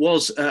life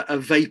was a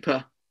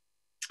vapor.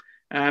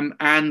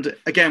 And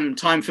again,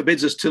 time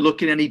forbids us to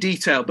look in any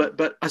detail,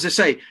 but as I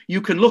say, you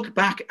can look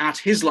back at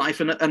his life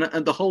and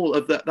the whole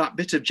of that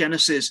bit of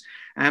Genesis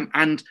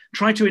and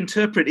try to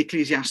interpret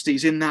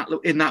Ecclesiastes in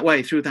that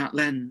way, through that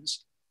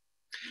lens.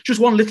 Just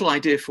one little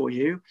idea for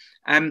you.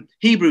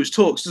 Hebrews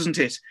talks, doesn't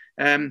it,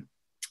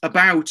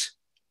 about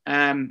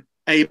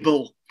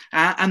Abel.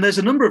 And there's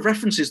a number of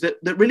references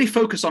that really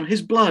focus on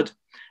his blood.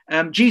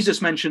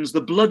 Jesus mentions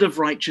the blood of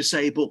righteous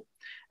Abel.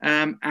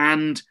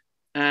 And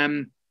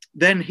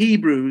then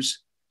Hebrews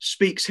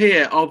speaks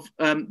here of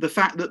the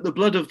fact that the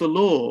blood of the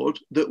Lord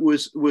that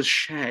was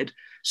shed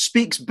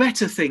speaks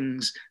better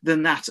things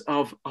than that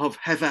of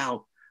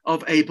Hevel,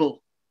 of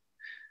Abel.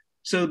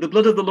 So the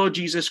blood of the Lord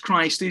Jesus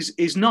Christ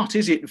is not,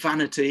 is it,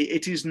 vanity?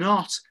 It is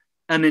not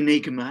an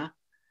enigma,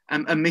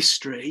 a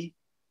mystery.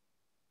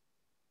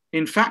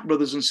 In fact,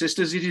 brothers and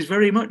sisters, it is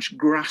very much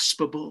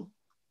graspable.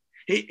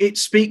 It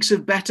speaks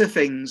of better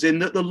things, in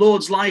that the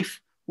Lord's life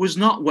was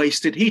not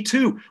wasted. He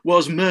too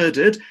was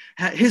murdered.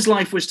 His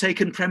life was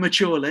taken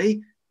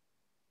prematurely.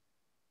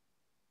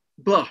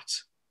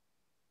 But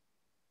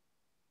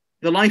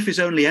the life is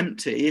only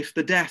empty if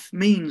the death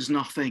means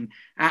nothing.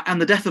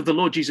 And the death of the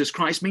Lord Jesus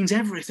Christ means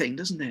everything,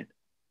 doesn't it?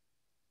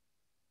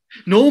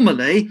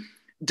 Normally,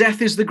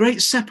 death is the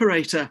great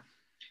separator.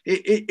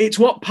 It's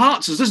what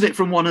parts us, doesn't it,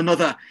 from one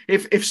another.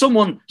 If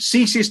someone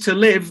ceases to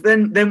live,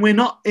 then we're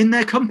not in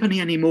their company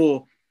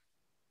anymore.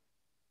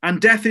 And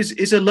death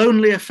is a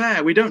lonely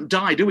affair. We don't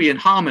die, do we, in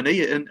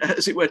harmony and,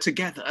 as it were,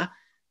 together.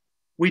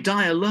 We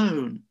die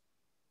alone.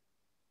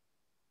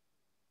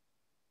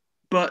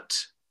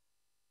 But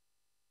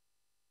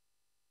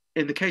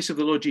in the case of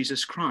the Lord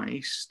Jesus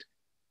Christ,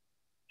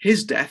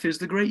 his death is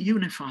the great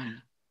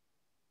unifier.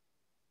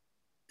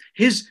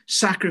 His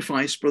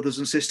sacrifice, brothers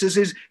and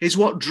sisters, is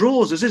what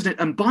draws us, isn't it,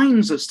 and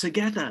binds us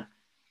together.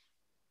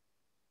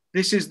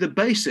 This is the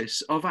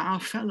basis of our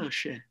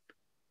fellowship,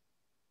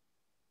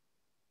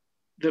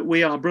 that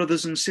we are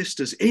brothers and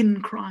sisters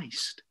in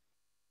Christ,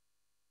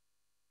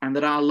 and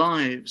that our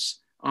lives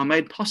are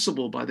made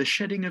possible by the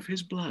shedding of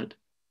his blood.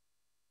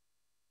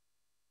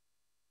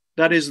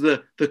 That is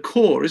the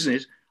core, isn't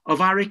it,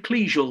 of our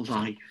ecclesial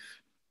life.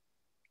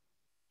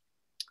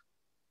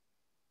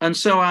 And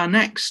so our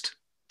next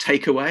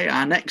takeaway,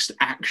 our next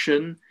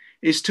action,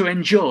 is to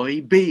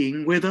enjoy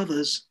being with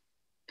others.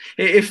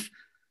 If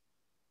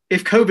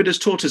COVID has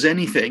taught us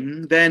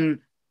anything,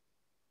 then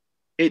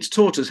it's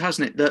taught us,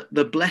 hasn't it, that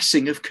the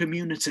blessing of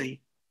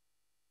community,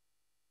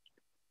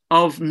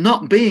 of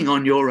not being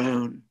on your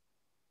own.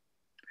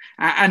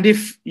 And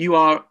if you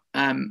are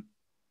in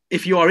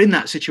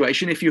that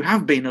situation, if you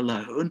have been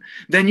alone,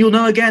 then you'll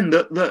know again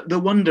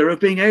the wonder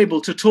of being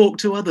able to talk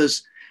to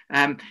others.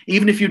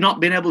 Even if you've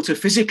not been able to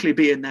physically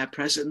be in their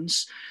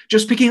presence,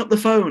 just picking up the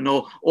phone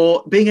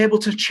or being able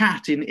to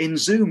chat in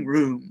Zoom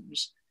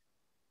rooms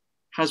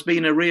has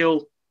been a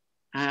real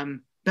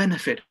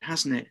benefit,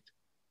 hasn't it?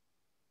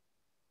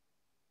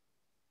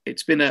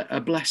 It's been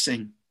a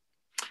blessing.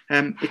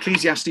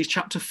 Ecclesiastes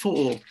chapter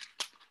 4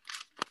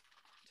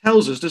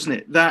 tells us, doesn't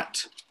it,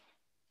 that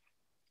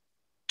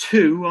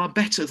two are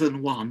better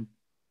than one,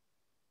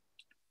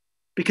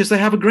 because they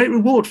have a great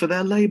reward for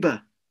their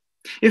labour.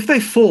 If they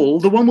fall,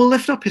 the one will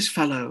lift up his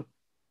fellow.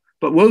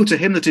 But woe to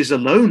him that is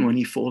alone when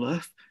he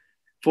falleth,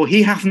 for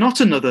he hath not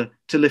another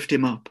to lift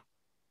him up.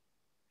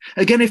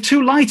 Again, if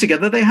two lie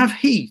together, they have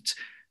heat,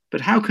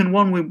 but how can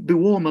one be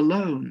warm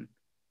alone?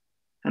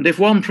 And if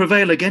one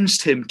prevail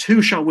against him,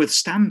 two shall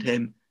withstand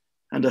him,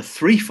 and a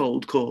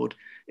threefold cord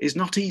is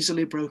not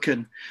easily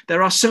broken.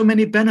 There are so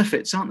many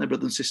benefits, aren't there,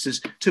 brothers and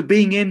sisters, to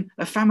being in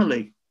a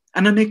family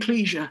and an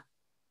ecclesia.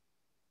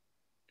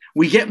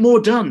 We get more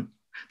done.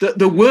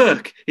 The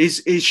work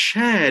is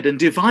shared and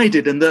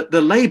divided, and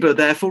the labour,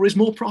 therefore, is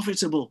more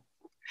profitable.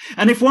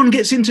 And if one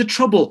gets into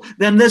trouble,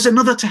 then there's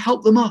another to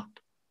help them up,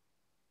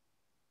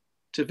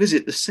 to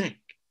visit the sick.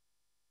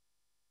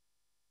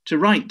 to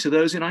write to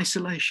those in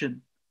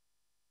isolation,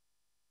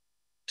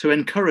 to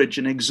encourage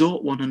and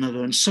exhort one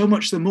another, and so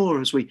much the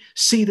more as we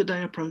see the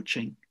day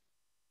approaching.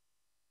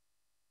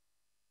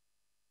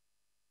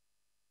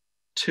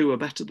 Two are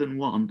better than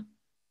one.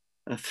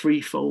 A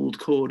threefold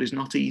cord is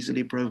not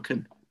easily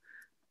broken.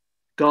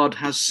 God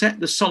has set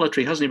the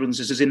solitary, hasn't he, brothers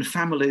and sisters, in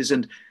families,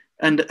 and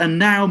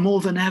now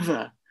more than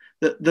ever,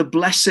 the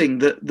blessing,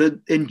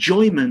 the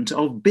enjoyment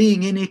of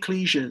being in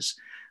ecclesias,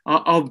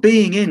 of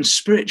being in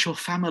spiritual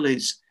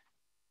families,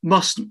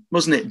 mustn't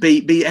it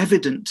be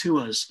evident to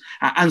us,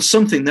 and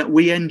something that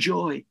we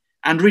enjoy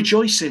and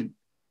rejoice in.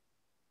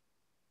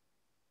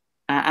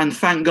 And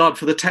thank God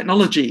for the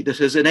technology that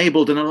has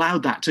enabled and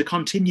allowed that to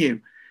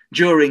continue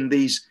during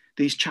these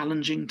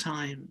challenging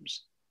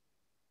times.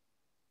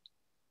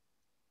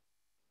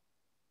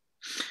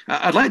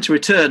 I'd like to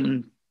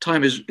return,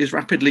 time is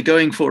rapidly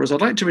going for us,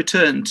 I'd like to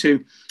return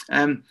to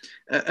an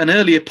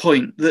earlier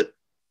point that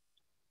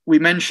we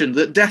mentioned,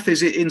 that death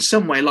is in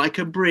some way like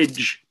a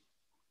bridge,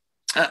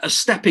 a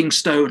stepping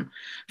stone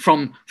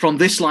from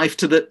this life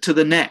to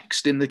the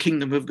next in the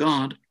kingdom of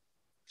God.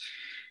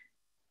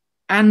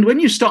 And when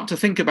you start to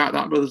think about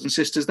that, brothers and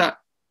sisters,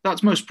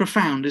 that's most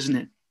profound, isn't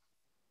it?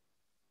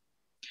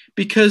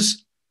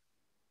 Because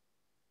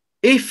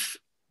if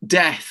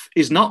death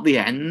is not the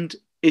end,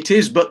 it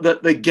is but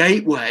the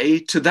gateway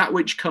to that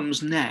which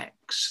comes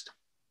next,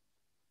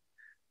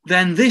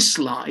 then this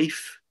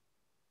life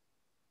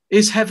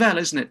is hevel,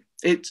 isn't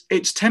it?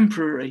 It's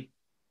temporary,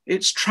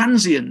 it's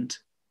transient.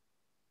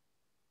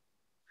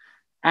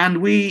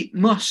 And we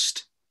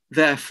must,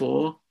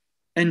 therefore,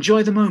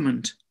 enjoy the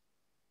moment.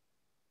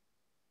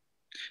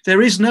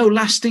 There is no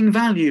lasting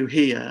value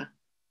here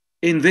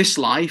in this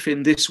life,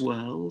 in this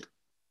world.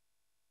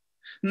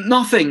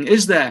 Nothing,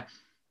 is there,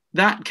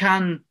 that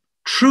can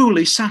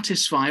truly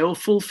satisfy or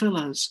fulfill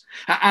us.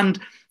 And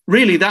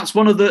really, that's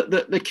one of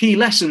the key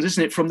lessons,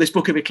 isn't it, from this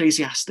book of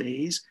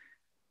Ecclesiastes.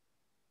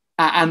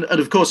 And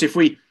of course, if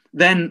we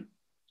then,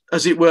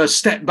 as it were,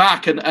 step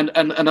back and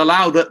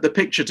allow the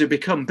picture to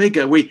become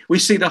bigger, we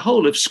see the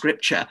whole of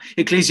Scripture.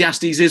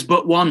 Ecclesiastes is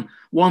but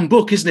one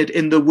book, isn't it,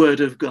 in the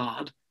Word of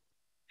God,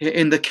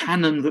 in the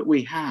canon that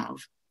we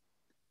have.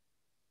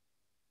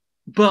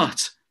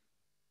 But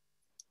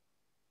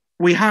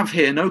we have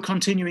here no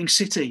continuing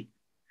city.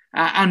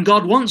 And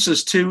God wants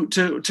us to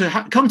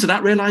come to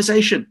that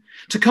realization,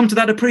 to come to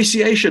that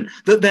appreciation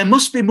that there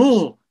must be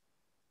more.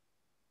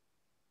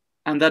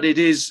 And that it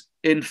is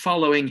in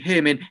following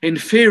him, in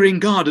fearing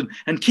God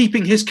and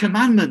keeping his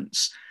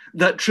commandments,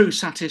 that true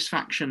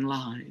satisfaction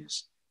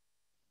lies.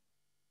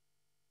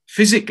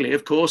 Physically,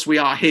 of course, we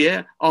are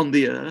here on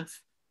the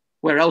earth.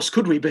 Where else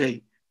could we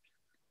be?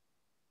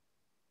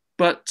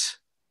 But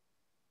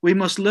we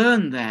must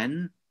learn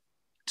then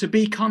to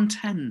be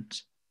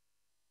content,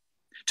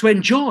 to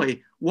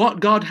enjoy what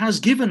God has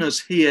given us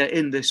here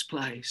in this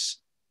place.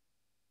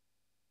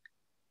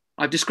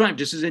 I've described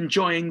this as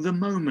enjoying the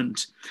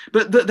moment.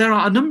 But there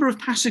are a number of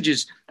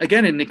passages,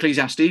 again in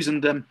Ecclesiastes,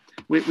 and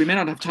we may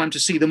not have time to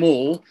see them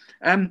all,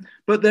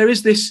 but there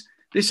is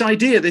this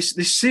idea,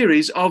 this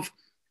series of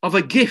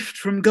a gift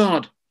from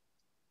God.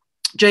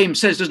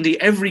 James says, doesn't he,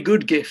 every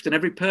good gift and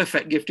every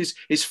perfect gift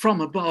is from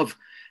above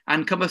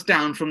and cometh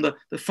down from the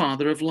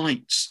Father of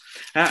lights.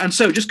 And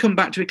so just come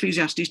back to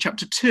Ecclesiastes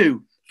chapter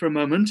 2 for a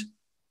moment.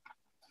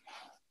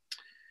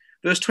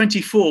 Verse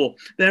 24,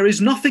 there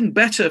is nothing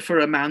better for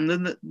a man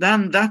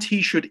than that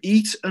he should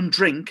eat and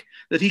drink,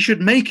 that he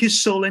should make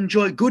his soul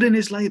enjoy good in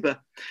his labour.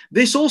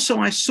 This also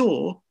I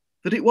saw,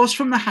 that it was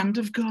from the hand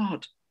of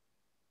God.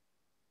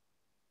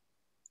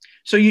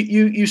 So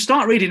you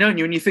start reading, don't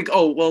you, and you think,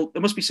 oh, well,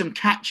 there must be some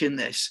catch in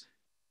this.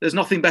 There's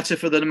nothing better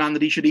for the man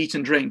that he should eat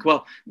and drink.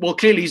 Well,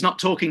 clearly he's not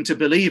talking to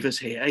believers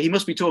here. He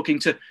must be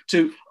talking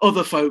to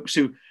other folks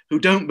who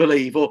don't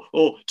believe,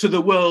 or to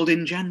the world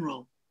in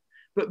general.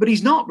 But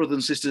he's not, brothers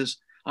and sisters.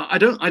 I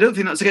don't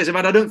think that's the case. In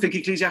fact, I don't think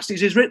Ecclesiastes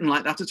is written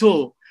like that at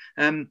all.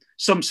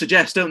 Some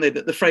suggest, don't they,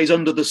 that the phrase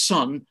 "under the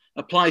sun"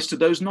 applies to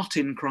those not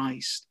in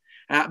Christ.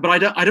 But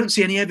I don't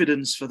see any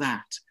evidence for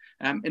that.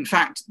 In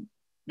fact,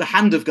 the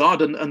hand of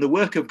God and the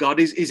work of God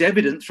is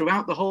evident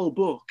throughout the whole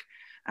book.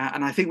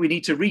 And I think we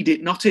need to read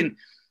it not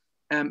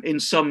in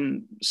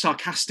some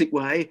sarcastic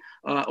way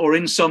or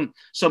in some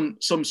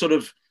sort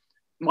of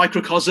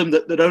microcosm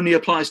that only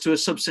applies to a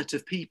subset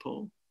of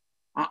people.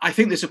 I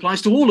think this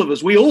applies to all of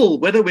us. We all,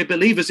 whether we're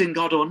believers in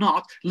God or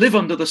not, live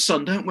under the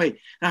sun, don't we?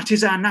 That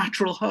is our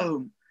natural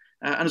home.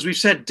 And as we've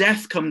said,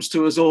 death comes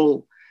to us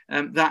all,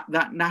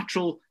 that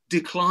natural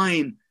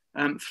decline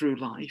through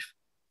life.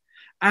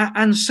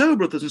 And so,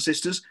 brothers and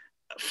sisters,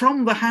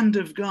 from the hand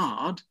of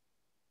God,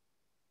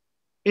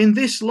 in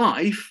this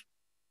life,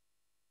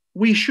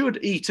 we should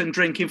eat and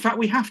drink. In fact,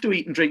 we have to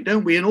eat and drink,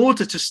 don't we, in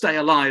order to stay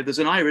alive. There's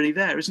an irony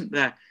there, isn't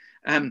there?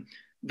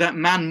 That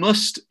man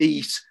must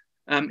eat.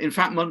 In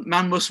fact,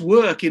 man must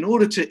work in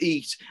order to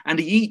eat, and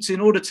he eats in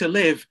order to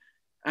live,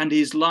 and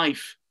his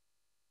life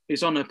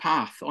is on a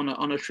path,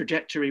 on a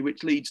trajectory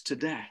which leads to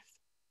death.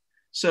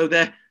 So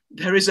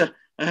there is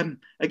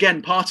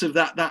again part of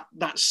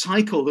that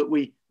cycle that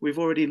we've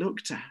already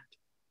looked at.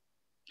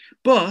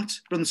 But,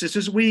 brothers and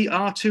sisters, we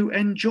are to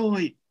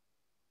enjoy.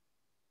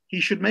 He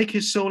should make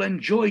his soul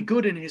enjoy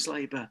good in his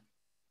labor.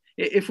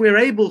 If we're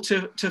able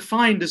to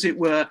find, as it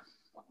were,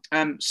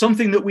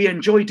 something that we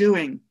enjoy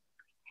doing,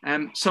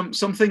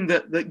 something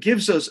that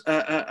gives us,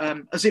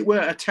 as it were,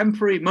 a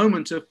temporary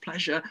moment of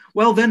pleasure,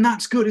 well, then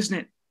that's good, isn't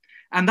it?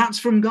 And that's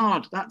from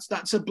God.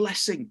 That's a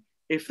blessing,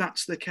 if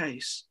that's the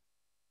case.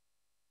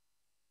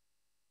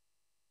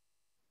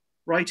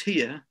 Right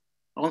here,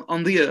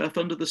 on the earth,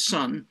 under the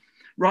sun,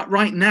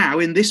 right now,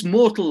 in this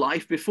mortal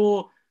life,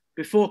 before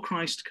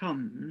Christ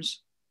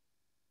comes,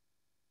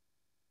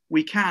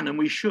 we can and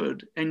we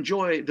should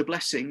enjoy the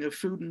blessing of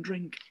food and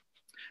drink,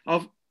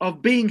 of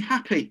being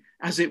happy,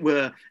 as it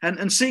were,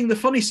 and seeing the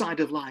funny side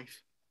of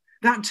life.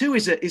 That too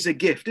is a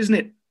gift, isn't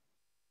it?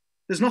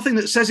 There's nothing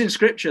that says in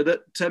Scripture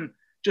that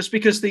just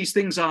because these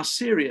things are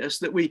serious,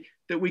 that we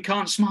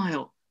can't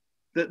smile,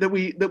 that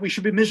we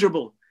should be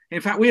miserable. In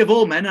fact, we of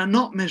all men are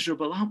not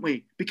miserable, aren't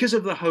we? Because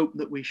of the hope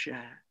that we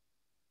share.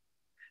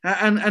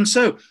 And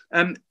so,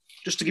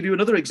 just to give you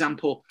another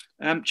example,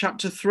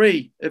 chapter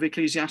 3 of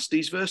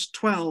Ecclesiastes, verse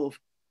 12.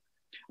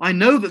 I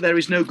know that there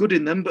is no good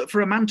in them, but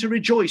for a man to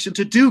rejoice and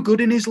to do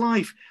good in his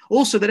life.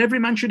 Also that every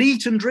man should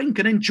eat and drink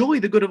and enjoy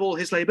the good of all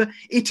his labor.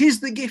 It is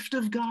the gift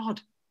of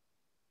God.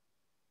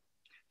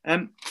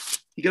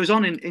 He goes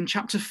on in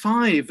chapter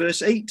 5,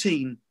 verse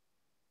 18.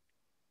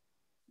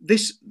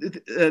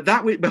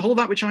 Behold,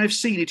 that which I have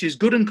seen, it is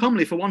good and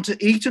comely for one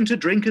to eat and to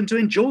drink and to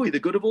enjoy the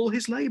good of all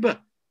his labor,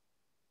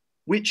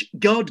 which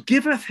God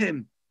giveth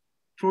him,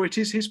 for it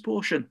is his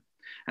portion.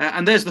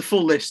 And there's the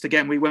full list.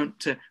 Again, we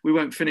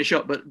won't finish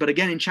up, but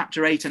again in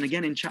chapter 8 and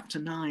again in chapter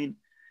 9,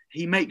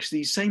 he makes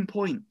these same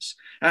points.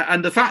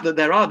 And the fact that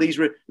there are these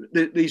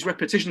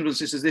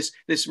repetitions,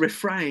 this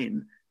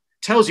refrain,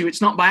 tells you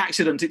it's not by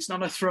accident. It's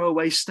not a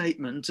throwaway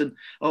statement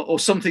or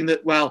something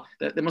that, well,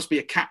 there must be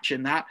a catch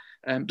in that.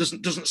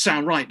 Doesn't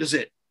sound right, does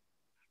it?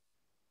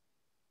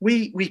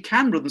 We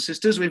can, brothers and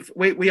sisters,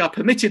 we are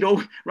permitted,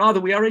 or rather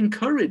we are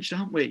encouraged,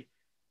 aren't we,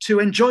 to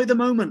enjoy the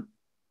moment.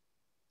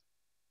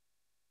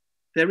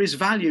 There is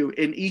value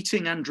in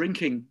eating and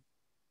drinking,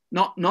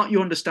 not you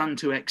understand,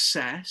 to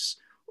excess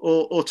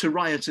or to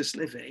riotous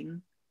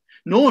living,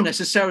 nor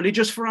necessarily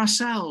just for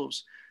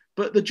ourselves,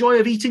 but the joy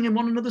of eating in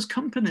one another's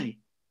company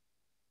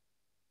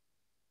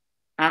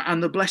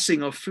and the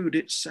blessing of food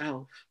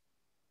itself.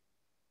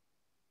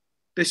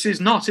 This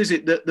is not, is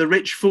it, that the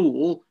rich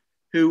fool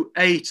who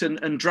ate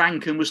and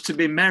drank and was to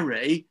be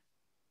merry,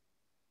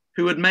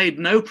 who had made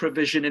no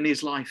provision in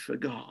his life for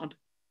God.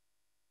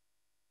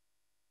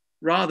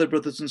 Rather,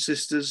 brothers and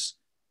sisters,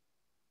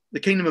 the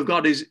kingdom of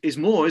God is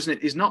more, isn't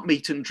it? Is not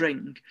meat and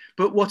drink,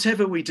 but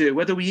whatever we do,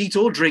 whether we eat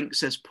or drink,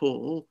 says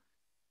Paul,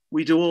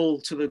 we do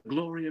all to the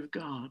glory of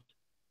God.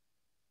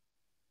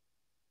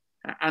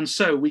 And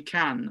so we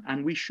can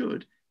and we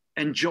should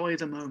enjoy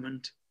the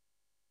moment.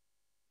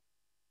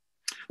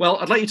 Well,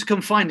 I'd like you to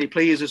come finally,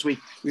 please, as we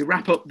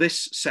wrap up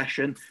this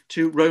session,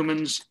 to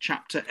Romans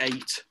chapter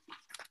 8.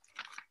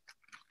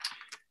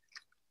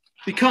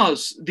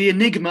 Because the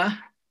enigma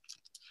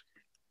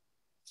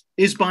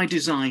is by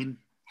design.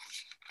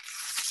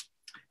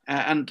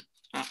 And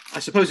I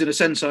suppose in a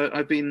sense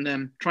I've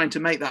been trying to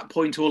make that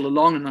point all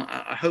along, and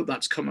I hope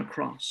that's come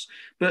across.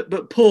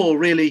 But Paul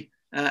really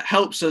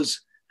helps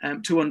us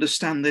to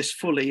understand this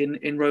fully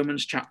in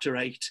Romans chapter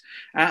 8.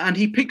 And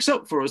he picks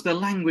up for us the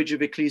language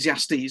of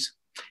Ecclesiastes.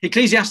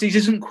 Ecclesiastes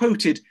isn't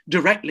quoted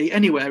directly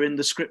anywhere in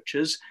the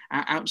scriptures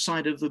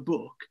outside of the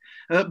book,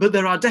 but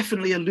there are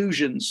definitely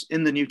allusions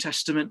in the New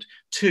Testament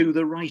to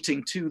the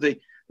writing, to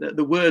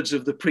the words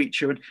of the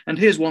preacher. And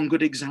here's one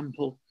good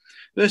example.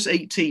 Verse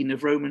 18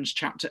 of Romans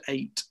chapter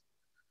 8.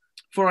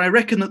 For I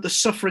reckon that the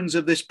sufferings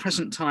of this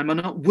present time are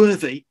not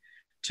worthy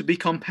to be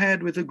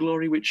compared with the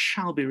glory which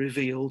shall be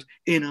revealed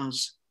in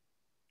us.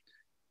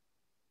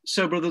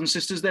 So, brothers and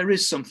sisters, there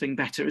is something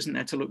better, isn't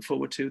there, to look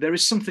forward to? There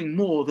is something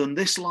more than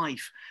this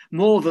life,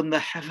 more than the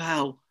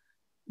hevel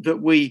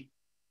that we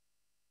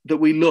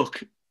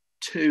look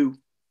to.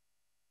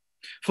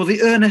 For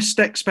the earnest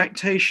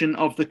expectation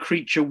of the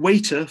creature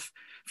waiteth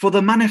for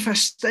the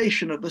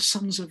manifestation of the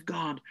sons of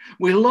God.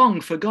 We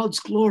long for God's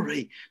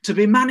glory to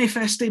be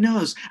manifest in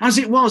us, as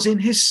it was in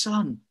his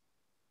Son.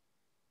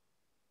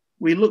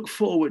 We look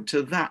forward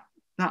to that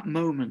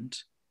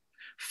moment.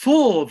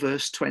 For,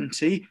 verse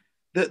 20,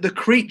 that the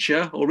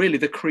creature, or really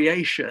the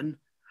creation,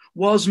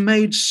 was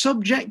made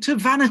subject to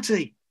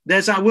vanity.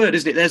 There's our word,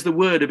 isn't it? There's the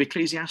word of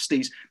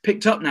Ecclesiastes,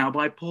 picked up now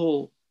by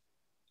Paul.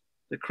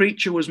 The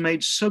creature was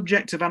made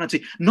subject to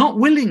vanity, not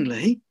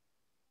willingly.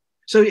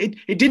 So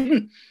it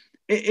didn't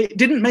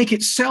make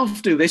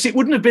itself do this. It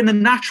wouldn't have been a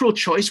natural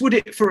choice, would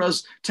it, for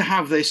us to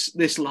have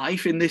this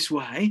life in this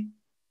way,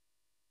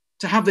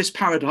 to have this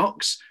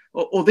paradox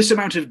or this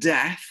amount of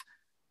death?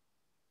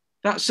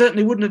 That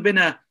certainly wouldn't have been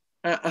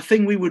a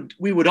thing we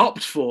would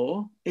opt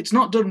for. It's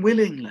not done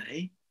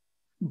willingly,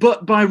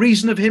 but by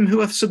reason of him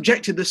who hath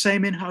subjected the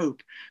same in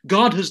hope.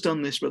 God has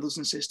done this, brothers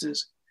and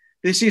sisters.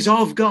 This is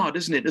of God,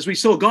 isn't it? As we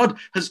saw, God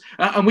has,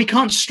 and we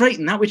can't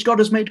straighten that which God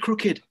has made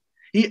crooked.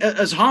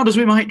 As hard as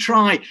we might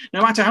try,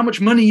 no matter how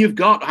much money you've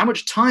got, how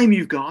much time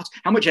you've got,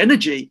 how much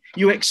energy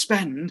you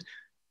expend,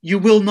 you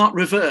will not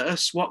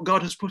reverse what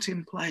God has put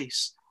in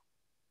place.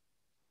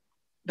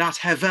 That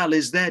Hevel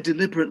is there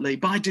deliberately,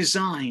 by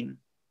design.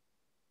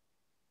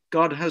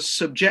 God has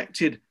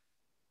subjected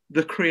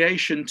the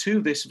creation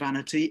to this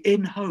vanity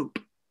in hope.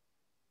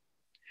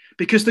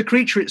 Because the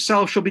creature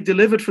itself shall be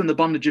delivered from the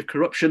bondage of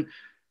corruption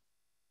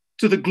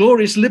to the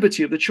glorious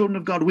liberty of the children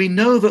of God. We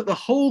know that the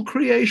whole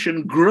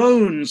creation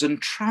groans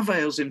and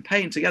travails in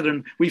pain together.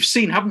 And we've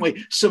seen, haven't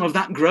we, some of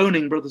that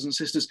groaning, brothers and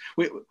sisters.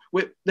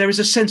 There is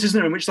a sense, isn't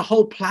there, in which the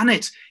whole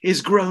planet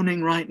is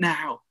groaning right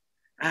now.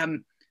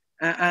 And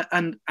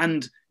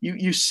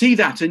you see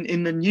that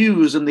in the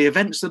news and the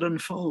events that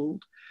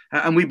unfold.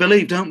 And we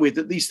believe, don't we,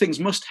 that these things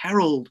must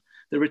herald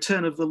the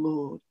return of the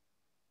Lord.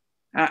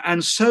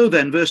 And so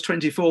then, verse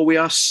 24, we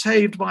are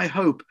saved by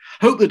hope.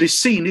 Hope that is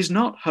seen is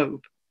not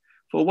hope.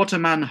 For what a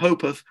man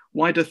hopeth,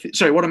 what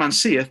a man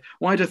seeth,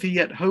 why doth he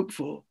yet hope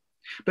for?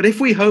 But if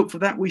we hope for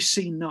that we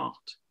see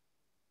not,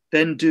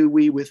 then do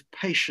we with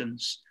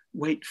patience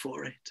wait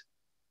for it.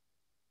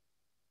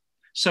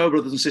 So,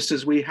 brothers and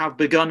sisters, we have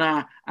begun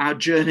our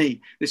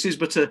journey. This is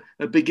but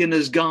a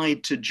beginner's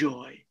guide to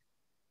joy.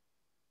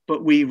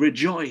 But we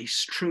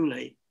rejoice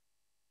truly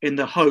in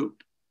the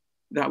hope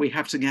that we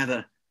have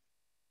together,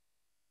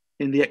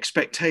 in the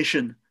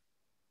expectation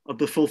of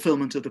the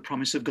fulfillment of the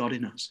promise of God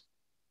in us.